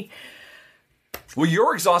overwhelmingly. Well,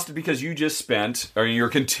 you're exhausted because you just spent, or you're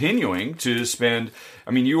continuing to spend.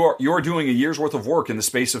 I mean, you're doing a year's worth of work in the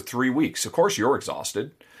space of 3 weeks. Of course, you're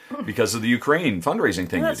exhausted because of the Ukraine fundraising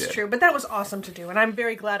thing you did. That's true, but that was awesome to do, and I'm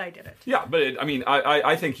very glad I did it. Yeah, but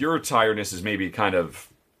I think your tiredness is maybe kind of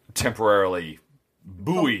temporarily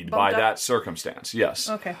buoyed by up? that circumstance. Yes.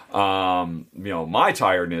 Okay. My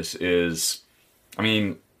tiredness is,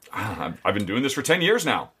 I've been doing this for 10 years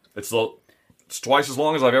now. It's twice as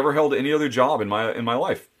long as I've ever held any other job in my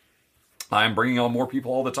life. I'm bringing on more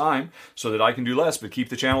people all the time so that I can do less but keep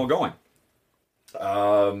the channel going.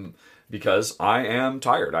 Because I am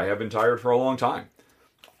tired. I have been tired for a long time.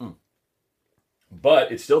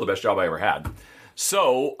 But it's still the best job I ever had.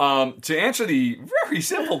 So, to answer the very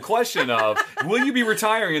simple question of, will you be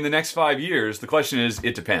retiring in the next 5 years? The question is,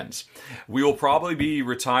 it depends. We will probably be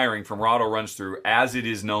retiring from Rahdo Runs Through as it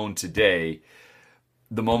is known today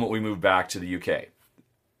the moment we move back to the UK.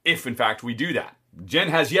 If, in fact, we do that. Jen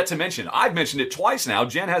has yet to mention. I've mentioned it twice now.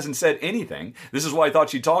 Jen hasn't said anything. This is what I thought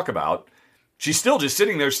she'd talk about. She's still just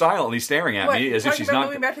sitting there silently staring at me as if she's not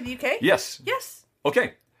moving back to the UK. Yes. Yes.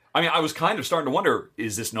 Okay. I was kind of starting to wonder,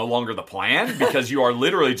 is this no longer the plan? Because you are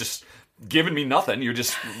literally just giving me nothing. You're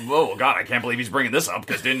just, oh, God, I can't believe he's bringing this up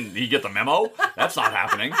because didn't he get the memo? That's not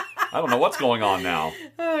happening. I don't know what's going on now.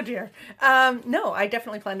 Oh, dear. No, I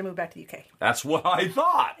definitely plan to move back to the UK. That's what I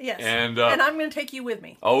thought. Yes. And I'm going to take you with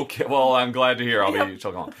me. Okay, well, I'm glad to hear. I'll be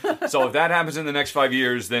so gone. So if that happens in the next 5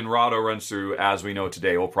 years, then Rahdo Runs Through, as we know it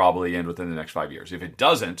today, will probably end within the next 5 years. If it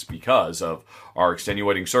doesn't, because of our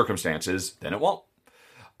extenuating circumstances, then it won't.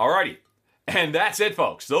 Alrighty. And that's it,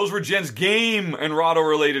 folks. Those were Jen's game and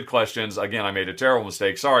Rahdo-related questions. Again, I made a terrible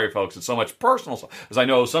mistake. Sorry, folks. It's so much personal stuff. Because I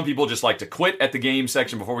know some people just like to quit at the game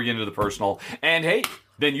section before we get into the personal. And hey,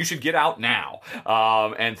 then you should get out now.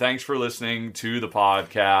 And thanks for listening to the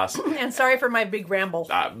podcast. And sorry for my big ramble.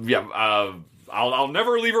 I'll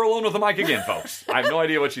never leave her alone with the mic again, folks. I have no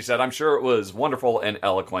idea what she said. I'm sure it was wonderful and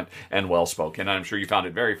eloquent and well-spoken. I'm sure you found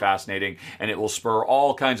it very fascinating, and it will spur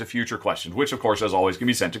all kinds of future questions, which, of course, as always, can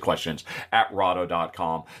be sent to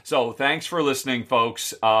questions@rahdo.com. So thanks for listening,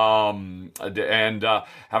 folks, and have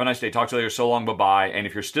a nice day. Talk to you later. So long, bye-bye. And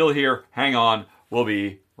if you're still here, hang on. We'll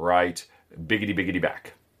be right biggity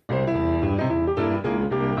back.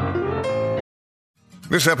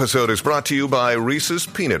 This episode is brought to you by Reese's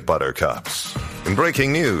Peanut Butter Cups. In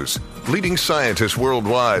breaking news, leading scientists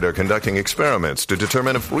worldwide are conducting experiments to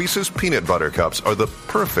determine if Reese's Peanut Butter Cups are the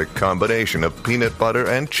perfect combination of peanut butter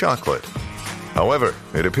and chocolate. However,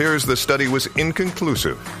 it appears the study was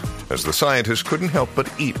inconclusive, as the scientists couldn't help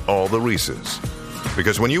but eat all the Reese's.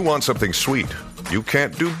 Because when you want something sweet, you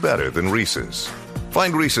can't do better than Reese's.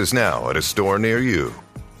 Find Reese's now at a store near you.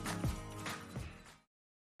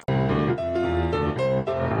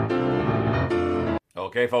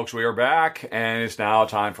 Okay, folks, we are back, and it's now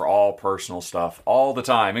time for all personal stuff all the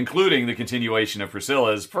time, including the continuation of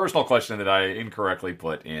Priscilla's personal question that I incorrectly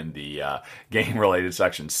put in the game-related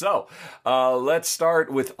section. So, let's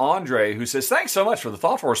start with Andre, who says, thanks so much for the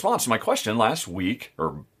thoughtful response to my question last week,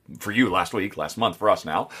 or for you last month for us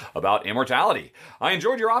now, about immortality. I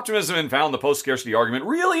enjoyed your optimism and found the post-scarcity argument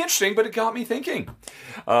really interesting, but it got me thinking.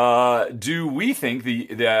 Do we think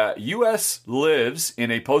the U.S. lives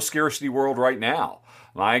in a post-scarcity world right now?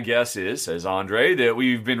 My guess is, says Andre, that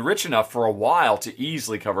we've been rich enough for a while to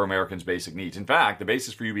easily cover Americans' basic needs. In fact, the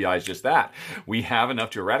basis for UBI is just that. We have enough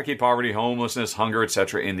to eradicate poverty, homelessness, hunger,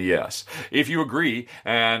 etc. in the U.S. If you agree,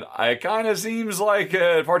 and it kind of seems like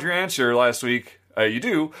part of your answer last week, you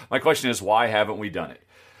do, my question is, why haven't we done it?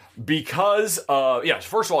 Because, yes,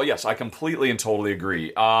 first of all, yes, I completely and totally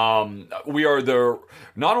agree. Not only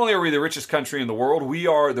are we the richest country in the world, we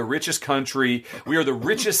are the richest country, we are the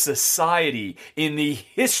richest society in the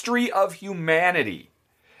history of humanity.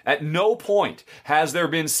 At no point has there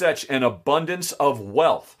been such an abundance of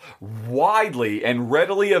wealth, widely and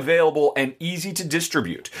readily available and easy to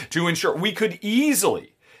distribute, to ensure we could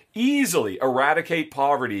easily eradicate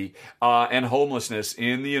poverty and homelessness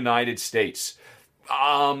in the United States.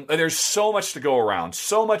 There's so much to go around.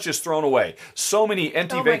 So much is thrown away. So many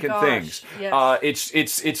empty, vacant things. Yes.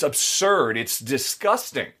 It's absurd. It's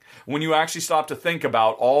disgusting when you actually stop to think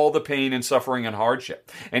about all the pain and suffering and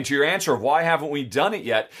hardship. And to your answer of why haven't we done it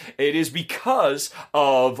yet, it is because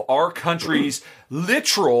of our country's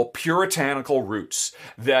literal puritanical roots,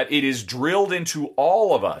 that it is drilled into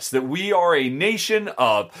all of us that we are a nation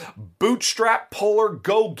of bootstrap puller,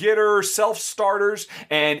 go-getter, self-starters,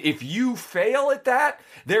 and if you fail at that,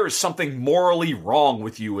 there is something morally wrong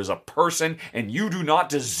with you as a person, and you do not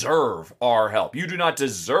deserve our help. You do not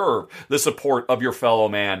deserve the support of your fellow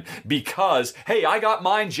man because, hey, I got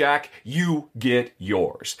mine, Jack, you get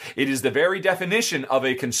yours. It is the very definition of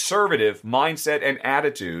a conservative mindset and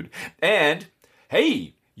attitude, and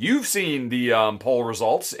hey, you've seen the poll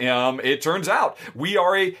results. It turns out we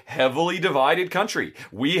are a heavily divided country.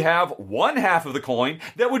 We have one half of the coin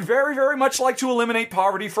that would very, very much like to eliminate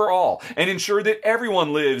poverty for all and ensure that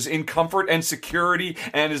everyone lives in comfort and security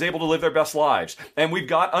and is able to live their best lives. And we've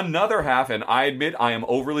got another half, and I admit I am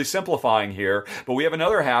overly simplifying here, but we have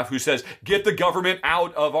another half who says, get the government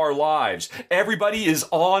out of our lives. Everybody is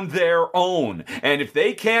on their own. And if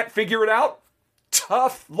they can't figure it out,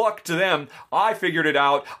 tough luck to them. I figured it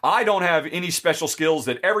out. I don't have any special skills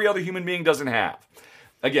that every other human being doesn't have.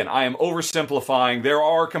 Again, I am oversimplifying. There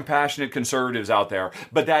are compassionate conservatives out there,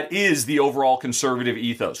 but that is the overall conservative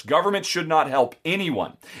ethos. Government should not help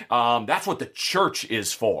anyone. That's what the church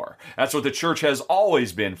is for. That's what the church has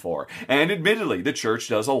always been for. And admittedly, the church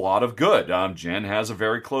does a lot of good. Jen has a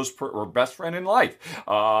very close or best friend in life.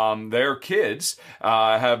 Their kids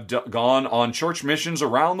have gone on church missions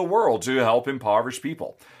around the world to help impoverished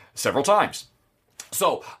people several times.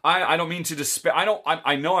 So I don't mean to despair.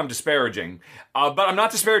 I know I'm disparaging, but I'm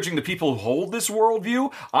not disparaging the people who hold this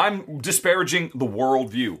worldview. I'm disparaging the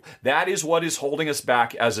worldview. That is what is holding us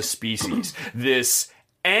back as a species. This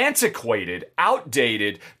antiquated,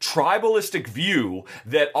 outdated, tribalistic view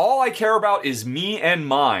that all I care about is me and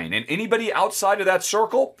mine, and anybody outside of that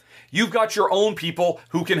circle, you've got your own people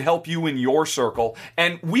who can help you in your circle,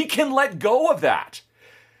 and we can let go of that.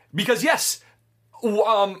 Because yes,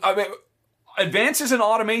 advances in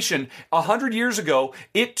automation, 100 years ago,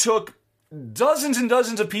 it took dozens and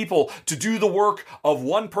dozens of people to do the work of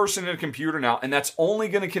one person in a computer now, and that's only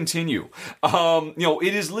going to continue.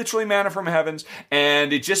 It is literally manna from heavens,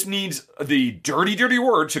 and it just needs the dirty, dirty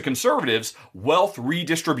word to conservatives, wealth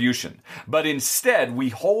redistribution. But instead, we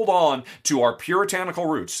hold on to our puritanical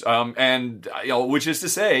roots, which is to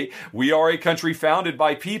say, we are a country founded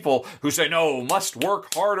by people who say, no, must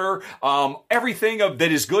work harder. Everything that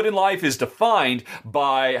is good in life is defined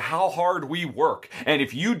by how hard we work. And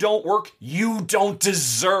if you don't work, you don't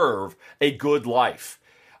deserve a good life.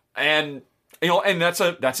 And that's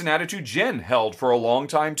an attitude Jen held for a long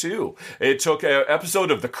time too. It took an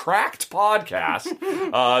episode of the Cracked podcast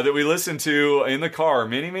that we listened to in the car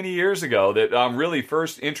many, many years ago that really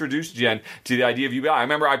first introduced Jen to the idea of UBI. I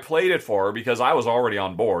remember I played it for her because I was already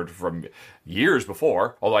on board from years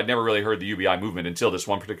before, although I'd never really heard the UBI movement until this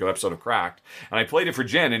one particular episode of Cracked. And I played it for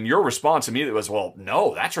Jen, and your response immediately was, well,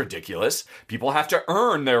 no, that's ridiculous. People have to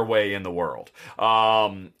earn their way in the world.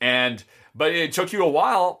 But it took you a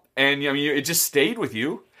while, and it just stayed with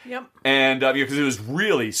you. Yep. And because it was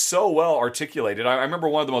really so well articulated. I remember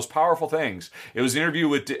one of the most powerful things. It was an interview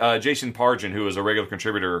with Jason Pargin, who was a regular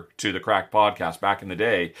contributor to the Cracked podcast back in the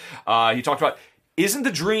day. He talked about, isn't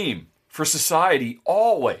the dream for society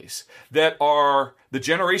always that the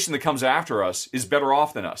generation that comes after us is better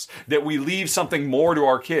off than us, that we leave something more to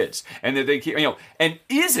our kids, and that they keep, and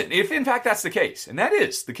isn't, if in fact that's the case, and that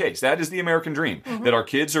is the case, that is the American dream, that our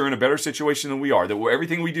kids are in a better situation than we are, that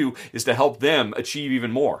everything we do is to help them achieve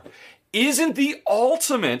even more. Isn't the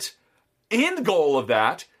ultimate end goal of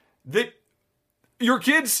that your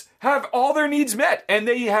kids have all their needs met and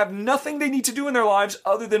they have nothing they need to do in their lives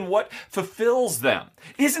other than what fulfills them?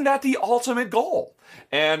 Isn't that the ultimate goal?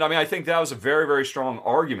 And I think that was a very, very strong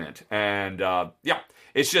argument. And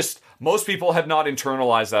it's just most people have not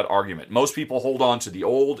internalized that argument. Most people hold on to the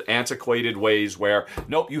old antiquated ways where,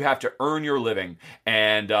 nope, you have to earn your living,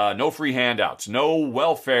 and no free handouts, no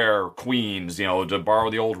welfare queens, to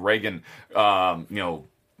borrow the old Reagan,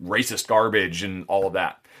 racist garbage and all of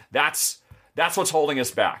that. That's what's holding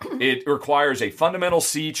us back. It requires a fundamental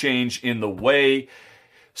sea change in the way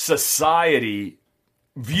society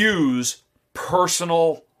views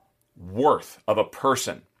personal worth of a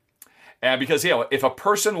person. And because, if a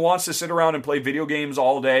person wants to sit around and play video games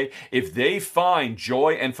all day, if they find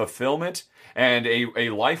joy and fulfillment and a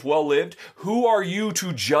life well lived, who are you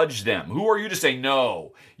to judge them? Who are you to say,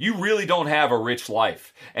 no, you really don't have a rich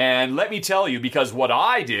life? And let me tell you, because what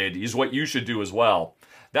I did is what you should do as well.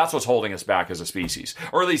 That's what's holding us back as a species,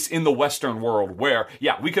 or at least in the Western world where,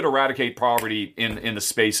 we could eradicate poverty in the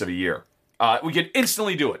space of a year. We could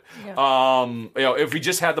instantly do it. Yeah. If we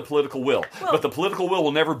just had the political will. But the political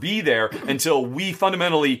will never be there until we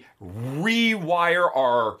fundamentally rewire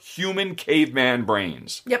our human caveman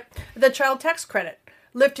brains. Yep. The child tax credit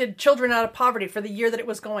lifted children out of poverty for the year that it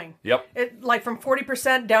was going. Yep. Like from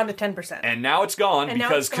 40% down to 10%. And now it's gone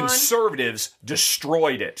because conservatives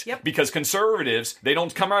destroyed it. Yep. Because conservatives, they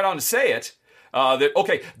don't come right on to say it.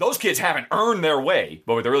 Those kids haven't earned their way,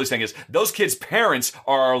 but what they're really saying is those kids' parents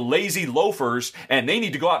are lazy loafers and they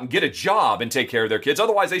need to go out and get a job and take care of their kids.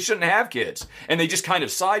 Otherwise, they shouldn't have kids. And they just kind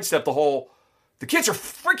of sidestep the kids are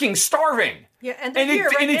freaking starving. Yeah, and they're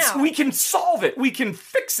now. We can solve it. We can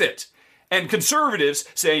fix it. And conservatives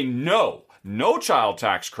say no child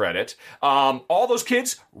tax credit. All those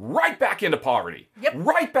kids right back into poverty. Yep.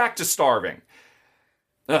 Right back to starving.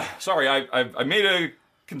 Sorry, I made a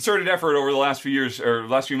concerted effort over the last few years or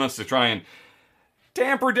last few months to try and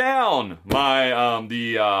damper down my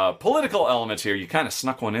the political elements here. You kind of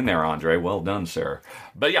snuck one in there, Andre. Well done, sir.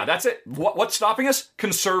 But yeah, that's it. What's stopping us?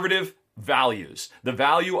 Conservative values. The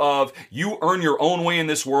value of you earn your own way in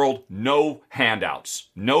this world, no handouts,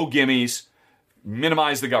 no gimmies,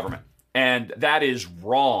 minimize the government. And that is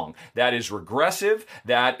wrong. That is regressive.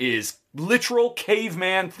 That is literal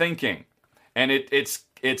caveman thinking. And it's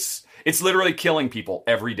literally killing people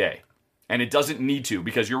every day. And it doesn't need to,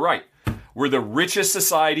 because you're right. We're the richest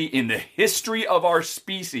society in the history of our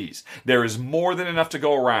species. There is more than enough to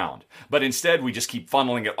go around. But instead, we just keep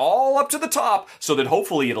funneling it all up to the top so that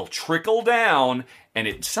hopefully it'll trickle down. And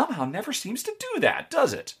it somehow never seems to do that,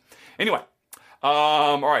 does it? Anyway.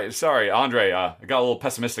 All right, sorry, Andre, I got a little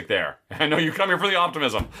pessimistic there. I know you come here for the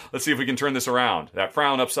optimism. Let's see if we can turn this around. That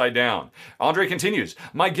frown upside down. Andre continues,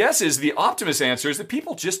 my guess is the optimist answer is that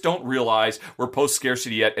people just don't realize we're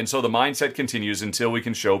post-scarcity yet, and so the mindset continues until we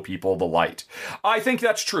can show people the light. I think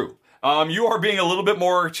that's true. You are being a little bit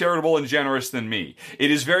more charitable and generous than me. It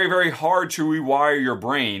is very, very hard to rewire your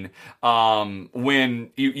brain when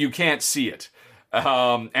you can't see it.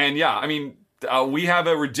 And yeah, I mean, we have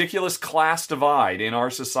a ridiculous class divide in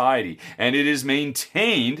our society, and it is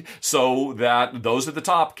maintained so that those at the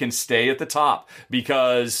top can stay at the top.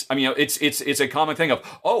 Because I mean, it's a common thing of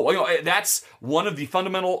that's one of the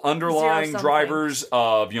fundamental underlying drivers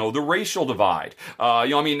of the racial divide.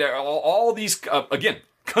 All these again.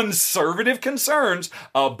 Conservative concerns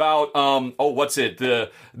about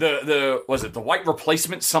the white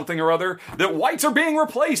replacement something or other, that whites are being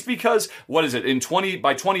replaced because by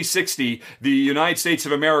 2060 the United States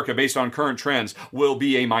of America, based on current trends, will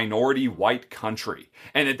be a minority white country,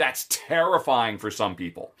 and that's terrifying for some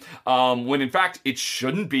people, when in fact it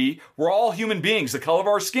shouldn't be. We're all human beings. The color of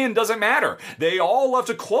our skin doesn't matter. They all love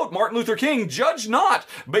to quote Martin Luther King, judge not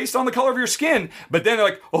based on the color of your skin, but then they're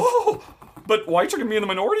like, but whites are going to be in the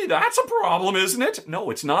minority? That's a problem, isn't it? No,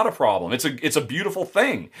 it's not a problem. It's a beautiful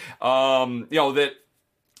thing. But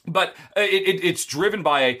it's driven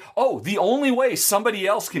by the only way somebody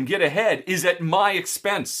else can get ahead is at my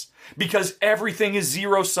expense. Because everything is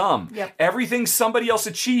zero sum. Yep. Everything somebody else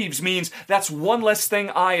achieves means that's one less thing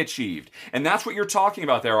I achieved. And that's what you're talking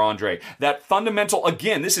about there, Andre. That fundamental,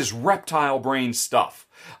 again, this is reptile brain stuff.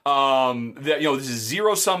 This is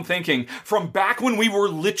zero-sum thinking from back when we were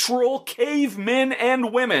literal cavemen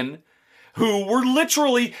and women who were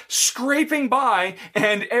literally scraping by,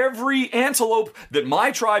 and every antelope that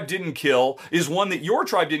my tribe didn't kill is one that your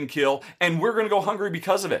tribe didn't kill, and we're going to go hungry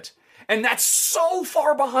because of it. And that's so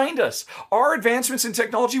far behind us. Our advancements in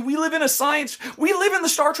technology, we live in the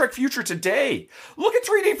Star Trek future today. Look at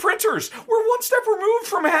 3D printers. We're one step removed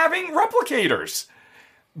from having replicators.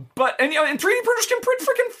 And 3D printers can print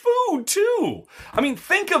freaking food too. I mean,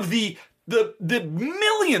 think of the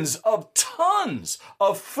millions of tons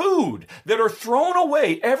of food that are thrown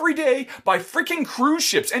away every day by freaking cruise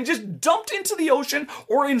ships and just dumped into the ocean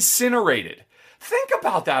or incinerated. Think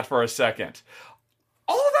about that for a second.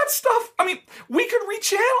 All of that stuff, I mean, we could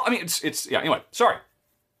rechannel. I mean, anyway, sorry.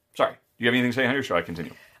 Do you have anything to say, Henry, or should I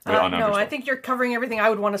continue? No, I think you're covering everything I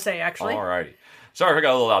would want to say, actually. All righty. Sorry if I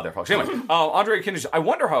got a little out there, folks. Anyway, Andre continues, I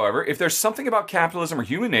wonder, however, if there's something about capitalism or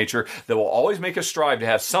human nature that will always make us strive to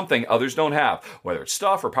have something others don't have, whether it's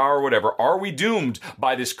stuff or power or whatever. Are we doomed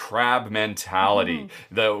by this crab mentality?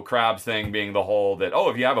 Mm-hmm. The crab thing being the whole that,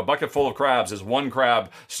 if you have a bucket full of crabs, as one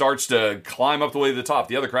crab starts to climb up the way to the top,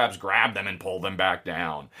 the other crabs grab them and pull them back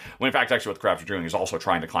down. When in fact, actually what the crabs are doing is also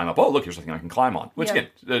trying to climb up. Look, here's something I can climb on. Which again,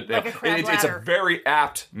 it's a very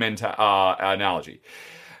apt analogy.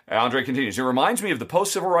 Andre continues, it reminds me of the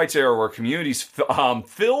post-civil rights era where communities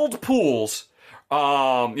filled pools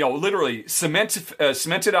literally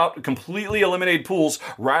cemented out, completely eliminated pools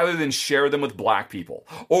rather than share them with black people.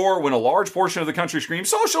 Or when a large portion of the country screams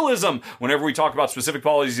socialism whenever we talk about specific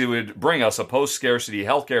policies that would bring us a post-scarcity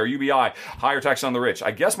healthcare, UBI, higher tax on the rich.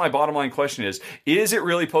 I guess my bottom line question is it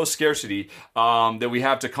really post-scarcity that we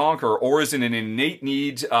have to conquer, or is it an innate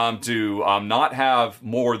need to not have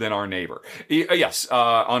more than our neighbor? Yes,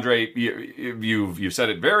 Andre, you've said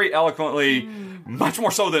it very eloquently, much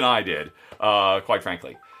more so than I did. Quite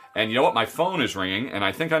frankly. And you know what? My phone is ringing, and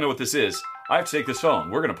I think I know what this is. I have to take this phone.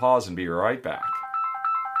 We're going to pause and be right back.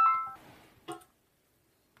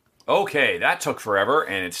 Okay, that took forever,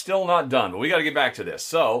 and it's still not done, but we got to get back to this.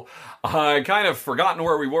 So, I kind of forgotten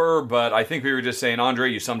where we were, but I think we were just saying,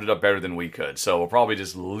 Andre, you summed it up better than we could. So we'll probably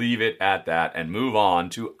just leave it at that and move on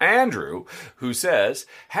to Andrew, who says,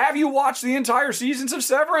 have you watched the entire seasons of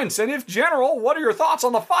Severance? And if general, what are your thoughts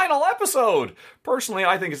on the final episode? Personally,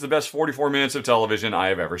 I think it's the best 44 minutes of television I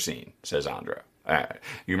have ever seen, says Andrew.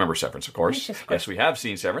 You remember Severance, of course. Yes, we have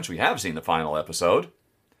seen Severance. We have seen the final episode.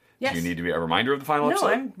 Yes. Do you need to be a reminder of the final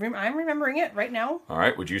episode? No, I'm remembering it right now. All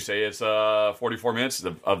right. Would you say it's 44 minutes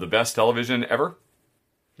of the best television ever?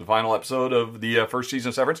 The final episode of the first season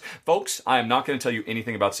of Severance? Folks, I am not going to tell you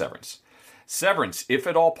anything about Severance. Severance, if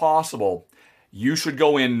at all possible, you should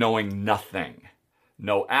go in knowing nothing.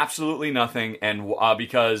 No, absolutely nothing. And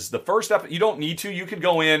because the first episode, you don't need to. You could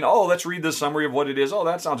go in, let's read the summary of what it is. Oh,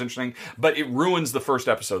 that sounds interesting. But it ruins the first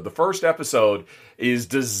episode. The first episode is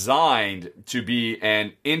designed to be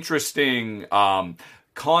an interesting,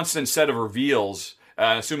 constant set of reveals,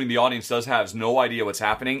 assuming the audience has no idea what's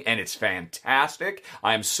happening, and it's fantastic.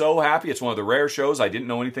 I am so happy. It's one of the rare shows I didn't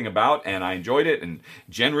know anything about, and I enjoyed it, and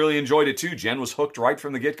Jen really enjoyed it too. Jen was hooked right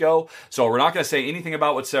from the get-go, so we're not going to say anything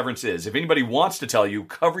about what Severance is. If anybody wants to tell you,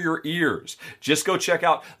 cover your ears. Just go check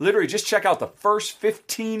out the first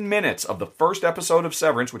 15 minutes of the first episode of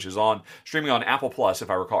Severance, which is streaming on Apple Plus, if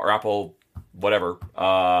I recall, or Apple whatever,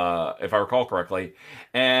 if I recall correctly.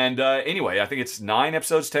 And anyway, I think it's 9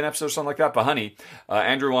 episodes, 10 episodes, something like that. But honey,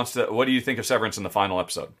 Andrew wants to, what do you think of Severance in the final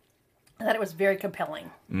episode? I thought it was very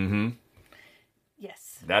compelling. Mm-hmm.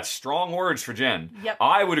 Yes. That's strong words for Jen. Yep.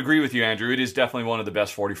 I would agree with you, Andrew. It is definitely one of the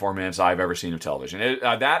best 44 minutes I've ever seen of television.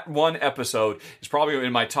 That one episode is probably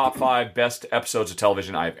in my top 5 best episodes of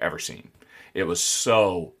television I've ever seen. It was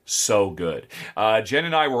so good. Jen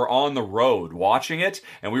and I were on the road watching it,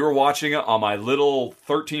 and we were watching it on my little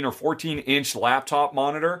 13 or 14-inch laptop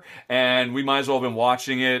monitor, and we might as well have been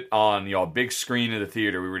watching it on a big screen in the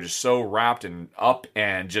theater. We were just so wrapped and up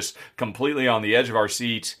and just completely on the edge of our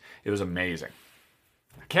seat. It was amazing.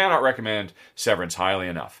 I cannot recommend Severance highly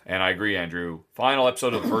enough. And I agree, Andrew. Final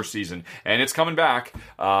episode of the first season, and it's coming back.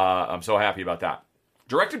 I'm so happy about that.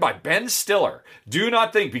 Directed by Ben Stiller. Do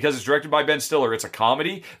not think because it's directed by Ben Stiller, it's a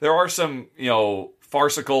comedy. There are some,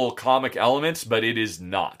 farcical comic elements, but it is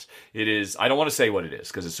not. It is, I don't want to say what it is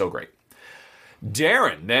because it's so great.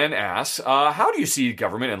 Darren then asks, how do you see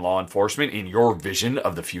government and law enforcement in your vision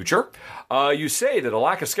of the future? You say that a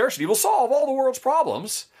lack of scarcity will solve all the world's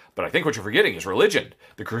problems. But I think what you're forgetting is religion.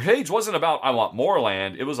 The Crusades wasn't about, I want more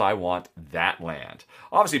land. It was, I want that land.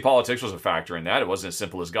 Obviously, politics was a factor in that. It wasn't as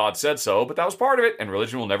simple as God said so, but that was part of it, and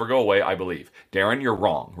religion will never go away, I believe. Darren, you're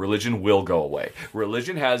wrong. Religion will go away.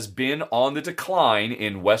 Religion has been on the decline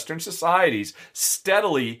in Western societies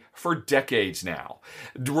steadily for decades now.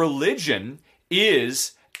 Religion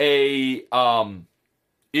is a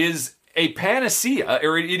panacea,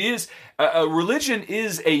 or it is religion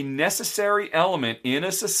is a necessary element in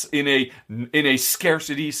a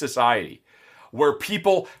scarcity society where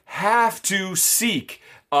people have to seek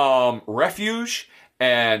refuge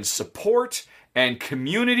and support and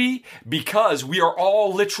community because we are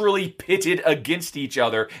all literally pitted against each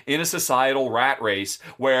other in a societal rat race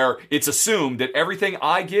where it's assumed that everything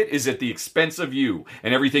I get is at the expense of you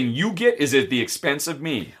and everything you get is at the expense of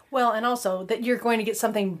me. Well, and also that you're going to get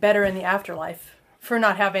something better in the afterlife for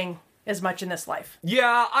not having as much in this life.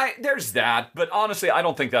 Yeah, there's that, but honestly, I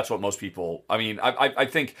don't think that's what most people. I mean, I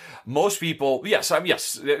think most people, yes,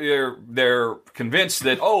 they're convinced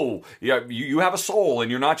that you have a soul and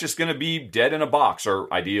you're not just going to be dead in a box.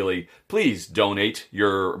 Or ideally, please donate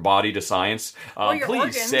your body to science. Please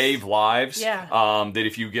organs. Save lives. Yeah. That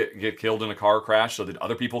if you get killed in a car crash, so that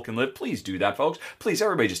other people can live, please do that, folks. Please,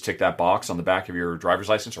 everybody, just tick that box on the back of your driver's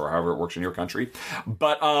license or however it works in your country.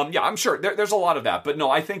 But I'm sure there's a lot of that. But no,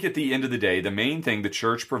 I think at the end of the day, the main thing the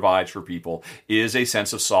church provides for people is a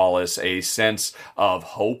sense of solace, a sense of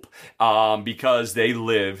hope, because they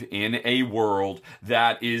live in a world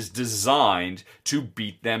that is designed to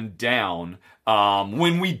beat them down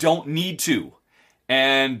when we don't need to.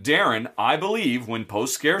 And Darren, I believe when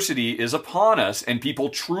post-scarcity is upon us and people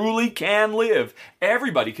truly can live,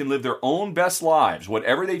 everybody can live their own best lives,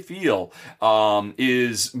 whatever they feel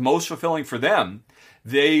is most fulfilling for them.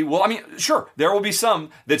 They will, sure, there will be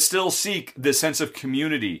some that still seek the sense of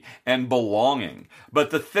community and belonging.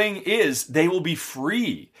 But the thing is, they will be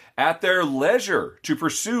free at their leisure to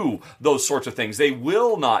pursue those sorts of things. They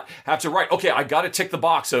will not have to write, okay, I got to tick the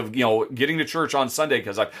box of, getting to church on Sunday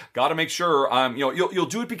because I've got to make sure you'll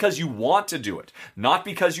do it because you want to do it, not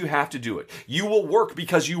because you have to do it. You will work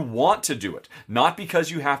because you want to do it, not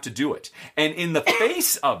because you have to do it. And in the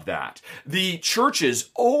face of that, the church's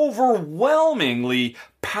overwhelmingly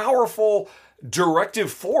powerful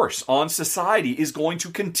directive force on society is going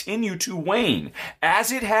to continue to wane,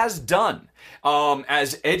 as it has done.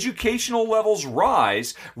 As educational levels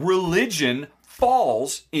rise, religion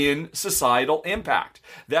falls in societal impact.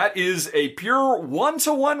 That is a pure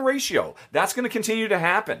 1-to-1 ratio. That's going to continue to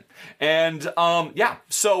happen. And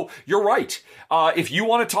so you're right. If you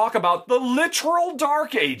want to talk about the literal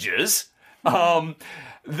dark ages,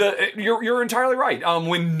 you're entirely right.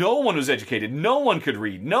 When no one was educated, no one could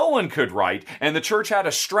read, no one could write, and the church had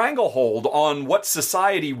a stranglehold on what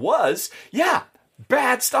society was,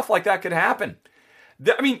 bad stuff like that could happen.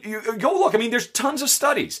 Go look. There's tons of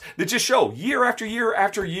studies that just show year after year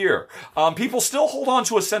after year, people still hold on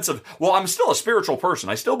to a sense of, well, I'm still a spiritual person.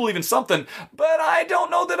 I still believe in something, but I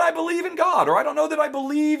don't know that I believe in God, or I don't know that I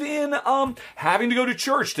believe in having to go to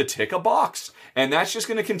church to tick a box. And that's just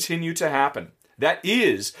going to continue to happen. That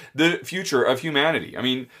is the future of humanity.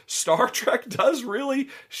 Star Trek does really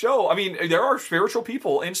show. There are spiritual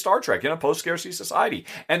people in Star Trek in a post-scarcity society,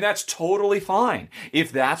 and that's totally fine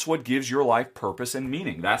if that's what gives your life purpose and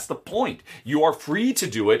meaning. That's the point. You are free to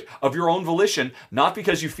do it of your own volition, not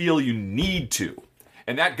because you feel you need to.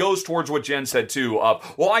 And that goes towards what Jen said too.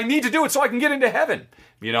 Well, I need to do it so I can get into heaven.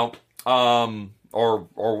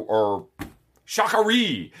 Or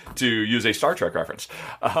Shakari, to use a Star Trek reference.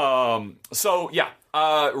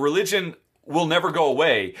 Religion will never go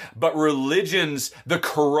away, but the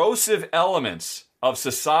corrosive elements of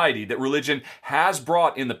society that religion has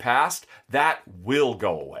brought in the past, that will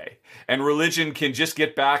go away. And religion can just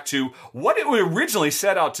get back to what it originally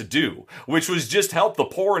set out to do, which was just help the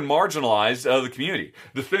poor and marginalized of the community.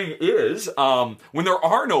 The thing is, when there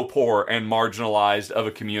are no poor and marginalized of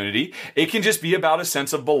a community, it can just be about a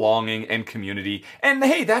sense of belonging and community. And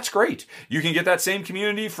hey, that's great. You can get that same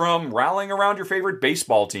community from rallying around your favorite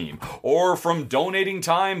baseball team, or from donating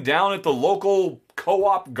time down at the local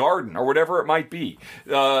co-op garden, or whatever it might be.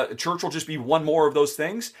 Church will just be one more of those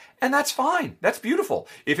things, and that's fine. That's beautiful.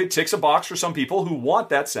 If it ticks a box for some people who want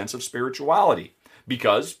that sense of spirituality,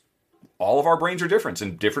 because all of our brains are different,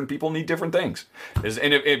 and different people need different things.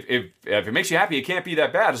 And if it makes you happy, it can't be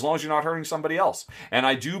that bad as long as you're not hurting somebody else. And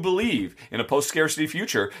I do believe in a post-scarcity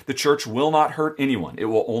future, the church will not hurt anyone. It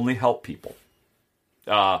will only help people.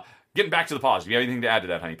 Getting back to the positive, you have anything to add to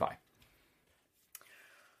that, Honey Pie?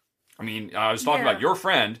 I was talking about your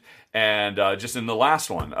friend, and just in the last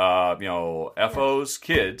one, FO's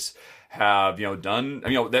kids have, done,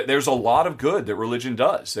 there's a lot of good that religion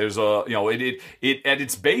does. There's it at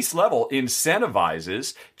its base level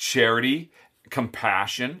incentivizes charity,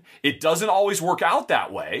 compassion. It doesn't always work out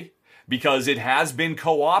that way, because it has been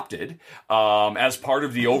co-opted as part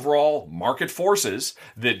of the overall market forces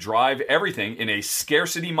that drive everything in a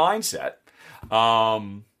scarcity mindset.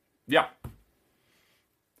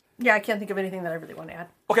 Yeah, I can't think of anything that I really want to add.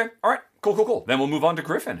 Okay, all right, cool. Then we'll move on to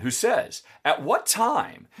Griffin, who says, at what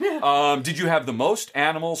time did you have the most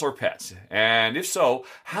animals or pets? And if so,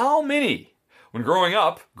 how many? When growing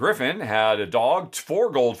up, Griffin had a dog,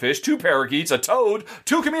 4 goldfish, 2 parakeets, a toad,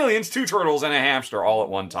 2 chameleons, 2 turtles, and a hamster all at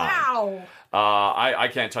one time. Wow! I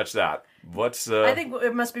can't touch that. I think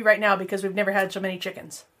it must be right now, because we've never had so many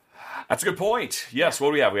chickens. That's a good point. Yes, what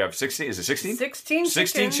do we have? We have 16, is it 16?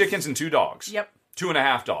 16 chickens and 2 dogs. Yep.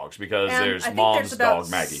 2.5 dogs, because and there's I think mom's there's about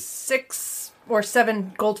dog, Maggie. 6 or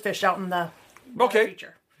 7 goldfish out in the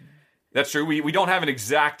feature. That's true. We don't have an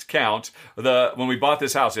exact count. When we bought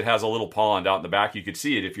this house, it has a little pond out in the back. You could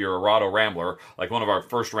see it if you're a Rado Rambler. Like, one of our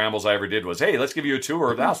first rambles I ever did was, hey, let's give you a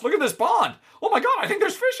tour of the house. Look at this pond. Oh my God, I think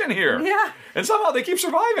there's fish in here. Yeah. And somehow they keep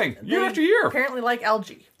surviving year after year. Apparently like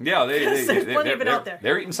algae. Yeah, there's plenty of it out there.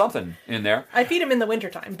 They're eating something in there. I feed them in the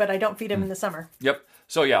wintertime, but I don't feed them in the summer. Yep.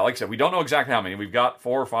 So yeah, like I said, we don't know exactly how many. We've got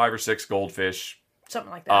 4 or 5 or 6 goldfish.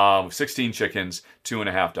 Something like that. 16 chickens,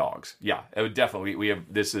 2.5 dogs. Yeah, it would definitely.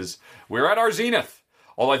 We're at our zenith.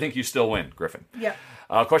 Although I think you still win, Griffin. Yeah.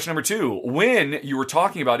 Question number 2. When you were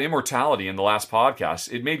talking about immortality in the last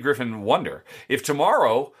podcast, it made Griffin wonder, if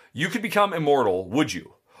tomorrow you could become immortal, would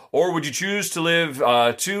you? Or would you choose to live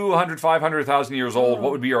 200, 500,000 years old?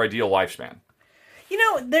 What would be your ideal lifespan? You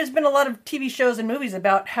know, there's been a lot of TV shows and movies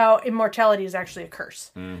about how immortality is actually a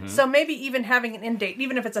curse. So maybe even having an end date,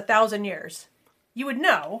 even if it's 1,000 years, you would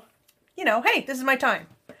know, hey, this is my time.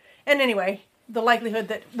 And anyway, the likelihood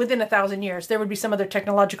that within 1,000 years there would be some other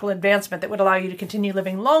technological advancement that would allow you to continue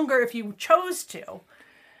living longer if you chose to.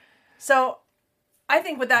 So I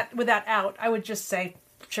think with that out, I would just say,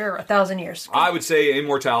 sure, 1,000 years. I would say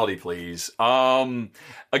immortality, please.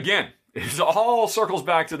 Again, it all circles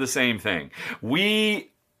back to the same thing. We're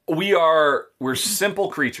simple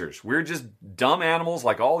creatures. We're just dumb animals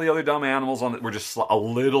like all the other dumb animals. We're just a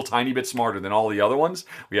little tiny bit smarter than all the other ones.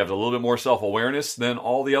 We have a little bit more self-awareness than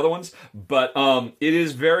all the other ones. But it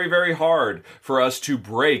is very, very hard for us to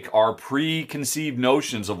break our preconceived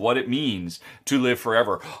notions of what it means to live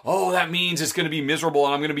forever. Oh, that means it's going to be miserable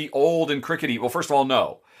and I'm going to be old and crickety. Well, first of all,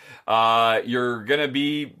 no. You're gonna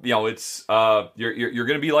be, you're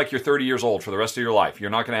gonna be like you're 30 years old for the rest of your life.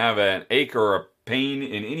 You're not gonna have an ache or a pain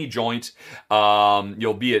in any joint.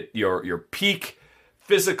 You'll be at your peak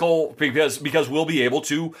physical because we'll be able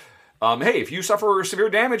to, hey, if you suffer severe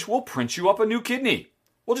damage, we'll print you up a new kidney.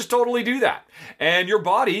 We'll just totally do that. And your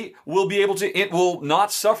body will be able to, it will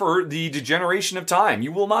not suffer the degeneration of time.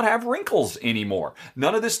 You will not have wrinkles anymore.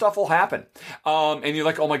 None of this stuff will happen. And you're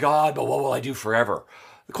like, oh my God, but what will I do forever?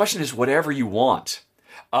 The question is whatever you want.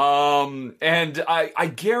 And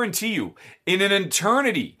I guarantee you, in an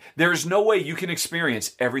eternity, there's no way you can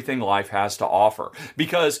experience everything life has to offer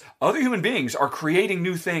because other human beings are creating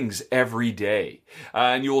new things every day.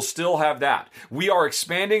 And you will still have that. We are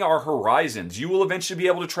expanding our horizons. You will eventually be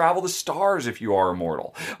able to travel the stars if you are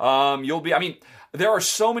immortal. There are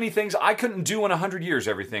so many things I couldn't do in 100 years,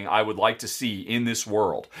 everything I would like to see in this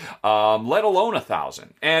world, let alone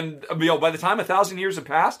 1,000. And by the time 1,000 years have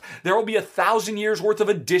passed, there will be 1,000 years worth of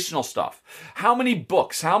additional stuff. How many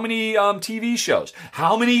books? How many TV shows?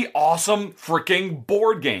 How many awesome freaking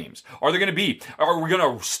board games are there going to be? Are we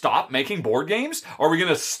going to stop making board games? Are we going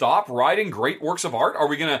to stop writing great works of art? Are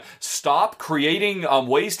we going to stop creating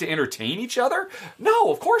ways to entertain each other?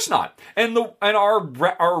 No, of course not. And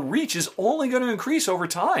our reach is only going to increase over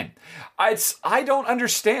time. I don't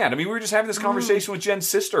understand. I mean, we were just having this conversation with Jen's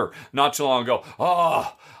sister not too long ago.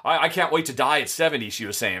 Oh, I can't wait to die at 70, she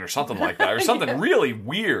was saying, or something like that, or something really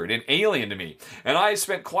weird and alien to me. And I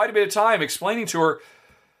spent quite a bit of time explaining to her,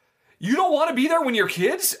 you don't want to be there when your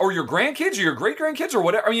kids or your grandkids or your great-grandkids or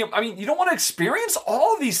whatever. I mean, you don't want to experience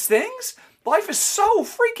all of these things? Life is so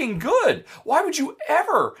freaking good. Why would you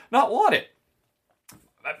ever not want it?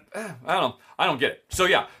 I don't get it. So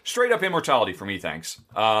yeah, straight up immortality for me, thanks.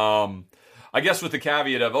 I guess with the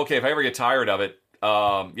caveat of, okay, if I ever get tired of it,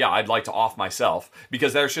 I'd like to off myself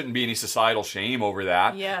because there shouldn't be any societal shame over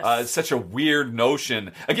that. Yes. It's such a weird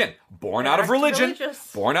notion. Again, born out of religion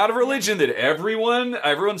that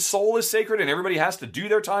everyone's soul is sacred and everybody has to do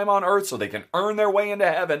their time on earth so they can earn their way into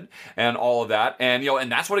heaven and all of that. And,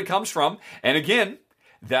 and that's what it comes from. And again,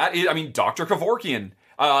 that is, Dr. Kevorkian,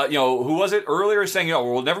 who was it earlier saying,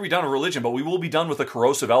 we'll never be done with religion, but we will be done with the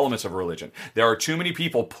corrosive elements of religion. There are too many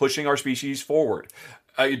people pushing our species forward.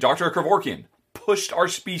 Dr. Kevorkian pushed our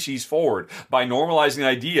species forward by normalizing the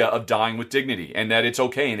idea of dying with dignity and that it's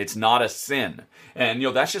okay and it's not a sin. And,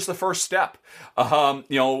 that's just the first step.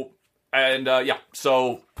 So,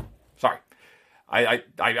 sorry. I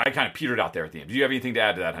kind of petered out there at the end. Do you have anything to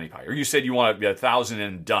add to that, Honey Pie? Or you said you want 1,000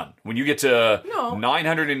 and done. When you get to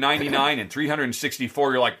 999 and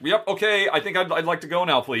 364, you're like, yep, okay, I think I'd like to go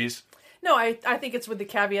now, please. No, I think it's with the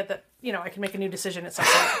caveat that, I can make a new decision at some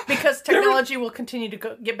point. Because technology will continue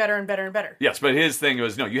to get better and better and better. Yes, but his thing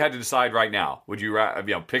was, no, you had to decide right now. Would you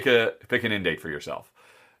pick an end date for yourself?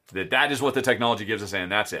 That is what the technology gives us,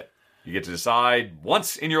 and that's it. You get to decide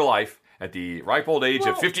once in your life at the ripe old age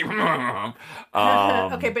of 50.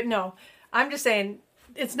 Okay, but no. I'm just saying,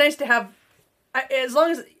 it's nice to have, as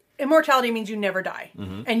long as immortality means you never die.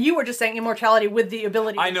 Mm-hmm. And you were just saying immortality with the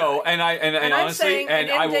ability to I know, die. and honestly,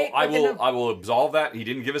 and I will absolve that. He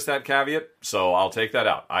didn't give us that caveat, so I'll take that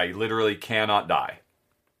out. I literally cannot die.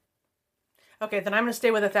 Okay, then I'm going to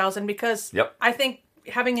stay with 1,000 because yep. I think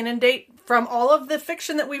having an end date from all of the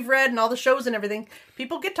fiction that we've read and all the shows and everything,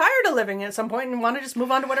 people get tired of living at some point and want to just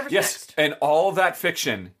move on to whatever's next. And all of that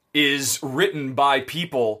fiction is written by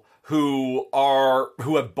people who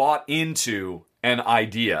have bought into an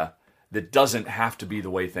idea that doesn't have to be the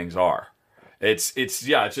way things are. It's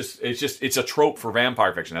a trope for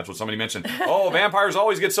vampire fiction. That's what somebody mentioned. Oh, vampires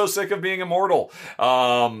always get so sick of being immortal.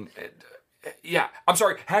 Yeah, I'm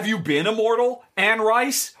sorry. Have you been immortal, Anne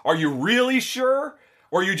Rice? Are you really sure?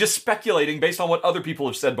 Or are you just speculating based on what other people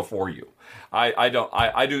have said before you? I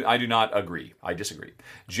do not agree. I disagree.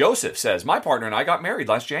 Joseph says, my partner and I got married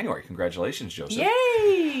last January. Congratulations, Joseph.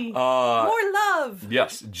 Yay! More love.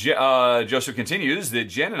 Yes. Joseph continues that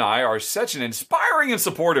Jen and I are such an inspiring and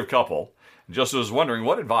supportive couple. Joseph was wondering,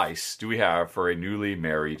 what advice do we have for a newly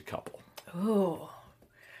married couple? Ooh.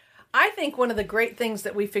 I think one of the great things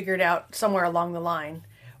that we figured out somewhere along the line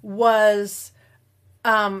was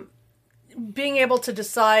being able to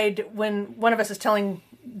decide when one of us is telling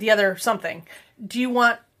the other something. Do you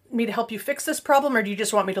want me to help you fix this problem, or do you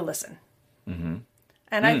just want me to listen? Mm-hmm.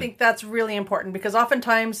 And I think that's really important, because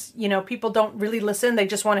oftentimes, people don't really listen. They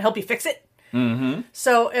just want to help you fix it. Mm-hmm.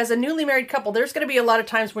 So as a newly married couple, there's going to be a lot of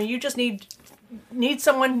times when you just need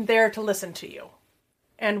someone there to listen to you.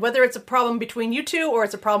 And whether it's a problem between you two, or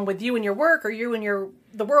it's a problem with you and your work, or you and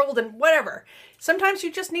the world, and whatever. Sometimes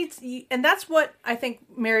you just need, and that's what I think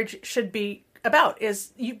marriage should be about,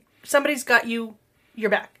 is somebody's got your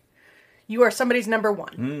back. You are somebody's number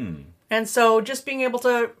one. Mm. And so just being able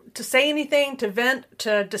to say anything, to vent,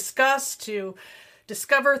 to discuss, to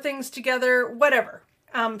discover things together, whatever.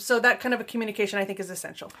 So that kind of a communication, I think, is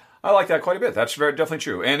essential. I like that quite a bit. That's definitely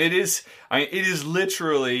true. And it is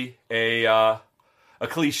literally a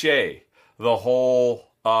cliche. The whole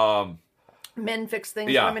men fix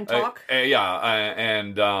things, women talk.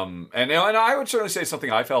 And I would certainly say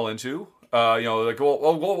something I fell into.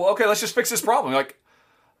 Okay, let's just fix this problem. Like,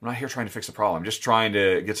 I'm not here trying to fix a problem. I'm just trying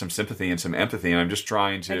to get some sympathy and some empathy, and I'm just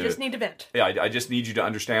trying to... I just need to vent. Yeah, I just need you to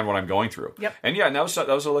understand what I'm going through. Yep. And that was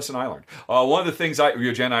a lesson I learned. One of the things Jen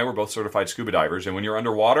and I were both certified scuba divers, and when you're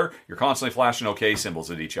underwater, you're constantly flashing OK symbols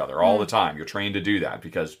at each other all the time. You're trained to do that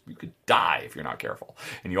because you could die if you're not careful.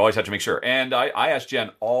 And you always have to make sure. And I ask Jen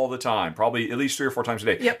all the time, probably at least 3 or 4 times a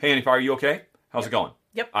day, yep. Hey, Annie, are you okay? How's it going?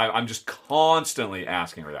 Yep. I'm just constantly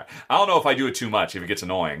asking her that. I don't know if I do it too much, if it gets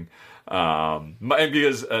annoying.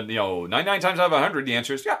 Because 99 times out of 100, the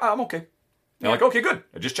answer is, yeah, I'm okay. They're like, okay, good.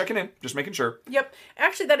 Just checking in, just making sure. Yep.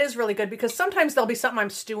 Actually, that is really good, because sometimes there'll be something I'm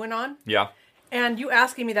stewing on. Yeah. And you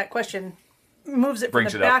asking me that question moves it from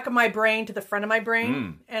the back of my brain to the front of my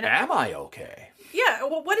brain. And am I okay? Yeah.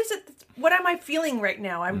 Well, what is it? What am I feeling right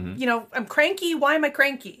now? I'm, I'm cranky. Why am I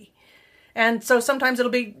cranky? And so sometimes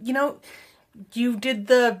it'll be, you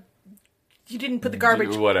didn't put the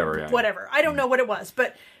garbage. Whatever. Yeah. Whatever. I don't know what it was,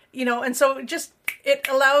 but, and so it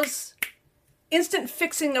allows instant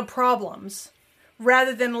fixing of problems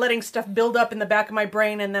rather than letting stuff build up in the back of my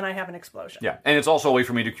brain and then I have an explosion. Yeah, and it's also a way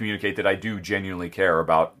for me to communicate that I do genuinely care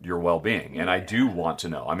about your well-being, and I do want to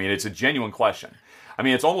know. I mean, it's a genuine question. I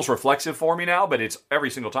mean, it's almost reflexive for me now, but it's every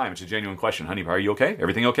single time. It's a genuine question. Honey, are you okay?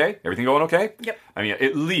 Everything okay? Everything going okay? Yep. I mean,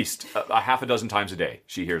 at least a half a dozen times a day,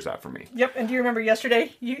 she hears that from me. Yep. And do you remember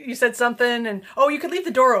yesterday you said something and, you could leave the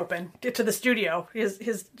door open to the studio,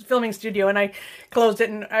 his filming studio, and I closed it,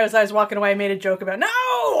 and as I was walking away, I made a joke about, no,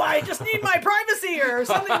 I just need my privacy or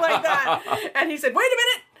something like that. And he said, wait a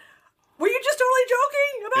minute. Were you just totally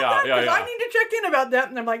joking about that? Because I need to check in about that.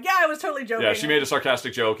 And I'm like, yeah, I was totally joking. Yeah, she made a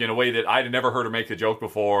sarcastic joke in a way that I'd never heard her make the joke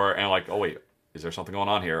before. And like, oh, wait, is there something going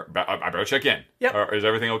on here? I better check in. Yep. Or is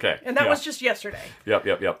everything okay? And that was just yesterday.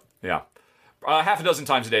 Yep. Yeah. Half a dozen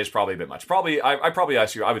times a day is probably a bit much. I probably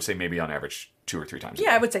ask you, I would say maybe on average 2 or 3 times a day.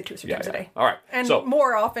 Yeah, I would say 2 or 3 times a day. All right. And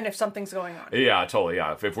more often if something's going on. Yeah, totally.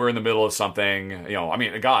 Yeah. If we're in the middle of something,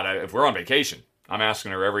 if we're on vacation, I'm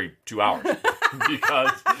asking her every 2 hours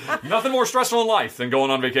because nothing more stressful in life than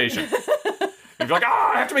going on vacation. You're like,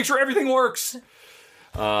 I have to make sure everything works.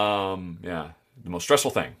 The most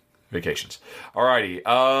stressful thing, vacations.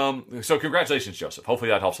 Alrighty. So congratulations, Joseph.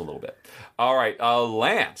 Hopefully that helps a little bit. All right.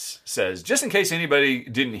 Lance says, just in case anybody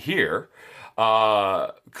didn't hear,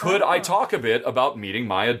 could I talk a bit about meeting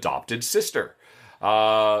my adopted sister?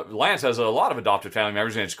 Lance has a lot of adopted family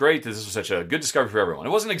members, and it's great that this was such a good discovery for everyone.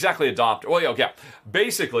 It wasn't exactly adopted. Well, yeah.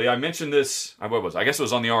 Basically, I mentioned this. I guess it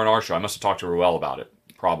was on the R&R show. I must have talked to Ruel about it,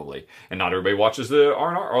 probably. And not everybody watches the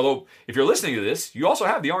R&R. Although, if you're listening to this, you also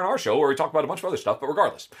have the R&R show where we talk about a bunch of other stuff. But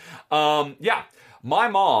regardless, my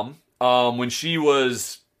mom, when she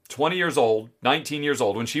was 20 years old, 19 years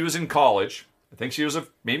old, when she was in college, I think she was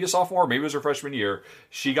maybe a sophomore, maybe it was her freshman year,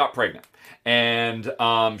 she got pregnant. And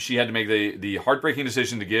she had to make the heartbreaking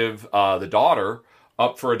decision to give the daughter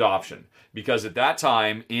up for adoption. Because at that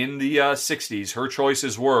time, in the 60s, her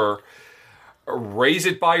choices were raise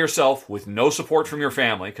it by yourself with no support from your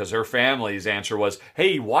family, because her family's answer was,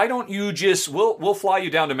 hey, why don't you we'll fly you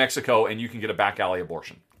down to Mexico and you can get a back alley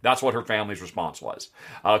abortion. That's what her family's response was.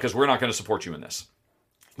 Because we're not going to support you in this.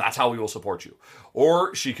 That's how we will support you.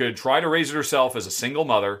 Or she could try to raise it herself as a single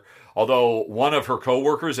mother, although one of her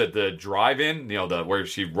coworkers at the drive-in, where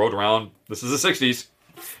she rode around, this is the 60s,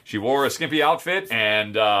 She wore a skimpy outfit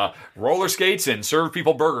and roller skates and served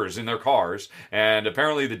people burgers in their cars. And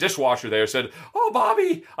apparently the dishwasher there said, "Oh,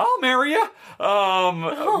 Bobby, I'll marry you.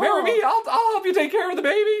 Marry me. I'll help you take care of the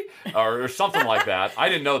baby," or something like that. I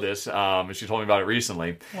didn't know this. She told me about it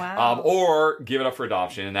recently. Wow. Or give it up for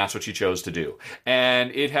adoption, and that's what she chose to do.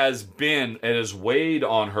 And it has weighed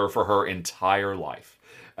on her for her entire life.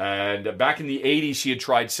 And back in the 80s, she had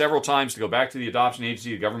tried several times to go back to the adoption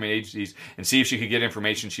agency, the government agencies, and see if she could get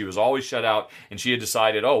information. She was always shut out, and she had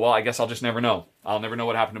decided, oh, well, I guess I'll just never know. I'll never know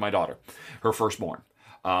what happened to my daughter, her firstborn,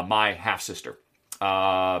 my half-sister.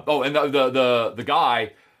 And the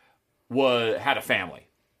guy had a family,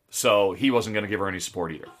 so he wasn't going to give her any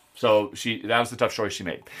support either. So that was the tough choice she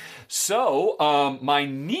made. So my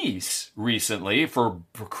niece recently for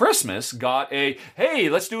Christmas got hey,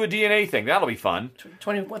 let's do a DNA thing. That'll be fun.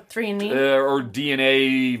 23andMe? Or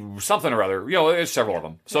DNA something or other. There's several of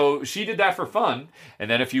them. So she did that for fun.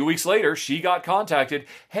 And then a few weeks later, she got contacted.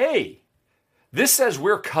 Hey, this says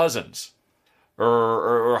we're cousins.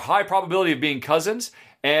 Or high probability of being cousins.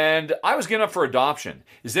 And I was given up for adoption.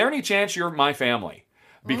 Is there any chance you're my family?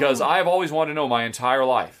 Because I've always wanted to know my entire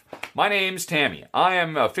life. My name's Tammy. I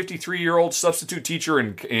am a 53-year-old substitute teacher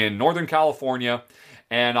in Northern California,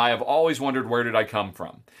 and I have always wondered where did I come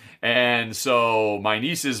from. And so my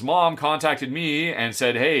niece's mom contacted me and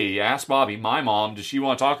said, hey, ask Bobby, my mom, does she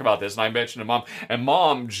want to talk about this? And I mentioned to Mom, and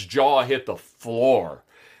Mom's jaw hit the floor.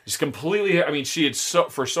 Just completely, she had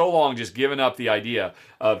for so long just given up the idea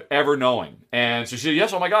of ever knowing. And so she said,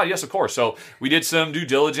 yes, oh my God, yes, of course. So we did some due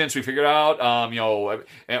diligence. We figured out,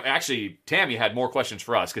 actually, Tammy had more questions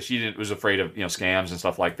for us because she was afraid of, scams and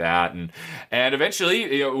stuff like that. And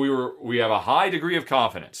eventually, we have a high degree of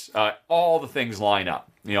confidence. All the things line up.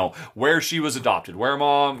 Where she was adopted, where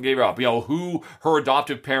Mom gave her up, who her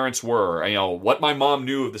adoptive parents were, what my mom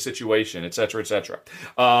knew of the situation, et cetera, et cetera.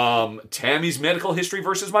 Tammy's medical history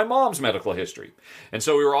versus my mom's medical history. And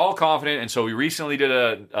so we were all confident, and so we recently did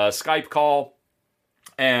a Skype call,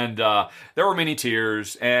 and there were many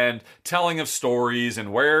tears and telling of stories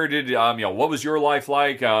and where did, what was your life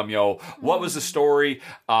like, what was the story,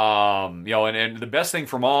 and the best thing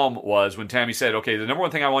for Mom was when Tammy said, okay, the number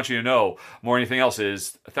one thing I want you to know more than anything else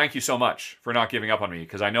is thank you so much for not giving up on me,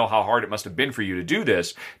 because I know how hard it must have been for you to do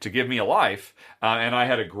this, to give me a life, and I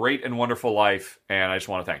had a great and wonderful life, and I just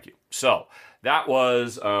want to thank you. So that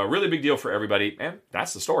was a really big deal for everybody, and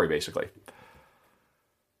that's the story, basically.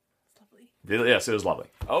 Yes, it was lovely.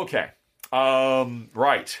 Okay.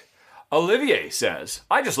 Right. Olivier says,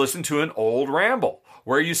 I just listened to an old ramble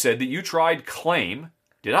where you said that you tried Claim.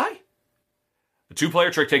 Did I? The two-player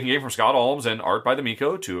trick-taking game from Scott Alms and art by the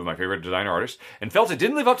Miko, two of my favorite designer artists, and felt it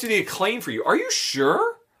didn't live up to the acclaim for you. Are you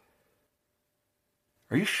sure?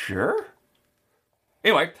 Are you sure?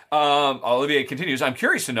 Anyway, Olivier continues, I'm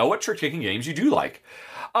curious to know what trick-taking games you do like.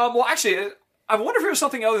 Well, actually, I wonder if it was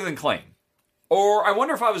something other than Claim. Or I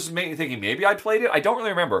wonder if I was thinking maybe I played it. I don't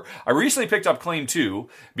really remember. I recently picked up Claim 2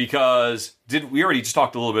 because we already just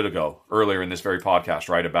talked a little bit ago, earlier in this very podcast,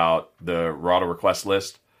 right, about the Rado request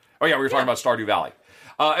list. Oh yeah, we were talking about Stardew Valley.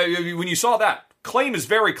 When you saw that, Claim is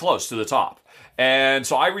very close to the top. And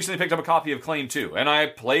so I recently picked up a copy of Claim 2, and I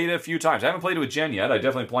played it a few times. I haven't played it with Jen yet. I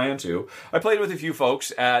definitely plan to. I played it with a few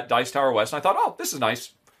folks at Dice Tower West, and I thought, oh, this is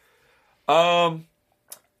nice.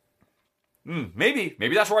 Maybe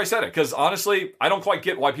that's where I said it, because honestly, I don't quite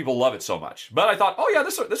get why people love it so much. But I thought, oh yeah,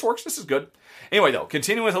 this works, this is good. Anyway, though,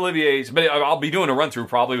 continuing with Olivier's, but I'll be doing a run-through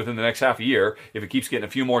probably within the next half a year if it keeps getting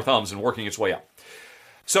a few more thumbs and working its way up.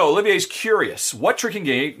 So Olivier's curious, what tricking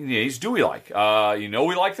games do we like?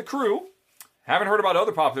 We like The Crew. Haven't heard about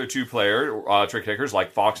other popular two-player trick takers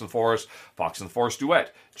like Fox and the Forest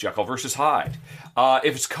Duet, Jekyll vs. Hyde.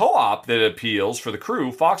 If it's co-op that appeals for The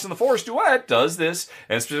Crew, Fox and the Forest Duet does this,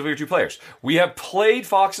 and specifically 2 players. We have played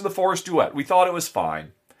Fox and the Forest Duet. We thought it was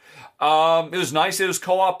fine. It was nice it was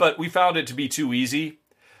co-op, but we found it to be too easy.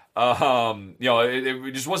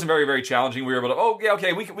 It just wasn't very, very challenging. We were able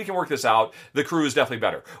to, we can work this out. The Crew is definitely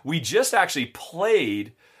better. We just actually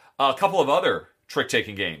played a couple of other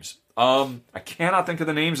trick-taking games. I cannot think of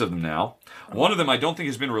the names of them now. One of them I don't think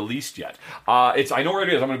has been released yet. I know where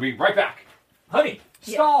it is. I'm going to be right back. Honey,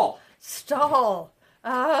 stall. Yeah. Stall.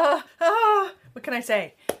 What can I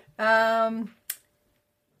say? I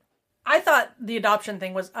thought the adoption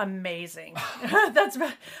thing was amazing.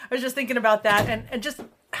 I was just thinking about that and just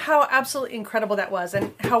how absolutely incredible that was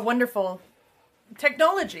and how wonderful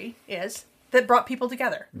technology is that brought people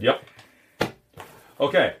together. Yep.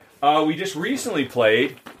 Okay. We just recently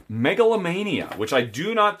played Megalomania, which I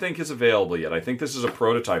do not think is available yet. I think this is a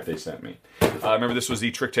prototype they sent me. Remember, this was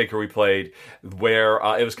the Trick Taker we played, where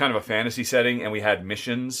it was kind of a fantasy setting, and we had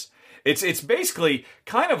missions. It's basically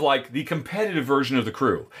kind of like the competitive version of the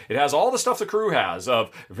Crew. It has all the stuff the Crew has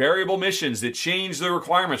of variable missions that change the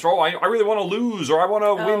requirements. Oh, I really want to lose, or I want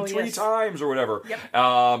to win 3 times, or whatever. Yep.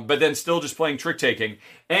 But then still just playing trick taking.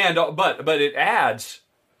 And but it adds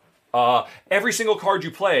every single card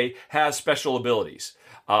you play has special abilities.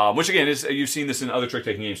 Which again is, you've seen this in other trick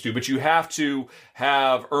taking games too. But you have to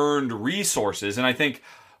have earned resources, and I think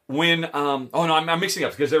when I'm mixing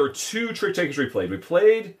up because there were 2 trick takers we played. We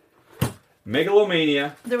played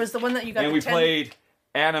Megalomania. There was the one that you got. And we played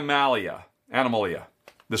Animalia.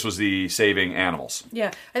 This was the saving animals.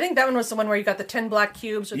 Yeah, I think that one was the one where you got the 10 black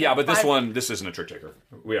cubes. Or yeah, but this isn't a trick taker.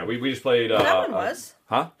 Yeah, we just played. That one was.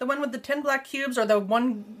 Huh? The one with the 10 black cubes, or the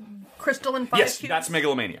 1 crystal and 5 yes, cubes? Yes, that's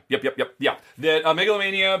Megalomania. Yep. Yeah.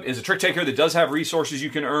 Megalomania is a trick taker that does have resources you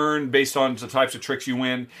can earn based on the types of tricks you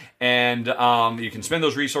win. And you can spend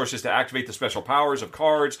those resources to activate the special powers of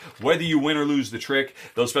cards. Whether you win or lose the trick,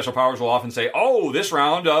 those special powers will often say, oh, this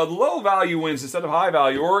round, low value wins instead of high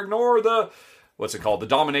value. Or ignore the, the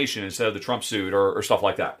domination instead of the trump suit or stuff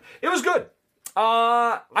like that. It was good.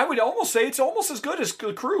 I would almost say it's almost as good as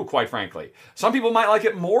the Crew, quite frankly. Some people might like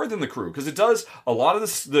it more than the Crew, because it does a lot of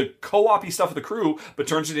the co-op-y stuff of the Crew, but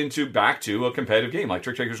turns it back to a competitive game, like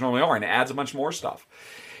Trick Takers normally are, and adds a bunch more stuff.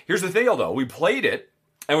 Here's the deal, though. We played it,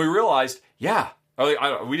 and we realized, we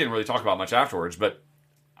didn't really talk about much afterwards, but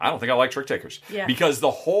I don't think I like Trick Takers. Yeah. Because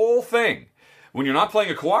the whole thing, when you're not playing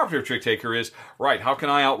a cooperative Trick Taker, is, right, how can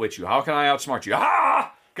I outwit you? How can I outsmart you?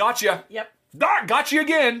 Ah! Gotcha! Yep. Ah, got you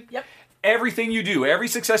again! Yep. Everything you do, every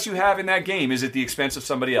success you have in that game is at the expense of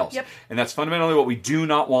somebody else. Yep. And that's fundamentally what we do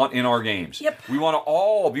not want in our games. Yep. We want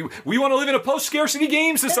to live in a post-scarcity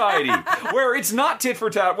game society where it's not tit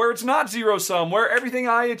for tat, where it's not zero-sum, where everything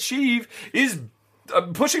I achieve is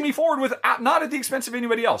pushing me forward not at the expense of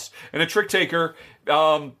anybody else. And a Trick Taker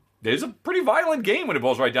is a pretty violent game when it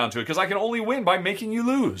boils right down to it, because I can only win by making you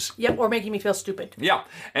lose. Yep, or making me feel stupid. Yeah,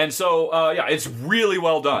 and so, it's really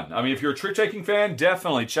well done. I mean, if you're a trick-taking fan,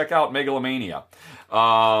 definitely check out Megalomania.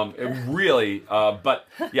 But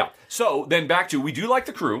yeah. So, then back to, we do like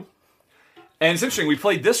the Crew, and it's interesting, we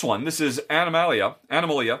played this one. This is Animalia,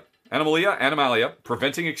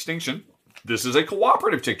 Preventing Extinction. This is a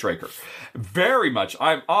cooperative trick taker. Very much,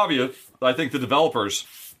 I think the developers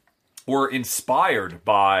were inspired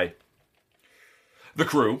by the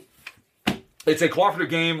Crew. It's a cooperative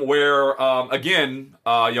game where,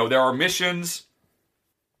 there are missions,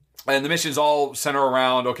 and the missions all center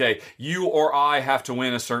around, okay, you or I have to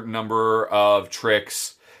win a certain number of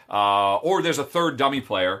tricks, or there's a third dummy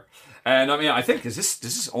player. And I mean, I think,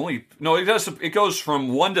 it goes from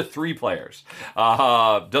 1 to 3 players.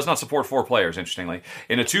 Does not support 4 players, interestingly.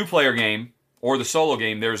 In a 2-player game, or the solo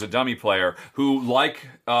game, there's a dummy player who,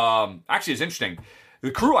 actually it's interesting.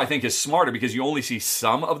 The Crew, I think, is smarter because you only see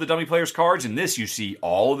some of the dummy players' cards. In this, you see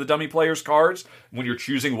all of the dummy players' cards when you're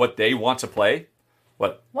choosing what they want to play.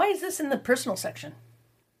 What? Why is this in the personal section?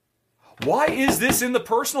 Why is this in the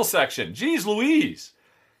personal section? Jeez Louise.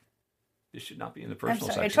 This should not be in the personal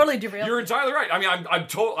section. I totally derailed. You're entirely right. I mean,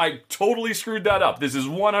 I totally screwed that up. This is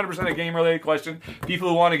 100% a game-related question. People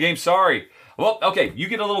who want a game, sorry. Well, okay, you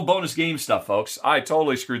get a little bonus game stuff, folks. I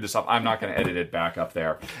totally screwed this up. I'm not going to edit it back up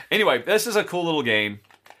there. Anyway, this is a cool little game.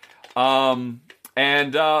 But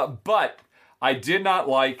I did not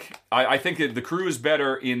like... I think that the Crew is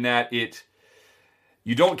better in that you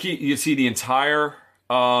see the entire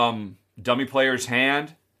dummy player's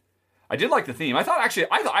hand. I did like the theme. I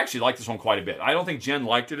actually liked this one quite a bit. I don't think Jen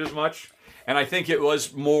liked it as much. And I think it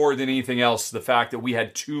was more than anything else the fact that we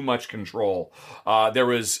had too much control.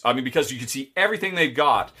 Because you could see everything they've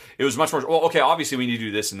got, it was much more, obviously we need to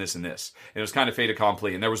do this and this and this. And it was kind of fait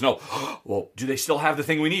accompli. And there was no, do they still have the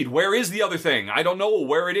thing we need? Where is the other thing? I don't know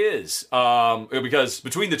where it is. Because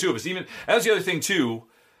between the two of us, that was the other thing too.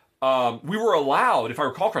 We were allowed, if I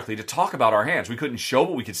recall correctly, to talk about our hands. We couldn't show,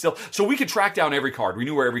 but we could still. So we could track down every card. We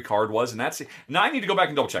knew where every card was, and that's it. Now I need to go back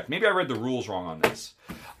and double check. Maybe I read the rules wrong on this.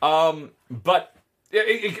 But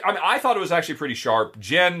I thought it was actually pretty sharp.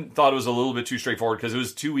 Jen thought it was a little bit too straightforward because it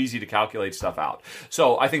was too easy to calculate stuff out.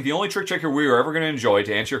 So I think the only trick taker we are ever going to enjoy,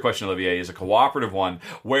 to answer your question, Olivier, is a cooperative one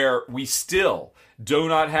where we still do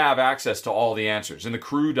not have access to all the answers. And the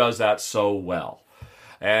Crew does that so well.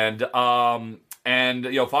 And Fox and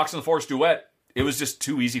the Forest Duet, it was just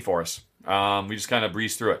too easy for us. We just kind of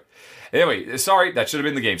breezed through it. Anyway, sorry, that should have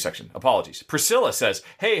been the game section. Apologies. Priscilla says,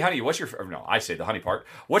 hey, honey, I say the honey part.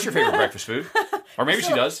 What's your favorite breakfast food? Or maybe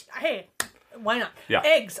she does. Hey, Why not? Yeah.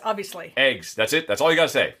 Eggs, obviously. Eggs. That's it. That's all you got to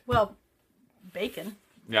say. Well, bacon.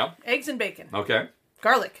 Yeah. Eggs and bacon. Okay.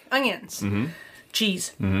 Garlic, onions,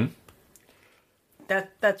 cheese. Mm-hmm.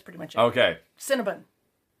 That's pretty much it. Okay. Cinnabon.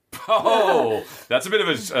 Oh, that's a bit of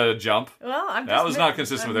a jump. Well, that was not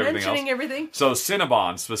consistent with everything else. Mentioning everything. So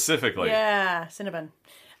Cinnabon specifically. Yeah, Cinnabon.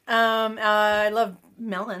 I love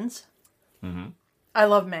melons. Mm-hmm. I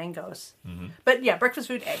love mangoes. Mm-hmm. But yeah, breakfast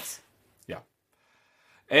food, eggs. Yeah.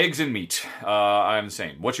 Eggs and meat. I'm the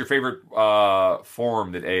same. What's your favorite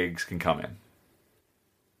form that eggs can come in?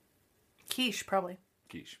 Quiche, probably.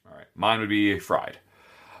 Quiche. All right. Mine would be fried.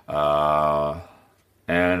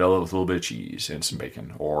 And a little bit of cheese and some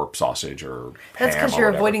bacon or sausage or That's ham because or you're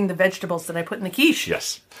whatever. avoiding the vegetables that I put in the quiche.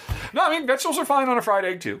 Yes. No, I mean, vegetables are fine on a fried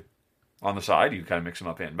egg, too. On the side, you kind of mix them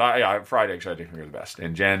up in. But yeah, fried eggs, I think, are the best.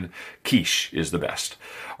 And Jen, quiche is the best.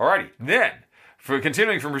 Alrighty. Then, for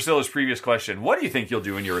continuing from Priscilla's previous question, what do you think you'll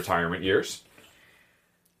do in your retirement years?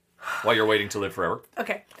 While you're waiting to live forever?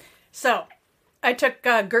 Okay. So, I took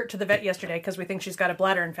Gert to the vet yesterday because we think she's got a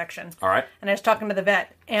bladder infection. All right. And I was talking to the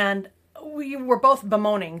vet, and we were both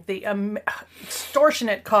bemoaning the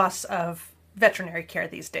extortionate costs of veterinary care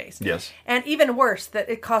these days. Yes. And even worse, that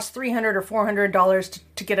it costs $300 or $400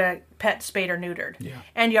 to get a pet spayed or neutered. Yeah.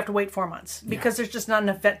 And you have to wait 4 months because there's just not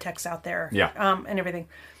enough vet techs out there. Yeah. And everything.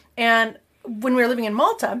 And when we were living in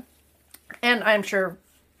Malta, and I'm sure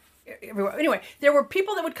everywhere, anyway, there were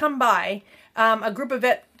people that would come by. A group of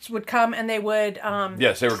vets would come and they would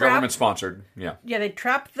Yes, they were government sponsored. Yeah. Yeah, they'd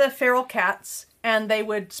trap the feral cats and they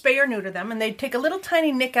would spay or neuter them, and they'd take a little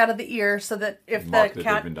tiny nick out of the ear so that if Mark the that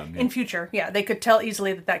cat they'd been done, yeah. in future, they could tell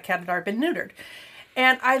easily that cat had already been neutered.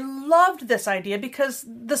 And I loved this idea because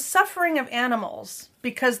the suffering of animals,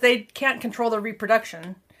 because they can't control their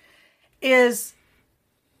reproduction, is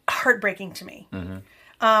heartbreaking to me. Mm-hmm.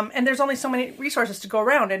 And there's only so many resources to go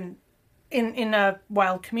around in a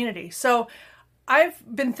wild community. So I've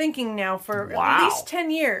been thinking now for at least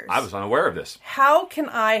 10 years. I was unaware of this. How can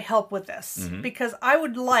I help with this? Mm-hmm. Because I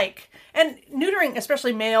would like, and neutering,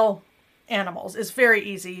 especially male animals, is very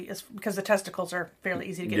easy because the testicles are fairly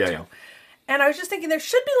easy to get to. Yeah. And I was just thinking there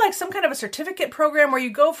should be like some kind of a certificate program where you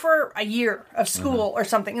go for a year of school or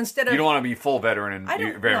something instead of... You don't want to be full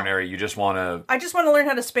veterinary. You just want to... I just want to learn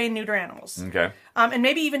how to spay and neuter animals. Okay. And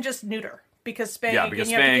maybe even just neuter. Because spaying,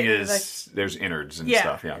 spaying is there's innards and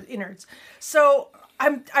stuff. Yeah, innards. So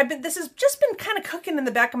this has just been kind of cooking in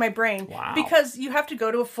the back of my brain. Wow. Because you have to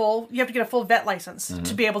get a full vet license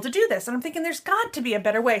to be able to do this, and I'm thinking there's got to be a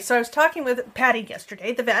better way. So I was talking with Patty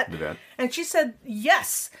yesterday, the vet, and she said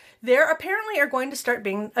yes. There apparently are going to start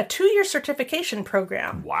being a 2-year certification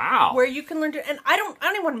program. Wow. Where you can learn to, and I don't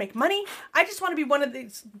even want to make money. I just want to be one of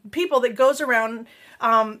these people that goes around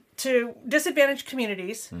to disadvantaged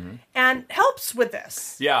communities and helps with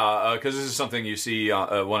this. Yeah, because this is something you see,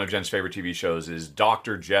 one of Jen's favorite TV shows is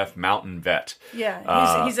Dr. Jeff Mountain Vet.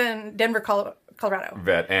 Yeah, he's in Denver, Colorado.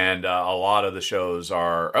 Vet, and a lot of the shows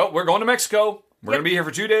are, we're going to Mexico. We're going to be here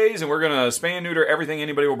for 2 days, and we're going to spay and neuter everything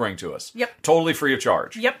anybody will bring to us. Yep. Totally free of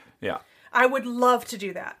charge. Yep. Yeah. I would love to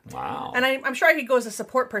do that. Wow. And I'm sure I could go as a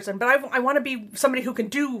support person, but I want to be somebody who can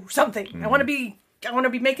do something. Mm-hmm. I want to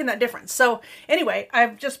be making that difference. So anyway,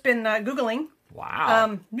 I've just been Googling.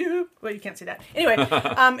 Wow. Well, you can't see that. Anyway,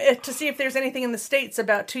 to see if there's anything in the States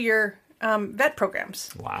about 2-year vet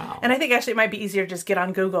programs. Wow. And I think actually it might be easier to just get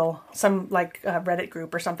on Google, some like Reddit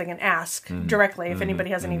group or something, and ask directly if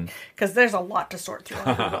anybody has any, because there's a lot to sort through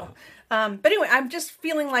on Google. But anyway, I'm just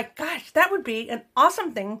feeling like, gosh, that would be an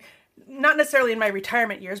awesome thing, not necessarily in my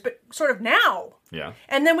retirement years, but sort of now. Yeah.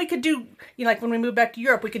 And then we could do, like when we move back to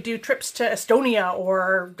Europe, we could do trips to Estonia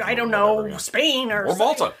or, Spain or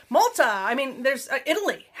Malta. Malta. I mean, there's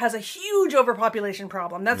Italy has a huge overpopulation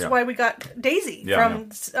problem. That's why we got Daisy from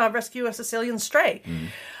Rescue a Sicilian Stray.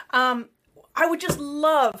 Mm-hmm. I would just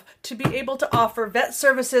love to be able to offer vet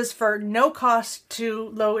services for no cost to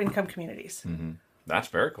low-income communities. Mm-hmm. That's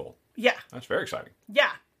very cool. Yeah. That's very exciting.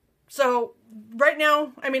 Yeah. So right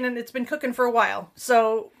now, and it's been cooking for a while.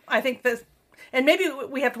 So I think that, and maybe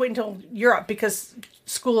we have to wait until Europe because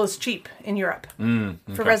school is cheap in Europe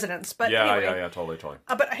for residents. But anyway, totally.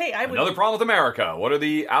 But hey, another problem with America. What are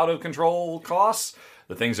the out of control costs?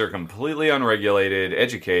 The things that are completely unregulated: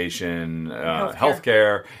 education,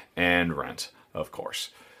 healthcare, and rent, of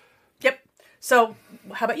course. Yep. So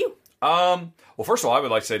how about you? Well, first of all, I would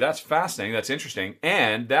like to say that's fascinating, that's interesting,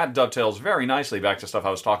 and that dovetails very nicely back to stuff I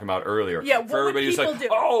was talking about earlier. Yeah, what for everybody would people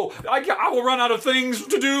who's like, do? I will run out of things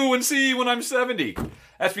to do and see when I'm 70.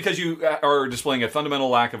 That's because you are displaying a fundamental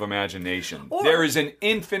lack of imagination. Or- there is an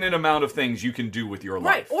infinite amount of things you can do with your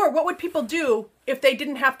Right. life. Or what would people do if they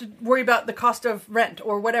didn't have to worry about the cost of rent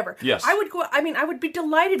or whatever? Yes. I would be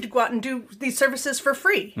delighted to go out and do these services for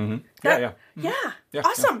free. Mm-hmm. Yeah.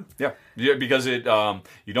 Awesome. Yeah, because it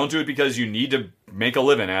you don't do it because you need to make a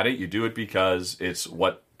living at it. You do it because it's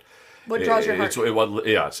what Draws your heart.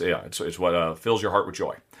 It's what fills your heart with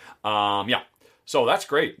joy. So that's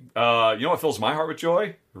great. You know what fills my heart with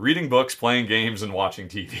joy? Reading books, playing games, and watching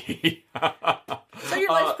TV. So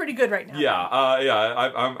your life's pretty good right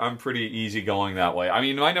now. I'm pretty easygoing that way. I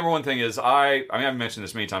mean, my number one thing is I've mentioned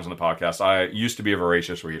this many times on the podcast. I used to be a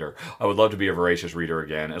voracious reader. I would love to be a voracious reader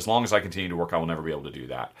again. As long as I continue to work, I will never be able to do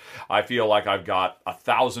that. I feel like I've got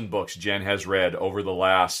 1,000 books Jen has read over the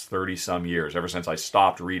last 30-some years, ever since I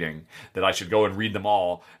stopped reading, that I should go and read them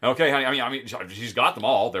all. Okay, honey, I mean, she's got them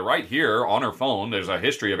all. They're right here on her phone. There's a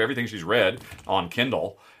history of everything she's read on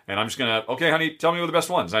Kindle. And I'm just going to, okay, honey, tell me what the best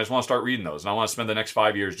ones. And I just want to start reading those. And I want to spend the next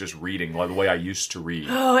 5 years just reading like the way I used to read.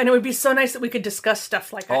 Oh, and it would be so nice that we could discuss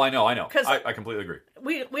stuff like that. Oh, I know. Because I completely agree.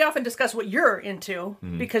 we often discuss what you're into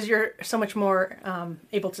because you're so much more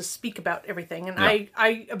able to speak about everything. And Yeah.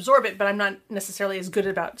 I absorb it, but I'm not necessarily as good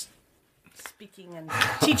about speaking and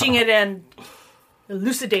teaching it and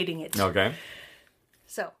elucidating it. Okay.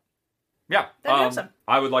 So, Yeah. that'd be awesome.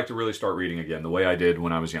 I would like to really start reading again the way I did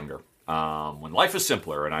when I was younger. When life was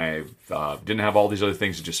simpler and I didn't have all these other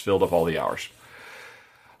things that just filled up all the hours.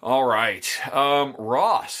 All right.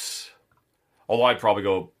 Ross. Although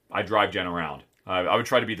I'd drive Jen around. I would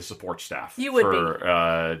try to be the support staff. You would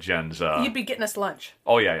for Jen's. You'd be getting us lunch.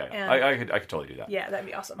 Oh, yeah. And- I could totally do that. Yeah, that'd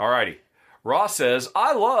be awesome. All righty. Ross says,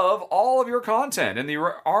 I love all of your content, and the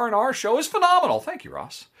R&R show is phenomenal. Thank you,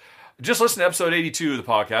 Ross. Just listened to episode 82 of the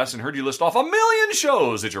podcast and heard you list off 1 million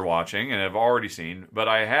shows that you're watching and have already seen, but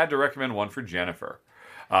I had to recommend one for Jennifer.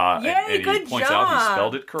 Yay, and good he points out he job.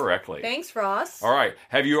 spelled it correctly. Thanks, Ross. All right.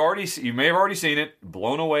 You may have already seen it.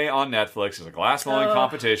 Blown Away on Netflix. It's a glass blowing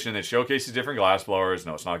competition that showcases different glass blowers.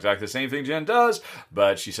 No, it's not exactly the same thing Jen does,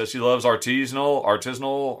 but she says she loves artisan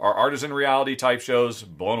reality type shows.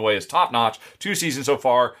 Blown Away is top notch. 2 seasons so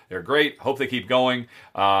far. They're great. Hope they keep going.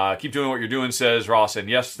 Keep doing what you're doing, says Ross. And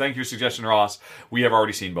yes, thank you for suggestion, Ross. We have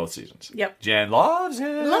already seen both seasons. Yep. Jen loves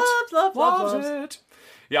it. Loves it.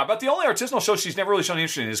 Yeah, but the only artisanal show she's never really shown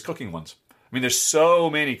interest in is cooking ones. I mean, there's so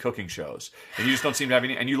many cooking shows, and you just don't seem to have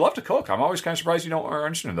any. And you love to cook. I'm always kind of surprised you are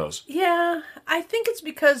interested in those. Yeah, I think it's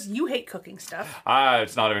because you hate cooking stuff.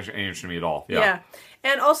 It's not any interest to me at all. Yeah.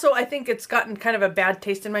 And also, I think it's gotten kind of a bad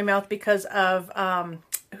taste in my mouth because of,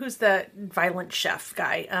 who's the violent chef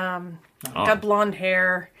guy? Got blonde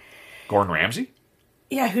hair. Gordon Ramsay?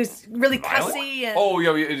 Yeah, who's really cussy. And,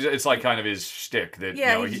 it's like kind of his shtick. That,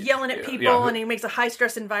 he's yelling at people and he makes a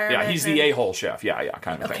high-stress environment. Yeah, he's the a-hole chef. Yeah,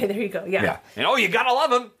 kind of thing. Okay, there you go. Yeah. And you gotta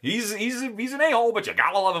love him. He's an a-hole, but you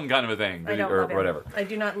gotta love him kind of a thing. I don't or love him. whatever. I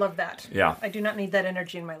do not love that. Yeah. I do not need that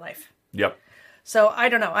energy in my life. Yep. So, I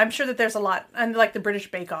don't know. I'm sure that there's a lot. And like the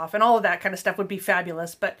British Bake Off and all of that kind of stuff would be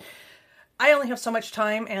fabulous. But I only have so much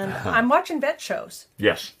time and I'm watching vet shows.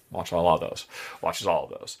 Yes. Watches all of those.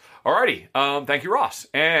 Alrighty. Thank you, Ross.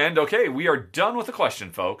 And okay, we are done with the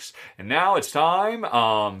question, folks. And now it's time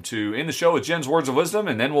to end the show with Jen's words of wisdom,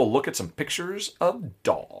 and then we'll look at some pictures of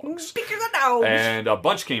dogs. Pictures of dogs. And a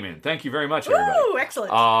bunch came in. Thank you very much, everybody. Ooh,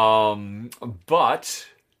 excellent.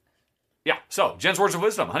 So Jen's words of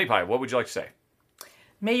wisdom. Honey Pie, what would you like to say?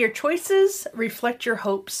 May your choices reflect your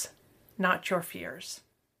hopes, not your fears.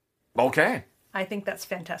 Okay. I think that's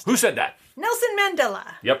fantastic. Who said that? Nelson Mandela.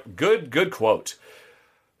 Yep, good quote.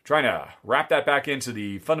 Trying to wrap that back into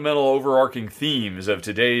the fundamental overarching themes of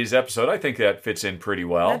today's episode. I think that fits in pretty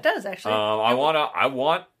well. That does, actually. I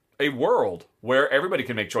want a world where everybody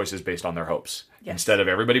can make choices based on their hopes. Yes. Instead of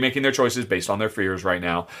everybody making their choices based on their fears right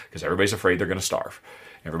now, because everybody's afraid they're going to starve.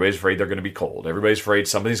 Everybody's afraid they're going to be cold. Everybody's afraid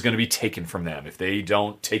something's going to be taken from them if they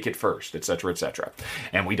don't take it first, etc., etc.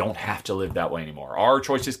 And we don't have to live that way anymore. Our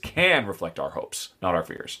choices can reflect our hopes, not our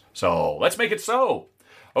fears. So let's make it so.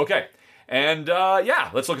 Okay. And,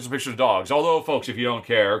 let's look at some pictures of dogs. Although, folks, if you don't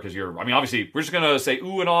care, because obviously, we're just going to say,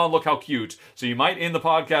 ooh and ah, look how cute. So you might end the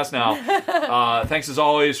podcast now. Thanks, as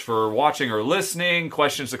always, for watching or listening.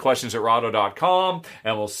 Questions at rahdo.com.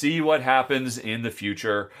 And we'll see what happens in the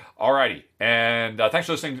future. Alrighty. And thanks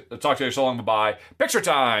for listening. Talk to you so long. Bye-bye. Picture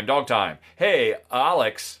time. Dog time. Hey,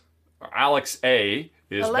 Alex A.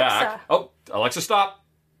 is Alexa. back. Oh, Alexa, stop.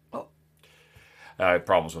 Oh.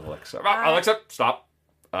 Problems with Alexa. Alexa, stop.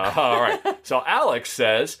 All right. So Alex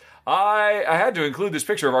says, I had to include this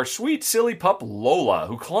picture of our sweet, silly pup Lola,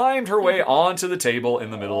 who climbed her way onto the table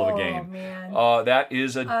in the middle of a game. Oh, man. That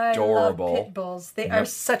is adorable. I love pit bulls. They are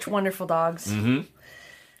such wonderful dogs. Mm-hmm.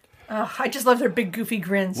 I just love their big, goofy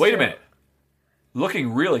grins. Wait a minute.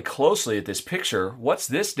 Looking really closely at this picture, what's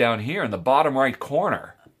this down here in the bottom right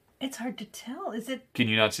corner? It's hard to tell. Is it? Can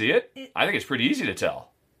you not see it? I think it's pretty easy to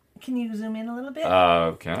tell. Can you zoom in a little bit?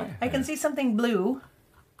 Okay. I can see something blue.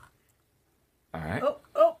 All right.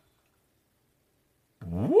 Oh.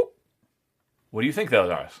 Whoop. What do you think those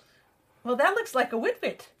are? Well, that looks like a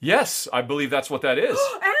Wit-Wit. Yes, I believe that's what that is.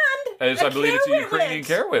 And I believe it's a Ukrainian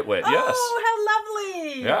care Wit-Wit, yes. Oh, how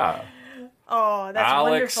lovely. Yeah. Oh, that's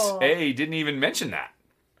Alex wonderful. A didn't even mention that.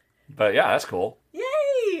 But yeah, that's cool.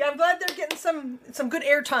 Yay! I'm glad they're getting some good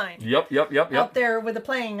airtime. Yep. Out there with the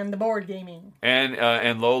playing and the board gaming.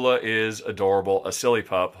 And Lola is adorable, a silly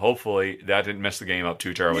pup. Hopefully that didn't mess the game up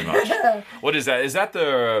too terribly much. What is that? Is that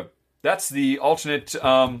that's the alternate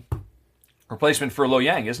replacement for Lo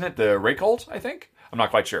Yang, isn't it? The Raycold, I think? I'm not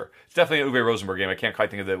quite sure. It's definitely an Uwe Rosenberg game. I can't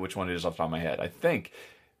quite think of which one it is off the top of my head. I think...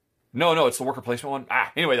 No, it's the worker placement one.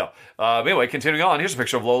 Anyway, though. Continuing on, here's a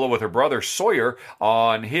picture of Lola with her brother Sawyer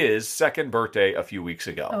on his second birthday a few weeks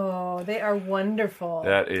ago. Oh, they are wonderful.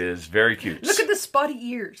 That is very cute. Look at the spotty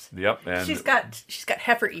ears. Yep. And she's got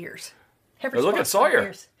heifer ears. Look at Sawyer.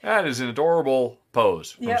 Ears. That is an adorable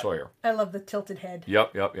pose from Sawyer. I love the tilted head.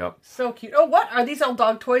 Yep. So cute. Oh, what? Are these all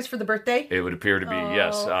dog toys for the birthday? It would appear to be,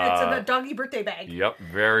 yes. It's a doggy birthday bag. Yep,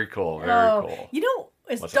 very cool, very cool. You know,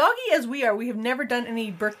 as doggy as we are, we have never done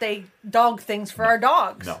any birthday dog things for our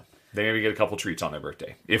dogs. No. They maybe get a couple treats on their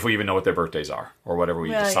birthday, if we even know what their birthdays are, or whatever we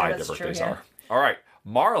decide their birthdays are. All right.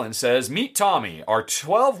 Marlon says, meet Tommy, our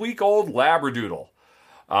 12-week-old Labradoodle.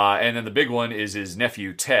 And then the big one is his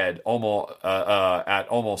nephew, Ted, at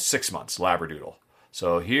almost 6 months, Labradoodle.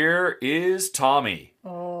 So here is Tommy.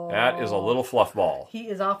 Oh. That is a little fluff ball. He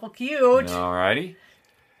is awful cute. All righty.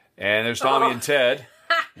 And there's Tommy and Ted.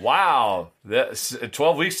 Wow.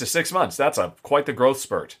 12 weeks to 6 months. That's quite the growth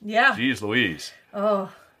spurt. Yeah. Jeez Louise.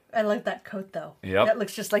 Oh, I like that coat, though. Yep. That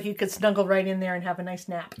looks just like you could snuggle right in there and have a nice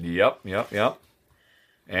nap. Yep.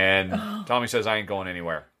 And Tommy says, I ain't going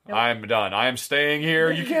anywhere. Nope. I'm done. I am staying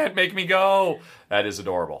here. You can't make me go. That is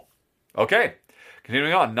adorable. Okay.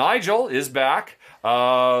 Continuing on. Nigel is back.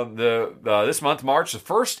 This month, March, the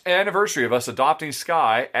first anniversary of us adopting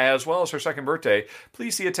Sky, as well as her second birthday.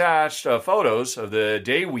 Please see attached photos of the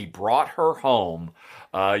day we brought her home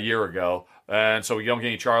a year ago. And so we don't get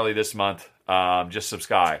any Charlie this month, just some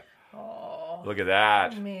Sky. Oh, look at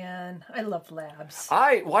that. Man, I love labs.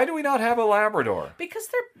 Why do we not have a Labrador? Because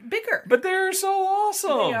they're bigger. But they're so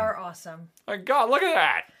awesome. They are awesome. My God, look at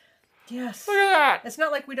that. Yes. Look at that. It's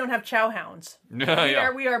not like we don't have chow hounds. We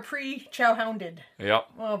are pre-chow hounded. Yep.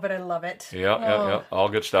 Oh, but I love it. Yep. All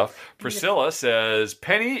good stuff. Priscilla says,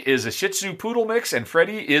 Penny is a Shih Tzu Poodle mix and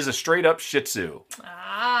Freddie is a straight-up Shih Tzu.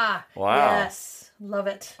 Ah. Wow. Yes. Love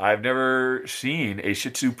it. I've never seen a Shih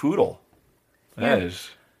Tzu Poodle. That is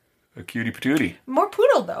a cutie patootie. More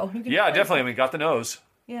poodle, though. Definitely. I mean, got the nose.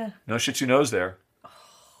 Yeah. No Shih Tzu nose there.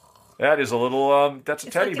 That is a little, that's a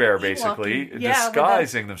teddy bear, basically,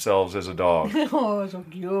 disguising themselves as a dog. Oh, so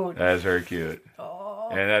cute. That is very cute. Oh.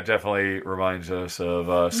 And that definitely reminds us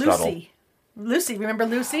of Scuttle. Lucy. Remember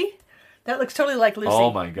Lucy? That looks totally like Lucy.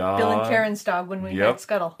 Oh, my God. Bill and Karen's dog when we had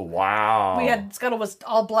Scuttle. Wow. Scuttle was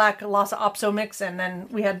all black, Lhasa Apso mix, and then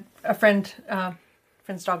we had a friend's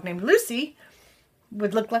dog named Lucy.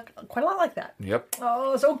 Would look like quite a lot like that. Yep.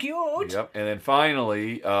 Oh, so cute. Yep. And then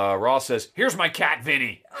finally, Ross says, here's my cat,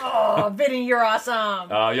 Vinny. Oh, Vinny, you're awesome.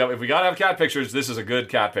 If we got to have cat pictures, this is a good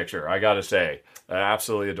cat picture, I got to say.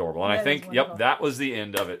 Absolutely adorable. And I think, that was the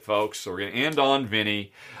end of it, folks. So we're going to end on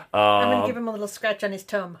Vinny. I'm going to give him a little scratch on his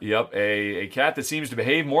tum. Yep, a cat that seems to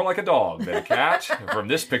behave more like a dog than a cat, from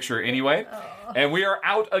this picture anyway. And we are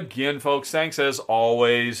out again, folks. Thanks, as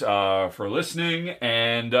always, for listening,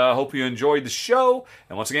 and hope you enjoyed the show.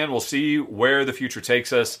 And once again, we'll see where the future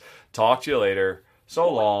takes us. Talk to you later.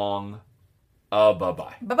 So long.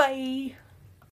 Bye-bye. Bye-bye.